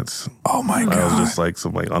any sense. Oh my God. I was just like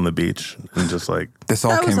on the beach and just like this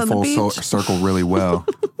all came full circle really well.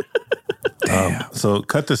 Damn. So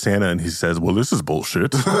cut to Santa and he says, well, this is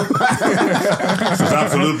bullshit. This is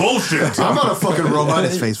absolute bullshit. I'm not a fucking robot.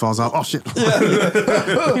 His face falls off. Oh, shit. He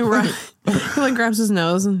like grabs his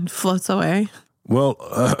nose and floats away. Well,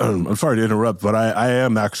 I'm sorry to interrupt, but I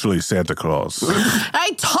am actually Santa Claus.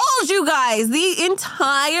 I told you guys the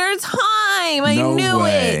entire time. I knew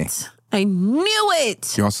it. I knew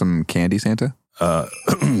it. You want some candy, Santa? I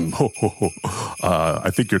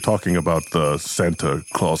think you're talking about the Santa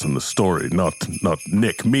Claus in the story, not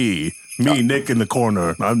Nick. Me, Nick in the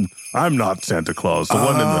corner. I'm not Santa Claus. The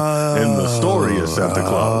one in the story is Santa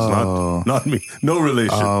Claus, not me. No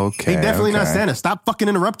relation. Okay. He definitely not Santa. Stop fucking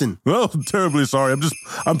interrupting. Well, I'm terribly sorry.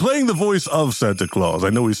 I'm playing the voice of Santa Claus. I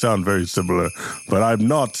know we sound very similar, but I'm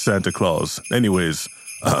not Santa Claus. Anyways,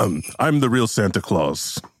 I'm the real Santa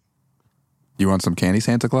Claus. You want some candy,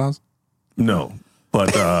 Santa Claus? No,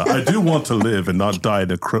 but I do want to live and not die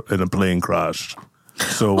in a plane crash.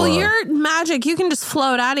 So, well, you're magic. You can just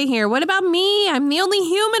float out of here. What about me? I'm the only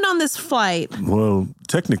human on this flight. Well,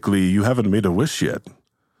 technically, you haven't made a wish yet.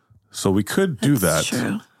 So we could do that.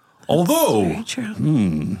 True. Although, Very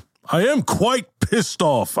true. I am quite pissed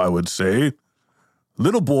off, I would say.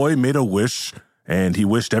 Little boy made a wish, and he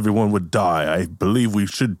wished everyone would die. I believe we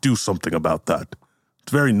should do something about that.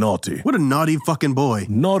 It's very naughty. What a naughty fucking boy.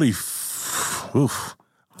 Naughty. Oof.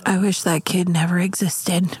 I wish that kid never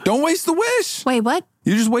existed. Don't waste the wish. Wait, what?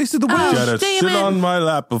 You just wasted the wish. Oh, Gotta damn sit it. on my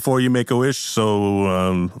lap before you make a wish,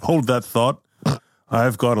 so hold that thought.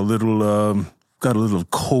 I've got a little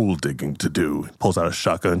coal digging to do. Pulls out a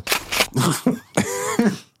shotgun.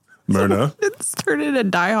 Myrna, It's turned into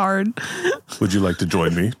Die Hard. would you like to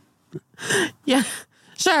join me? Yeah,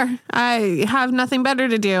 sure. I have nothing better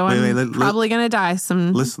to do. I'm probably going to die so.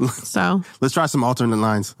 Let's try some alternate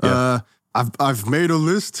lines. Yeah. I've made a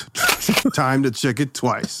list. Time to check it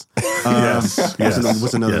twice. Yes.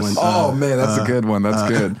 What's another one? Oh, man, that's a good one. That's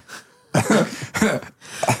good.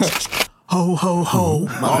 Ho, ho, ho,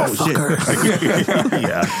 motherfucker.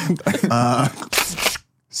 Yeah.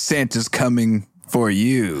 Santa's coming for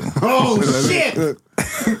you. Oh, shit.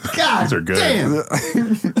 God These are good. damn.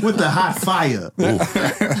 With the hot fire.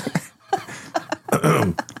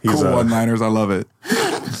 He's, Cool one-liners. I love it.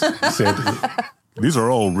 Santa, These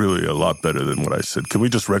are all really a lot better than what I said. Can we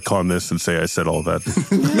just retcon this and say I said all that?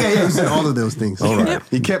 Yeah, you said all of those things. All right.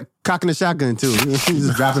 He kept cocking the shotgun, too. He's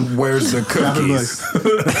just dropping. Where's the cookies?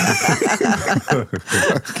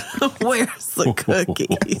 Where's the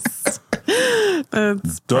cookies?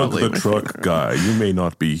 That's Doug probably the my truck favorite. guy, you may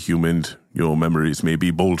not be human. Your memories may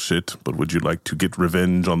be bullshit, but would you like to get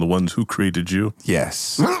revenge on the ones who created you?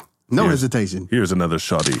 Yes. No hesitation. Here's another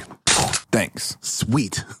shoddy. Thanks.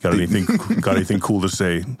 Sweet. Got anything cool to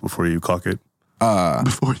say before you cock it?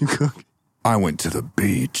 Before you cook. I went to the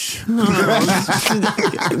beach. No.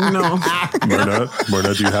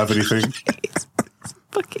 Myrna, do you have anything?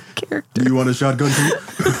 Fucking character. You want a shotgun, too?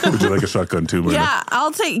 Would you like a shotgun too, Myrna? Yeah,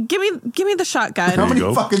 I'll take. Give me the shotgun. How many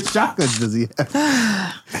go. fucking shotguns does he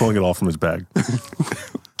have? Pulling it all from his bag.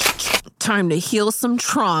 Time to heal some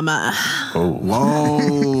trauma. Oh,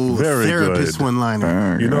 Whoa. Very Therapist good.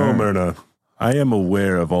 one-liner. You know, Myrna, I am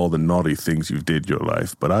aware of all the naughty things you did in your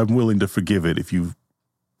life, but I'm willing to forgive it if you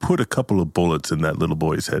put a couple of bullets in that little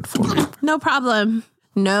boy's head for me. No problem.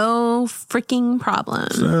 No freaking problem.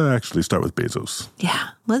 Actually, start with Bezos. Yeah.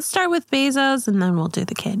 Let's start with Bezos and then we'll do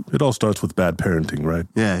the kid. It all starts with bad parenting, right?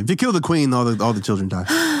 Yeah, if you kill the queen, all the children die.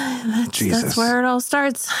 That's where it all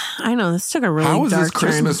starts. I know this took a really How is dark this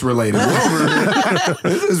Christmas related?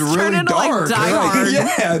 This is really into, like, dark. Die Hard.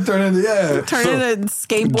 Yeah, turn into turn into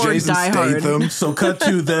skateboard Jason Die Hard. Statham. So cut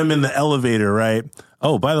to them in the elevator, right?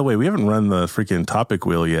 Oh, by the way, we haven't run the freaking topic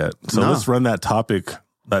wheel yet. So No. let's run that topic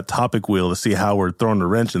wheel to see how we're throwing a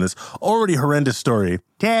wrench in this already horrendous story.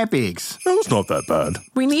 Topics. It's not that bad.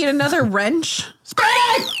 We need another wrench.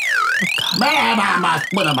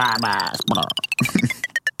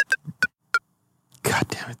 God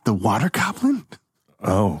damn it. The water goblin?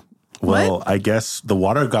 Oh, well, What? I guess the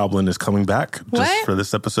water goblin is coming back just What? for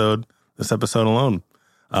this episode alone.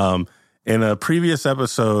 In a previous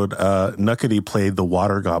episode, Nuckety played the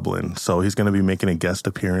water goblin, so he's going to be making a guest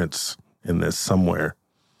appearance in this somewhere.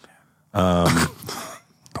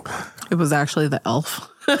 It was actually the elf.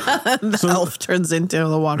 The elf turns into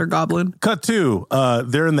the water goblin. Cut to,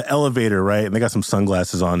 they're in the elevator, right? And they got some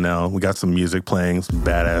sunglasses on now. We got some music playing, some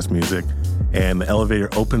badass music. And the elevator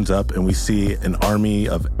opens up and we see an army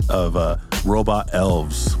of robot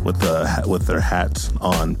elves with their hats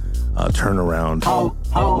on turn around. Ho,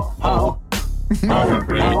 ho, ho.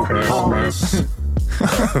 Merry Christmas.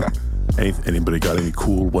 Anybody got any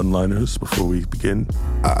cool one-liners before we begin?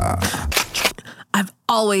 I've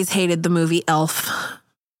always hated the movie Elf.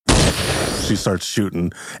 She starts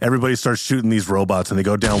shooting. Everybody starts shooting these robots and they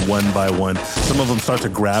go down one by one. Some of them start to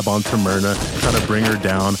grab onto Myrna, trying to bring her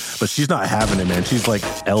down, but she's not having it, man. She's like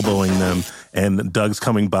elbowing them. And Doug's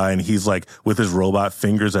coming by and he's like with his robot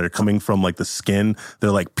fingers that are coming from like the skin.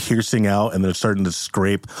 They're like piercing out and they're starting to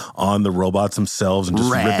scrape on the robots themselves and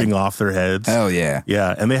just Rad. ripping off their heads. Hell yeah.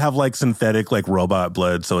 Yeah, and they have like synthetic like robot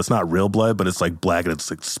blood, so it's not real blood, but it's like black and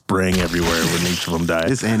it's like spraying everywhere when each of them die.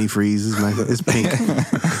 It's antifreeze. It's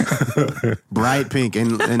pink. Bright pink.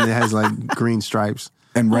 And it has like green stripes.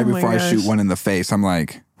 And right Oh my before I gosh. shoot one in the face, I'm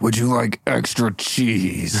like, would you like extra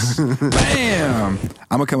cheese? Bam!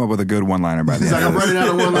 I'm going to come up with a good one-liner by the It's end like I'm of this. running out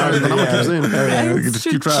of one line. I'm going to keep saying it. Just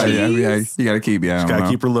keep trying. Yeah, you got to keep, Gotta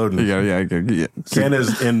keep reloading. Yeah.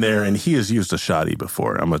 Santa's in there and he has used a shotty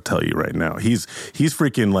before. I'm gonna tell you right now. He's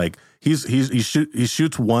freaking like he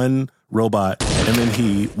shoots one robot and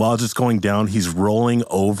then while just going down, he's rolling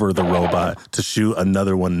over the robot to shoot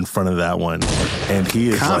another one in front of that one. And he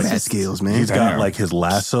is Combat like skills, man. he's got like his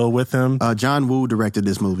lasso with him. John Woo directed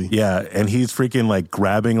this movie. Yeah, and he's freaking like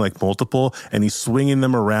grabbing like multiple and he's swinging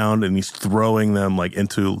them around and he's throwing them like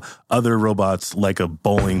into other robots like a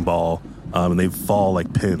bowling ball. And they fall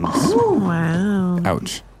like pins. Wow.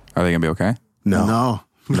 Ouch. Are they going to be okay? No.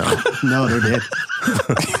 No, they're dead.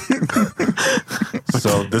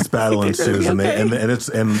 So this battle ensues, and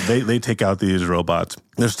they take out these robots.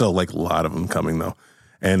 There's still like a lot of them coming though,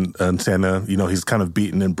 and Santa, he's kind of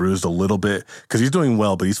beaten and bruised a little bit because he's doing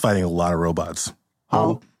well, but he's fighting a lot of robots.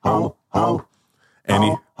 Ho, ho, ho. And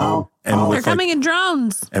he and They're coming in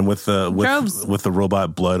drones. and with Droves. the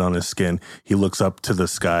robot blood on his skin, he looks up to the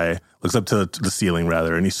sky, looks up to the ceiling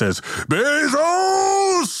rather, and he says,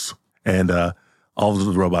 "Bezos!" And all of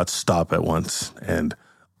the robots stop at once, and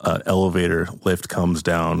elevator lift comes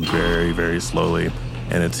down very, very slowly,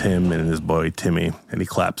 and it's him and his boy Timmy, and he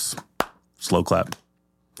claps. Slow clap.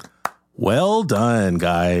 Well done,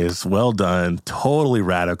 guys. Well done. Totally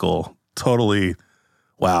radical. Totally.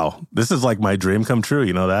 Wow. This is like my dream come true.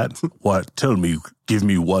 You know that? What? Give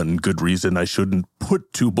me one good reason I shouldn't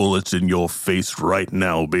put 2 bullets in your face right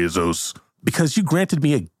now, Bezos. Because you granted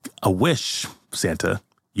me a wish, Santa.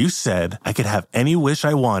 You said I could have any wish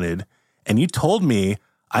I wanted, and you told me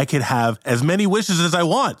I could have as many wishes as I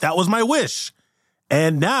want. That was my wish.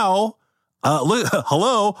 And now, look,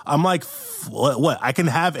 hello, I'm like, what? I can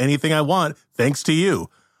have anything I want thanks to you.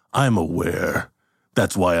 I'm aware.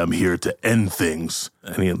 That's why I'm here to end things.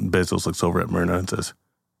 And Bezos looks over at Myrna and says,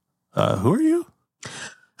 who are you?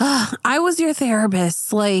 I was your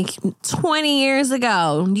therapist like 20 years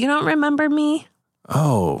ago. You don't remember me?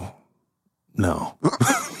 Oh, no.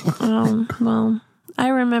 Oh, well, I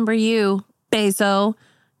remember you, Bezo.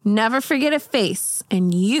 Never forget a face.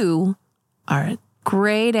 And you are a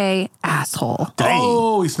grade A asshole. Dang.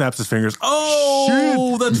 Oh, he snaps his fingers.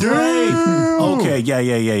 Oh, that's right. Okay,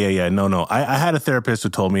 yeah. No. I had a therapist who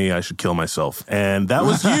told me I should kill myself, and that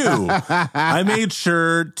was you. I made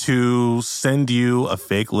sure to send you a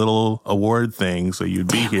fake little award thing so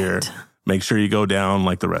you'd be here. Make sure you go down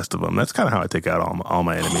like the rest of them. That's kind of how I take out all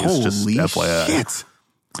my enemies. Holy just FYI. shit.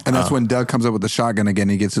 And that's when Doug comes up with the shotgun again.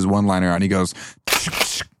 He gets his one-liner out and he goes,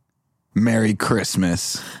 Merry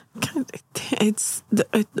Christmas. It's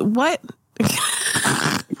what?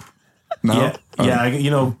 No? Yeah.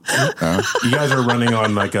 You guys are running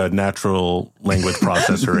on like a natural language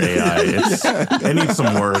processor AI. It needs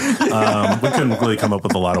some work. We couldn't really come up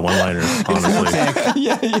with a lot of one-liners, honestly.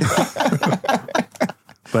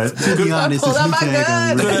 But to be honest, it's new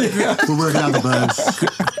tag. We're working out the bugs.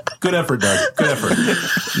 Good effort, Doug. Good effort.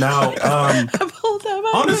 Now,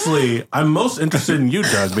 honestly, I'm most interested in you,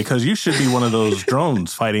 Doug, because you should be one of those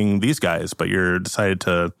drones fighting these guys, but you're decided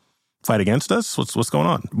to fight against us. What's going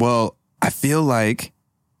on? Well, I feel like,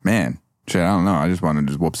 man, shit, I don't know. I just want to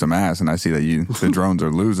just whoop some ass, and I see that the drones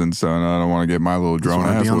are losing, so I don't want to get my little drone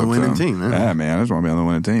ass be on the whooped. winning team, man. Yeah, man, I just want to be on the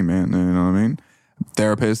winning team, man. You know what I mean?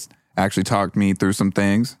 Therapist actually talked me through some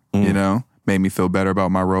things, made me feel better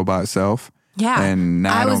about my robot self. Yeah. And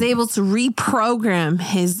now I was able to reprogram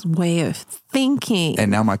his way of thinking.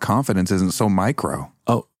 And now my confidence isn't so micro.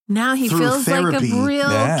 Oh, now he through feels therapy. like a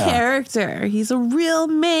real Yeah. character. He's a real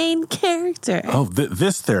main character. oh,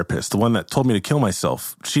 this therapist, the one that told me to kill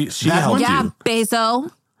myself, she helped Yeah, you.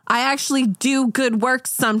 Bezo. I actually do good work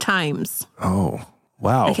sometimes. Oh,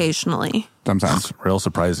 wow. Occasionally. Sometimes. Real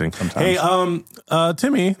surprising. Hey,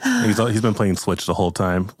 Timmy, he's been playing Switch the whole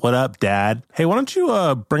time. What up, Dad? Hey, why don't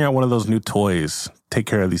you bring out one of those new toys? Take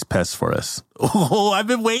care of these pests for us. Oh, I've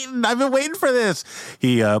been waiting for this.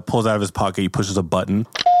 He pulls out of his pocket. He pushes a button,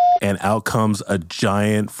 and out comes a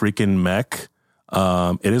giant freaking mech.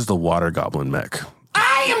 It is the water goblin mech.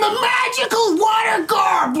 I am a magical water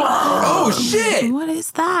goblin. Oh, shit. What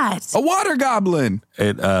is that? A water goblin.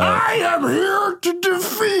 I am here to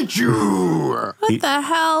defeat you. What the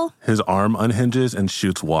hell? His arm unhinges and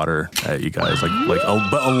shoots water at you guys, like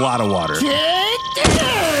a lot of water. Take this.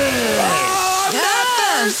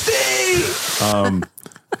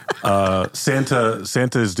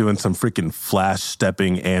 Santa is doing some freaking flash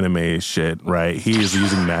stepping anime shit, right? He is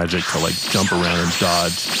using magic to like jump around and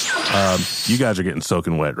dodge. You guys are getting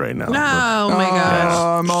soaking wet right now. Oh my gosh.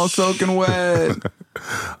 Oh, I'm all soaking wet.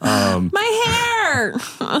 My hair.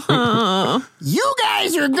 You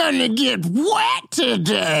guys are gonna get wet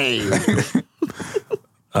today.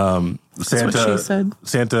 Santa, what she said.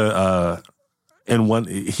 Santa,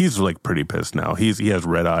 he's like pretty pissed now. He has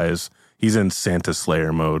red eyes. He's in Santa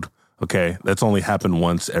Slayer mode. Okay, that's only happened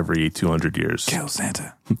once every 200 years. Kill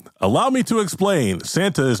Santa. Allow me to explain.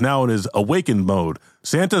 Santa is now in his awakened mode,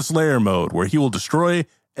 Santa Slayer mode, where he will destroy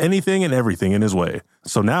anything and everything in his way.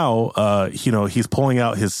 So now, he's pulling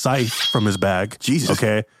out his scythe from his bag. Jesus.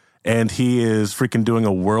 Okay. And he is freaking doing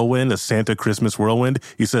a whirlwind, a Santa Christmas whirlwind.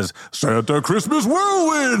 He says, Santa Christmas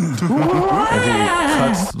whirlwind! And he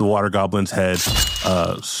cuts the water goblin's head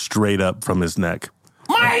straight up from his neck.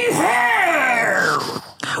 My hair.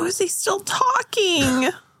 How is he still talking?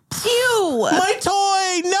 Ew. My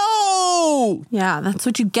toy! No! Yeah, that's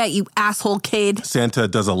what you get, you asshole kid. Santa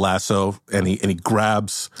does a lasso and he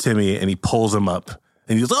grabs Timmy and he pulls him up.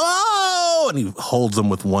 And he goes, oh! And he holds him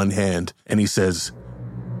with one hand and he says,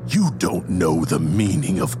 you don't know the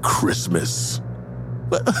meaning of Christmas.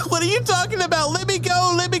 What are you talking about? Let me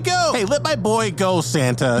go, let me go. Hey, let my boy go,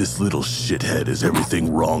 Santa. This little shithead is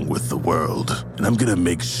everything wrong with the world. And I'm gonna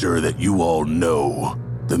make sure that you all know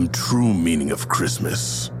the true meaning of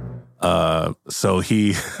Christmas. So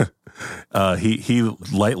he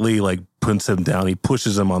lightly like puts him down. He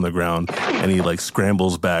pushes him on the ground and he like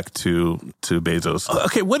scrambles back to Bezos.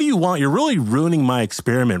 Okay, what do you want? You're really ruining my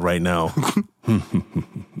experiment right now.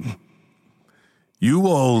 You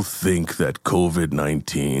all think that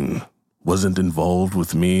COVID-19 wasn't involved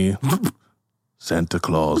with me? Santa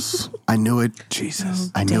Claus. I knew it.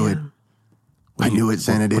 Jesus. I knew it. I knew it,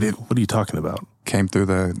 Santa did it. What are you talking about? Came through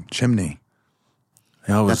the chimney.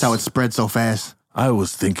 That's how it spread so fast. I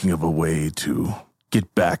was thinking of a way to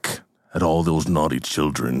get back at all those naughty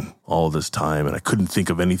children all this time, and I couldn't think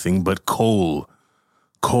of anything but coal.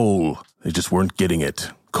 Coal. They just weren't getting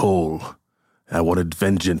it. Coal. I wanted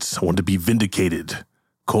vengeance. I wanted to be vindicated.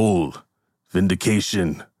 Coal.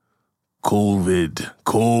 Vindication. COVID.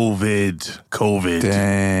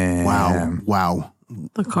 Damn. Wow.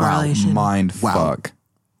 The correlation. Mind fuck.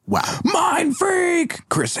 Wow. Mind freak.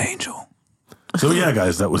 Chris Angel. So yeah,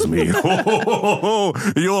 guys, that was me.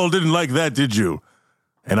 You all didn't like that, did you?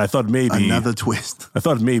 And I thought maybe... Another twist. I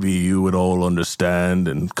thought maybe you would all understand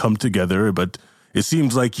and come together, but it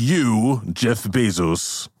seems like you, Jeff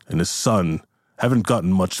Bezos, and his son haven't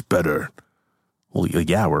gotten much better. Well,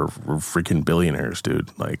 yeah, we're freaking billionaires,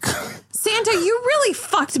 dude. Like... Santa, you really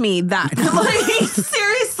fucked me that. Like,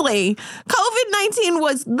 seriously. COVID-19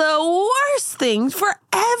 was the worst thing for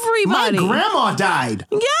everybody. My grandma died.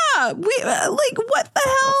 Yeah. What the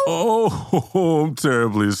hell? Oh, I'm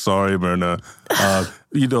terribly sorry, Myrna.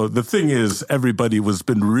 The thing is, everybody was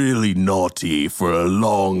been really naughty for a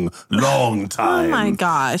long time. Oh, my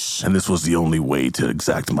gosh. And this was the only way to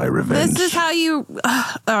exact my revenge. This is how you...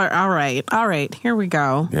 all right. Here we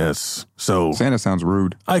go. Yes. So... Santa sounds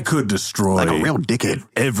rude. I could destroy... Like a real dickhead.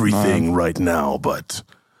 Everything right now, but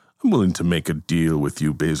I'm willing to make a deal with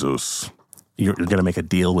you, Bezos. You're gonna make a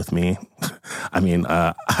deal with me? I mean,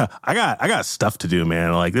 I got stuff to do,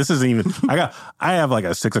 man. Like, this isn't even... I have like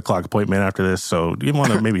a 6 o'clock appointment after this, so you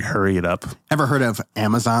want to maybe hurry it up. Ever heard of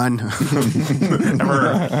Amazon? Ever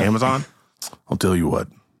heard of Amazon? I'll tell you what.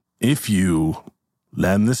 If you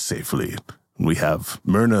land this safely, we have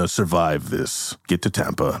Myrna survive this, get to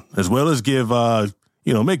Tampa, as well as give,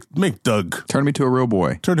 make Doug... Turn me to a real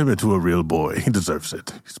boy. Turn him into a real boy. He deserves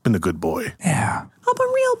it. He's been a good boy. Yeah. I'm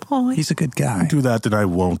a real boy. He's a good guy. Do that, then I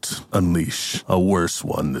won't unleash a worse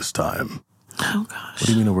one this time. Oh, gosh. What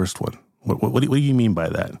do you mean a worse one? What do you mean by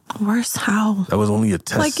that? Worse how? That was only a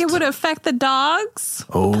test. Like it would affect the dogs?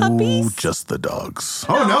 Oh, puppies? just the dogs.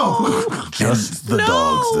 Oh, no. Just the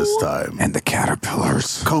dogs this time. And the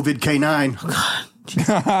caterpillars. COVID K9.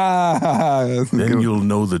 Then you'll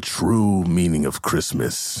know the true meaning of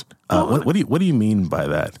Christmas. What do you mean by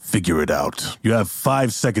that? Figure it out. You have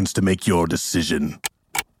 5 seconds to make your decision.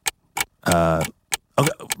 Okay,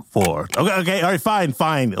 4. Okay, all right,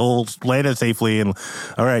 fine. We'll land it safely and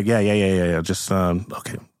all right, yeah. Just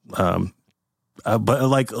okay. But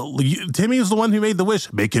like Timmy is the one who made the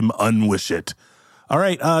wish. Make him unwish it. All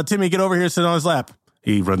right, Timmy, get over here, sit on his lap.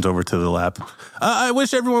 He runs over to the lap. I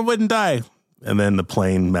wish everyone wouldn't die. And then the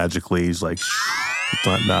plane magically is like,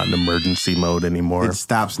 it's not in emergency mode anymore. It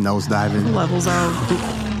stops nosediving. Levels out.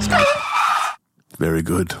 Very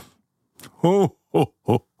good. Ho.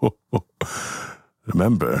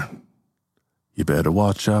 Remember, you better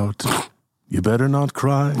watch out. You better not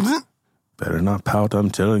cry. Better not pout.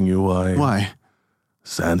 I'm telling you why. Why?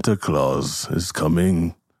 Santa Claus is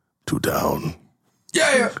coming to town.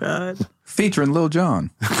 Yeah. Oh, God. Featuring Lil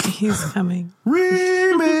Jon. He's coming.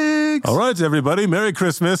 Remix. All right, everybody. Merry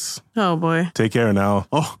Christmas. Oh, boy. Take care now.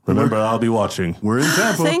 Oh, remember, I'll be watching. We're in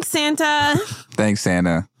Tampa. Thanks, Santa. Thanks,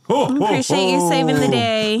 Santa. Appreciate you saving the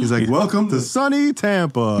day. He's like, welcome to sunny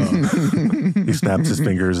Tampa. He snaps his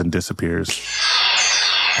fingers and disappears.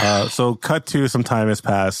 So cut to some time has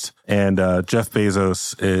passed, and Jeff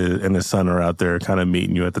Bezos and his son are out there kind of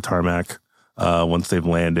meeting you at the tarmac once they've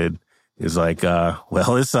landed. He's like,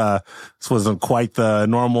 well, this wasn't quite the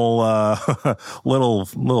normal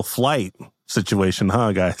little flight situation,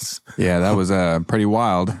 huh, guys? Yeah, that was pretty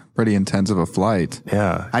wild, pretty intense of a flight.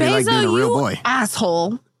 Yeah. How do you like being a real you boy?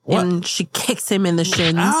 Asshole. What? And she kicks him in the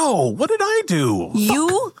shins. Ow! What did I do?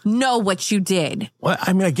 You know what you did. What?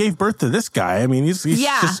 I mean, I gave birth to this guy. I mean, he's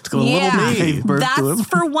just a little me. Gave birth to him. That's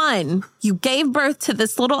for one. You gave birth to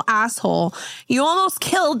this little asshole. You almost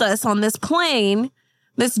killed us on this plane,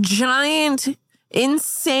 this giant,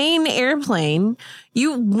 insane airplane.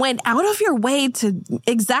 You went out of your way to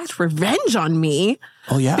exact revenge on me.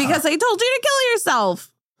 Oh, yeah. Because I told you to kill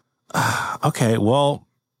yourself. Okay, well,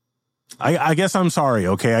 I guess I'm sorry,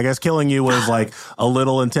 okay? I guess killing you was like a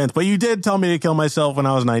little intense, but you did tell me to kill myself when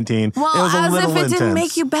I was 19. Well, it was a as little if it intense. didn't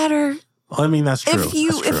make you better. Well, I mean, that's true. That's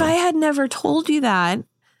true. If I had never told you that,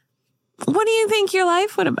 what do you think your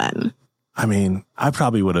life would have been? I mean, I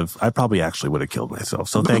probably actually would have killed myself.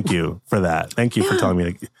 So thank you for that. Thank you for telling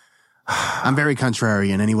me to. I'm very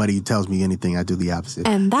contrary, and anybody who tells me anything, I do the opposite.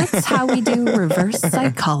 And that's how we do reverse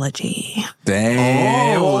psychology.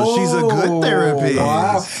 Damn. Oh, she's a good therapist.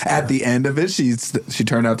 therapist. Wow. At the end of it, she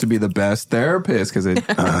turned out to be the best therapist because it.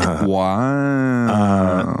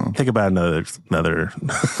 Wow. Think about another.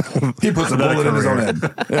 He puts a bullet in his own head.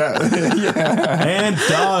 Yeah. And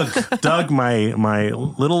Doug, my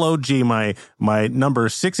little OG, my number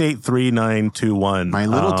 683921. My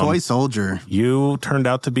little toy soldier. You turned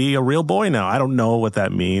out to be a real boy now. I don't know what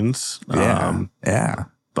that means. Yeah.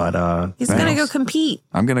 But He's going to go compete.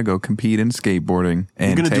 I'm gonna go compete in skateboarding and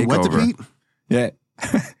You're gonna take do what over. to Pete? Yeah.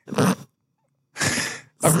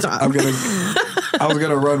 Stop. I was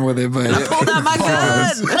gonna run with it, but Pulled out my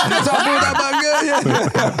gun.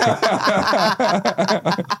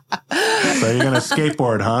 so you're gonna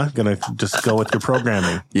skateboard, huh? Gonna just go with your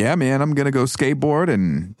programming. Yeah, man, I'm gonna go skateboard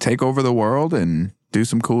and take over the world and do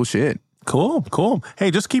some cool shit. Cool.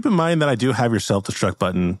 Hey, just keep in mind that I do have your self-destruct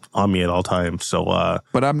button on me at all times. So,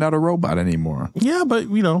 But I'm not a robot anymore. yeah, but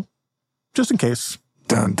just in case.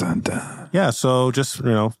 Dun dun dun. Yeah, so just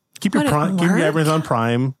keep your Would it Prime, keep your work? Amazon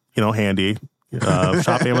Prime, handy.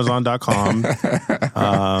 Shop Amazon.com.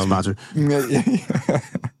 Sponsor.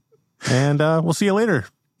 And we'll see you later.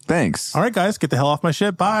 Thanks. All right, guys, get the hell off my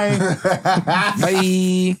shit. Bye.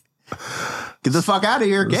 Bye. Get the fuck out of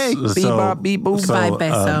here, gay. Beep bop beep boop. so, Bye,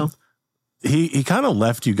 Beso. He kind of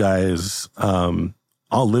left you guys all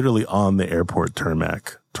literally on the airport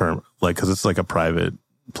tarmac, like, because it's like a private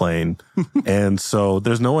plane. And so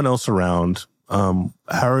there's no one else around. How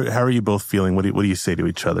are you both feeling? What do you say to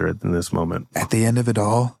each other in this moment? At the end of it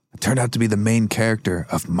all, I turned out to be the main character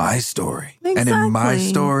of my story. And in my Exactly.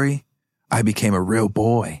 story, I became a real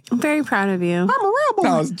boy. I'm very proud of you.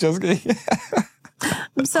 I was just kidding.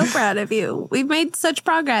 I'm so proud of you. We've made such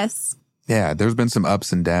progress. Yeah, there's been some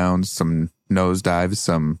ups and downs, some nosedives,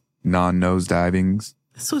 some non-nosedivings.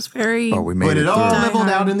 This was very. But we made But it all through. Die leveled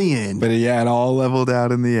hard. out in the end. But yeah, it all leveled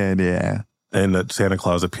out in the end, yeah. And Santa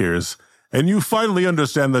Claus appears. And you finally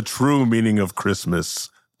understand the true meaning of Christmas,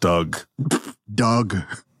 Doug. Doug.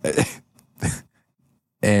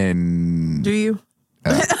 And Do you?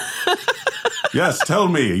 Yes, tell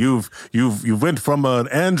me. You went from an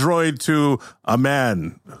android to a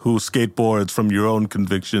man who skateboards from your own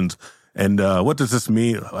convictions. And what does this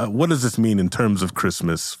mean? What does this mean in terms of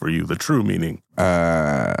Christmas for you? The true meaning.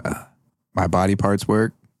 my body parts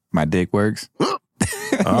work, my dick works.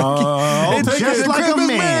 I'll It's take just it. like a Christmas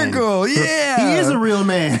man. miracle. Yeah. He is a real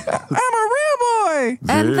man. I'm a real boy.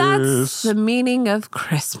 And that's This- the meaning of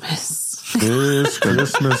Christmas. This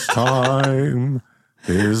Christmas time,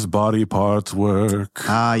 his body parts work.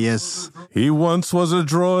 Ah, yes. He once was a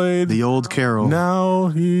droid. The old Carol. Now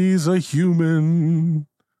he's a human.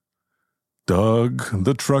 Doug,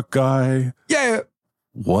 the truck guy, Yeah.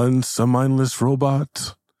 once a mindless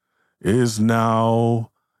robot, is now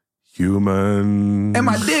human. And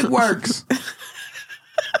my dick works.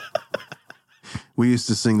 We used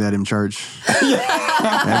to sing that in church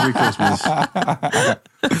every Christmas.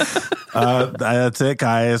 That's it,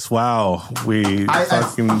 guys. Wow. We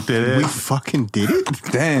fucking did We it. fucking did it.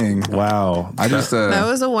 Dang. Wow. I just That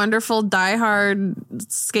was a wonderful die-hard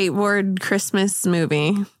skateboard Christmas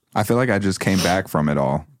movie. I feel like I just came back from it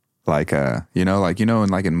all. Like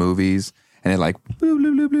in movies, and it like bloop,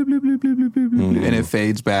 bloop, bloop, bloop, bloop, bloop, bloop, bloop, bloop, and it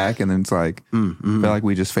fades back, and then it's like I feel like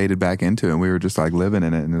we just faded back into it, and we were just like living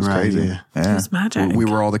in it, and it was Right, crazy. yeah. Yeah. It was magic. We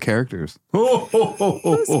were all the characters.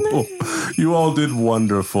 You all did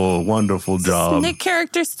wonderful job. Nick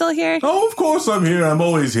character still here? Oh, of course I'm here. I'm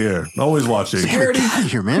always here. Always watching. Get out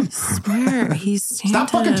of here, man. Where he's Santa. Stop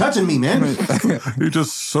fucking touching me, man. You're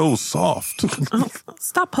just so soft. Oh,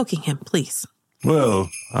 stop poking him, please. Well,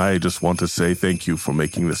 I just want to say thank you for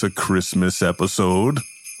making this a Christmas episode.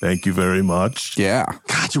 Thank you very much. Yeah.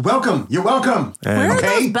 God, you're welcome. You're welcome. Where are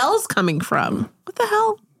Okay. those bells coming from? What the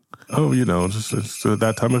hell? Oh, just it's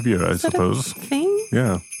that time of year, I suppose. Thing?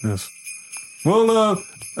 Yeah. Yes. Well,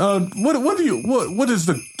 what is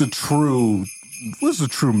the true what's the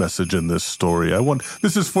true message in this story?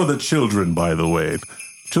 This is for the children, by the way.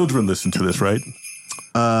 Children listen to this, right?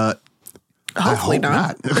 Hopefully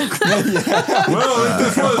not. Well,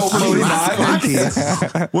 if this was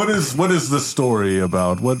Kids. what is the story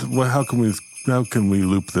about? How can we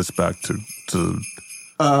loop this back to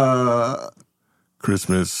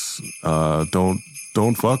Christmas?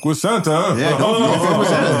 Don't fuck with Santa. Yeah, don't fuck with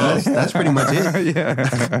Santa. That's pretty much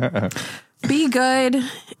it. Be good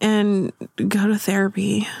and go to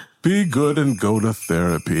therapy. Be good and go to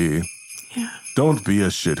therapy. Yeah. Don't be a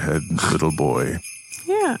shithead little boy.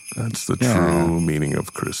 Yeah. That's the true meaning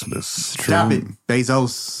of Christmas. Stop it,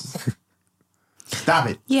 Bezos. Stop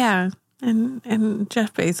it. Yeah. And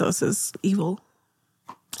Jeff Bezos is evil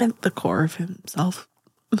at the core of himself.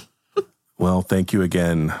 Well, thank you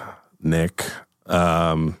again, Nick.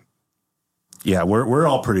 Yeah, we're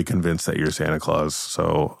all pretty convinced that you're Santa Claus.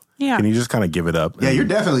 So can you just kind of give it up? Yeah, you're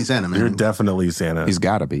definitely Santa, man. You're definitely Santa. He's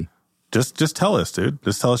got to be. Just tell us, dude.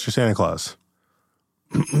 Just tell us you're Santa Claus.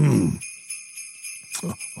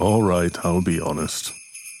 All right, I'll be honest.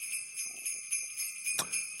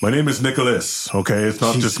 My name is Nicholas, okay? It's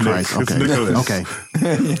not Jesus just Nick. Christ, It's okay. Nicholas.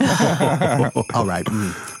 Okay. All right.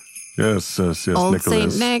 Yes, Old Nicholas.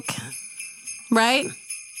 Saint Nick, right?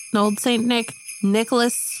 Old Saint Nick,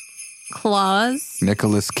 Nicholas Claus.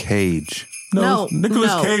 Nicolas Cage. No, Nicholas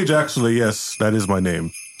no. Cage, actually, yes, that is my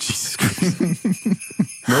name. Jesus Christ.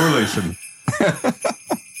 No relation.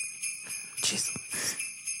 Jesus.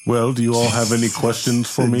 Well, do you all have any questions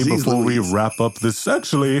for me Jeez before we Louise. wrap up this?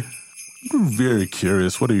 Actually, I'm very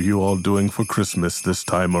curious. What are you all doing for Christmas this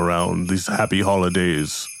time around? These happy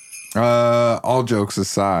holidays. All jokes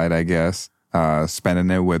aside, I guess, spending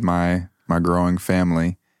it with my growing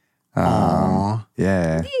family. Aw.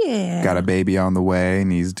 Yeah. Yeah. Got a baby on the way, and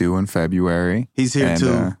he's due in February. He's here And,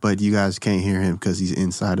 too, but you guys can't hear him because he's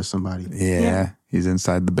inside of somebody. Yeah, he's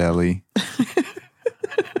inside the belly.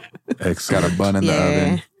 Excellent. Got a bun in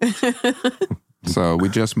the oven. So we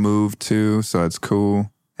just moved too, so it's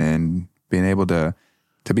cool. And being able to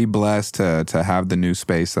be blessed to have the new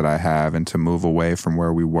space that I have and to move away from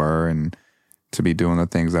where we were and to be doing the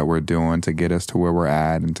things that we're doing to get us to where we're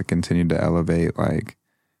at and to continue to elevate. Like,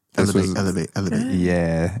 this Elevate.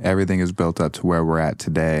 yeah, everything is built up to where we're at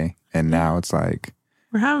today. And now it's like,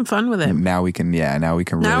 We're having fun with it. now we can Now really we're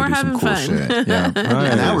do some having cool fun. shit. Yeah.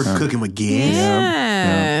 And now we're cooking with gas.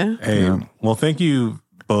 Yeah. Hey, well, thank you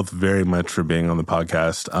both very much for being on the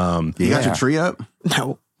podcast. You got Yeah. your tree up?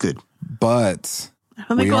 No. Good. But I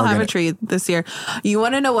don't think We we'll are have gonna- a tree this year. You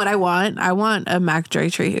want to know what I want? I want a Mac Dre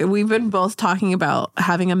tree. We've been both talking about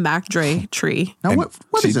having a Mac Dre tree. Now,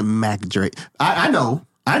 what is a Mac Dre? I know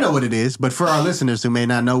what it is, but for our listeners who may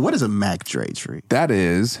not know, what is a Mac Dre tree? that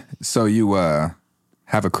is, so you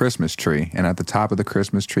have a Christmas tree, and at the top of the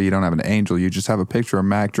Christmas tree, you don't have an angel. You just have a picture of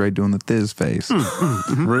Mac Dre doing the Thiz face.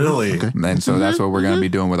 Really? And so that's what we're going to be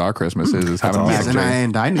doing with our Christmases is having Yes, Mac Dre.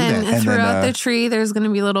 and I knew And that. And throughout then, the tree, there's going to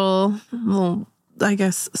be little, I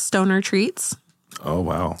guess, stoner treats. Oh,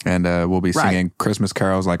 wow. And we'll be Right. singing Christmas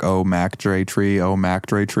carols like, oh, Mac Dre tree, oh, Mac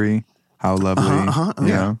Dre tree. How lovely. You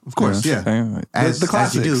Yeah, know? of course, yeah. The As you do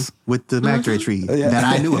classics. with the Mac Dre tree that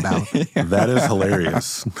I knew about. That is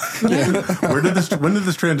hilarious. When did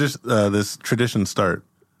this tradition start?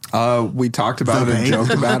 We talked about The it and Bay.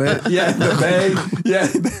 joked about it. Yeah, the Bay.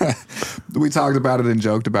 Yeah. We talked about it and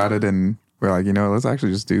joked about it, and we're like, let's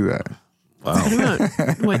actually just do that.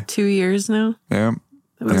 What, 2 years now? Yeah.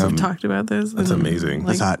 We've talked about this. That's amazing.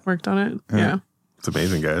 Like, That's hot. Worked on it. Yeah. It's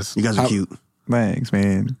amazing, guys. You guys are cute. Thanks,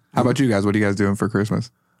 man. How about you guys? What are you guys doing for Christmas?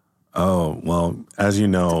 Oh, well, as you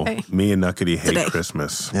know, Today. me and Nuckety hate Today.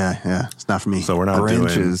 Christmas. Yeah. It's not for me. So we're not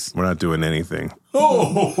Grinches. doing anything.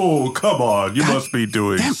 Oh, come on. You must be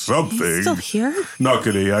doing something. Still here?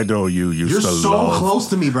 Nuckety, I know you used You're to so love. close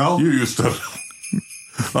to me, bro. You used to.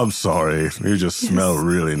 I'm sorry. You just smell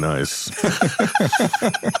really nice.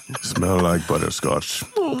 Smell like butterscotch.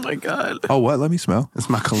 Oh my God. Oh, what? Let me smell. It's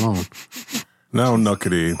my cologne. Now,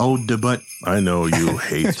 Nuckety, Oh, the butt. I know you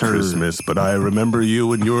hate Christmas, but I remember you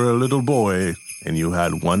when you were a little boy and you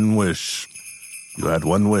had one wish. You had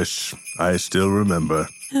one wish. I still remember.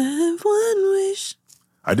 I have one wish.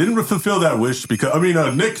 I didn't fulfill that wish because,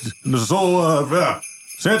 Nick,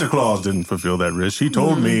 Santa Claus didn't fulfill that wish. He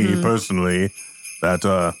told me personally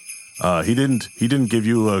that he didn't give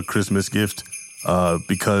you a Christmas gift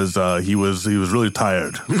because he was really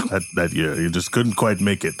tired that year. He just couldn't quite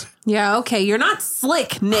make it. Yeah, okay. You're not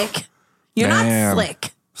slick, Nick. You're Damn. not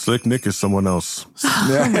slick. Slick Nick is someone else. We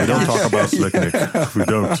don't talk about Slick Nick. We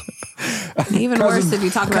don't. Even worse if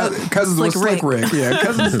you talk about Cousins with Slick Rick. Yeah,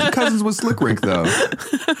 cousins with Slick Rick, though.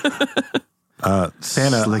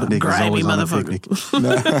 Santa, Slick Nick is grimy always on a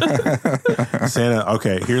motherfucker. picnic. Santa,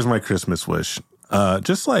 okay, here's my Christmas wish.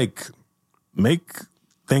 Just like make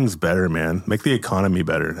things better, man. Make the economy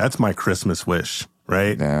better. That's my Christmas wish,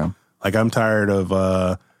 right? Yeah. Like I'm tired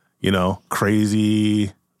of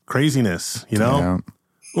craziness, Yeah.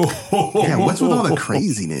 Yeah, what's with all the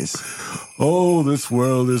craziness? Oh, this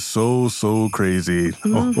world is so crazy.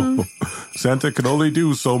 Santa can only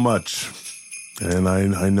do so much. And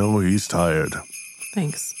I know he's tired.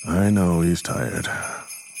 Thanks. I know he's tired.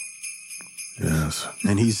 Yes.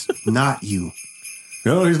 And he's not you.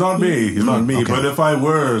 No, he's not me. He's not me. Okay. But if I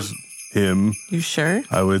were him, You sure?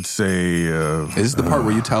 I would say... Is this the part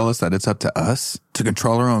where you tell us that it's up to us to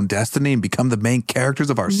control our own destiny and become the main characters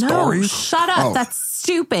of our No, stories? shut up. Oh. That's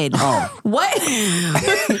stupid. Oh. What?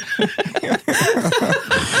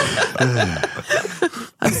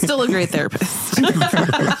 great therapist.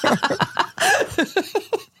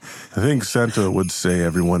 I think Santa would say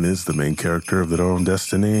everyone is the main character of their own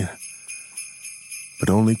destiny, but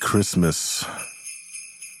only Christmas.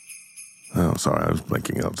 Oh, sorry, I was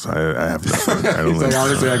blanking out. I have nothing. I don't He's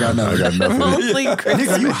honestly, I got nothing. Only Christmas. Nick,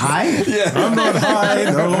 are you high? Yeah. I'm not high.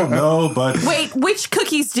 No, but Wait, which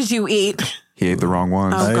cookies did you eat? He ate the wrong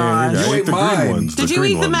ones. Oh, God. I You ate ate the mine. green ones. Did you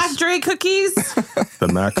green eat the ones. Mac Dre cookies? The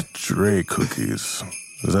Mac Dre cookies.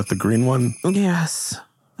 Is that the green one? Yes.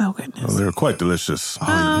 Oh, goodness. Oh, they're quite delicious. They're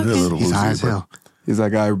a little He's woozy, high as but- hell. He's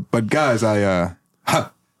like, but guys, I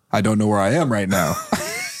don't know where I am right now.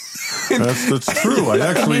 That's true. I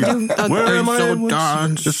actually. Where am I?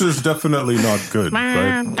 This is definitely not good,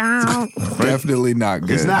 right? Definitely not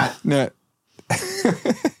good. It's not. Nah.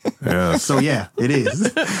 Yeah. So yeah, it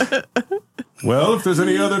is. Well, if there's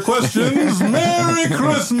any other questions, Merry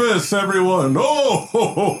Christmas, everyone. Oh, ho,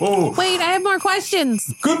 ho, ho. Wait, I have more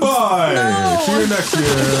questions. Goodbye. No. See you next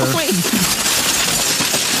year. Wait.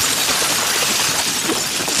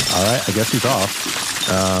 All right, I guess he's off.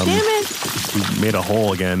 Damn it. He made a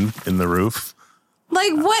hole again in the roof.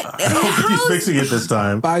 Like, what? He's How fixing it this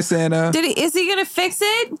time. Bye, Santa. is he going to fix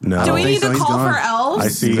it? No. Do we I need think so. to He's call gone. for elves? I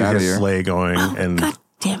see He's outta his here. sleigh going, and God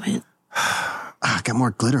damn it. I got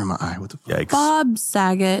more glitter in my eye. What the fuck? yikes. Bob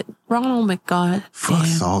Saget, Ronald McGod. Fuck damn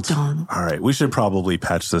salt. darn. All right, we should probably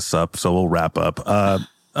patch this up, so we'll wrap up.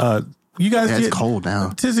 You guys, Yeah, it's cold now.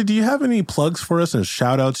 Tizzy, do you have any plugs for us and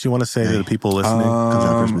shout outs you want to say to the people listening? Comes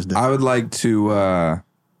out Christmas Day. I would like to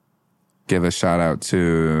give a shout out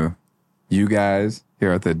to you guys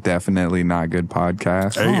here at the Definitely Not Good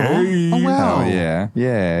podcast. Hey. Oh, wow. Oh,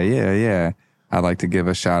 yeah. I'd like to give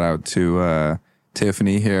a shout out to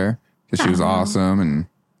Tiffany here because she was awesome. And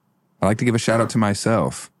I'd like to give a shout out to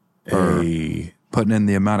myself for Hey. putting in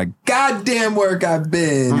the amount of goddamn work I've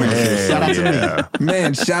been. Shout out to me.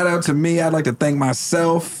 Man, shout out to me. I'd like to thank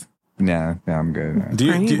myself. Nah, I'm good. Do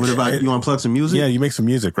you, What about you? Want to plug some music? Yeah, you make some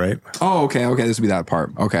music, right? Oh, okay. This would be that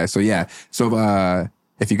part. Okay, so yeah. So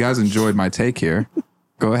if you guys enjoyed my take here,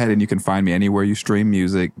 go ahead and you can find me anywhere you stream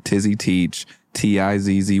music. Tizzy Teach,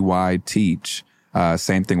 Tizzy Teach.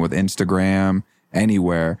 Same thing with Instagram.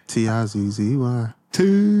 Anywhere. Tizzy.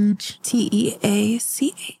 Teach.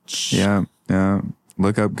 Teach. Yeah.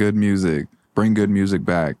 Look up good music. Bring good music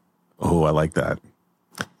back. Oh, I like that.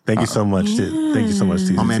 Thank you so much. Thank you so much,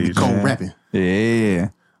 Tizzy. My man be Teach. cold rapping. Yeah.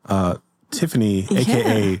 Tiffany,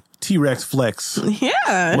 a.k.a. T-Rex Flex.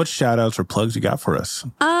 Yeah. What shout outs or plugs you got for us?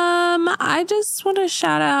 I just want to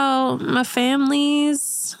shout out my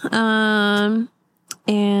families,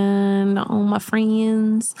 and all my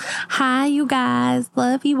friends. Hi, you guys.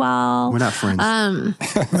 Love you all. We're not friends.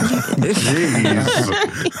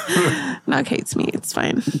 No, Kate's me. It's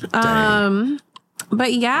fine.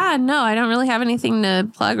 But yeah, no, I don't really have anything to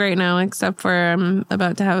plug right now except for I'm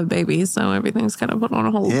about to have a baby, so everything's kind of put on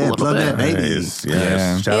a hold a Yeah, little plug bit. that baby. Yes.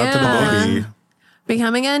 Yeah. Shout out to Yeah. the baby.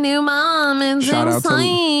 Becoming a new mom is Shout out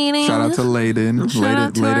exciting. to Layden. Shout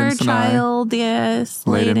out to our child, yes.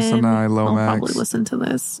 Layden Sinai He'll Lomax. probably listen to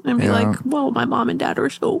this and be Yeah. like, whoa, my mom and dad are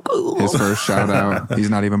so cool. His first shout out. He's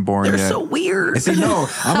not even born They're yet. so weird. See, no,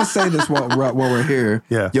 I'm gonna say this while we're here.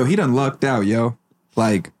 Yeah. Yo, he done lucked out, yo.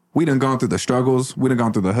 Like, we done gone through the struggles. We done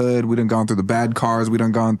gone through the hood. We done gone through the bad cars. We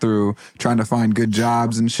done gone through trying to find good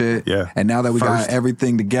jobs and shit. Yeah. And now that we got First.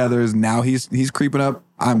 everything together, now he's creeping up.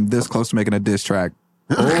 I'm this close to making a diss track.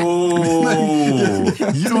 Oh.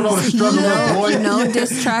 You don't know the struggle, little boy. No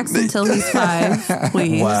diss tracks until he's 5,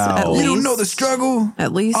 please. Wow. At You least, You don't know the struggle.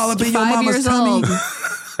 At least All up in your 5 mama's years tummy. old.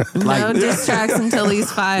 No diss tracks until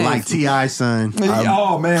he's 5. Like T.I. son.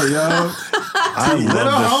 Oh man, yo. I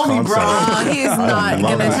love homie, this bro. concept. He's not love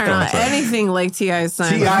going to this turn out concept. anything like T.I.'s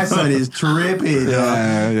son. T.I. son is tripping.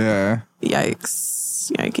 Yeah.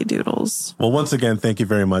 Yikes. Yikey doodles. Well, once again, thank you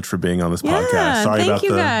very much for being on this Yeah, podcast. thank you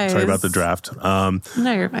guys. Sorry about the draft. No,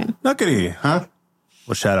 you're fine. Nuckety, Huh?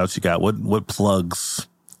 what shout outs you got? What plugs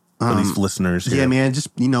for these listeners here? Yeah, man. Just,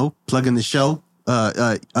 plugging the show.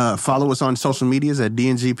 Follow us on social medias at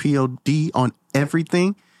DNGPOD on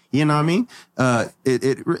everything. You know what I mean?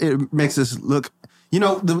 It makes us look,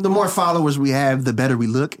 the more followers we have, the better we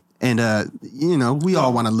look. And, we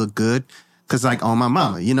all want to look good. Cause like on my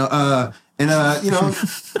mama,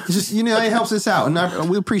 just, it helps us out. And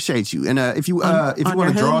we appreciate you. And if you want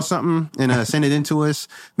to draw something and send it in to us,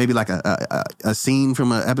 maybe like a scene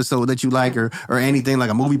from an episode that you like or anything like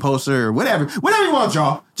a movie poster or whatever you want to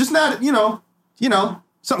draw. Just not,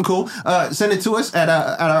 something cool. Send it to us at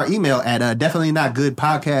our email at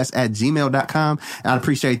definitely.goodpodcast@gmail.com. I'd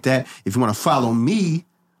appreciate that. If you want to follow me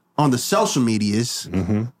on the social medias,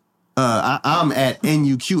 I'm at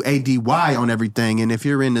NUQADY on everything. And if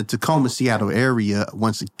you're in the Tacoma, Seattle area,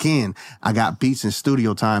 once again, I got beats and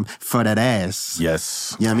studio time for that ass.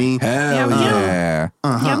 Yes. You know what I mean? Hell Yum, yum. yeah.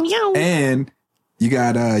 Yum, yum. And you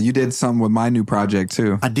got you did something with my new project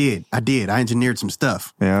too. I did. I engineered some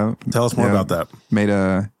stuff. Yeah. Tell us more about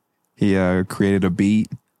that. He created a beat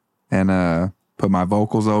and put my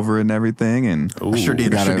vocals over it and everything, and I sure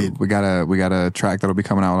did. we got a track that'll be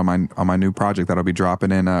coming out on my new project that'll be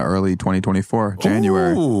dropping in early 2024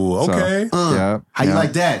 January. Ooh, okay. Yeah. How you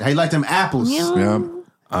like that? How you like them apples? Yeah. You know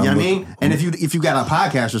what I mean? And if you got a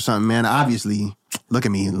podcast or something, man, obviously, look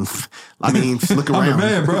at me. I mean, just look around. I'm the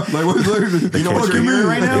man, bro. Like, You know what you're hearing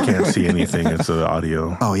right now? They can't see anything. It's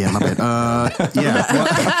audio. Oh, yeah, my bad.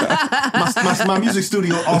 My music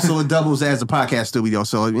studio also doubles as a podcast studio.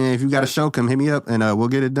 So if you got a show, come hit me up and we'll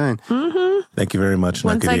get it done. Thank you very much,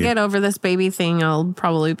 Once I Nuckity. get over this baby thing, I'll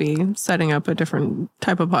probably be setting up a different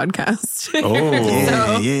type of podcast.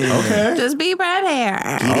 Oh, Yeah. okay. Just be prepared.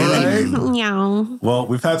 All right. Yeah. Well,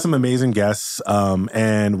 we've had some amazing guests,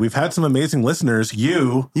 and we've had some amazing listeners.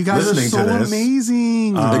 You guys are listening so to this.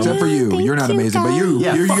 amazing. Except for you. Thank You're not you, amazing, but you.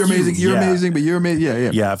 Yeah, You're fuck amazing. you. You're Yeah. amazing, but you're amazing. Yeah, yeah.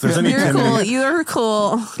 Yeah, if there's any You're Timmy, cool. You're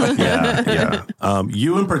cool. yeah.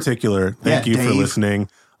 You in particular, thank Yeah, you for Dave. listening.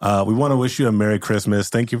 We want to wish you a Merry Christmas.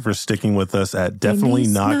 Thank you for sticking with us at Definitely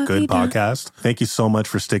Feliz Not Good Navidad. Podcast. Thank you so much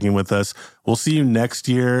for sticking with us. We'll see you next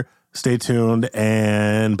year. Stay tuned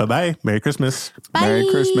and bye-bye. Merry Christmas. Bye. Merry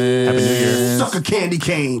Christmas. Happy New Year. Suck a candy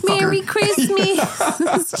cane, fucker. Merry Christmas.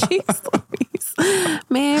 Jeez Louise.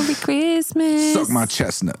 Merry Christmas. Suck my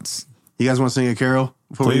chestnuts. You guys want to sing a carol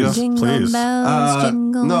before we go? Please. Jingle Please. bells,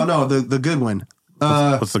 jingle. No, the good one.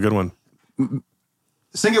 What's the good one?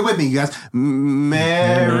 Sing it with me, you guys.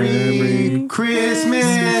 Merry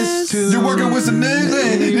Christmas to You're working with some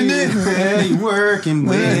niggas, Yeah, you working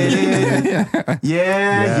with it.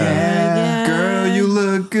 Yeah. Girl, you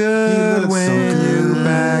look good You look when so you good.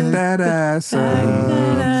 back that ass up.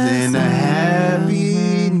 And a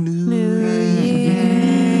happy new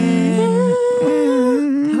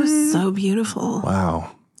That was so beautiful.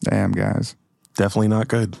 Wow. Damn, guys. Definitely not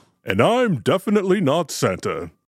good. And I'm definitely not Santa.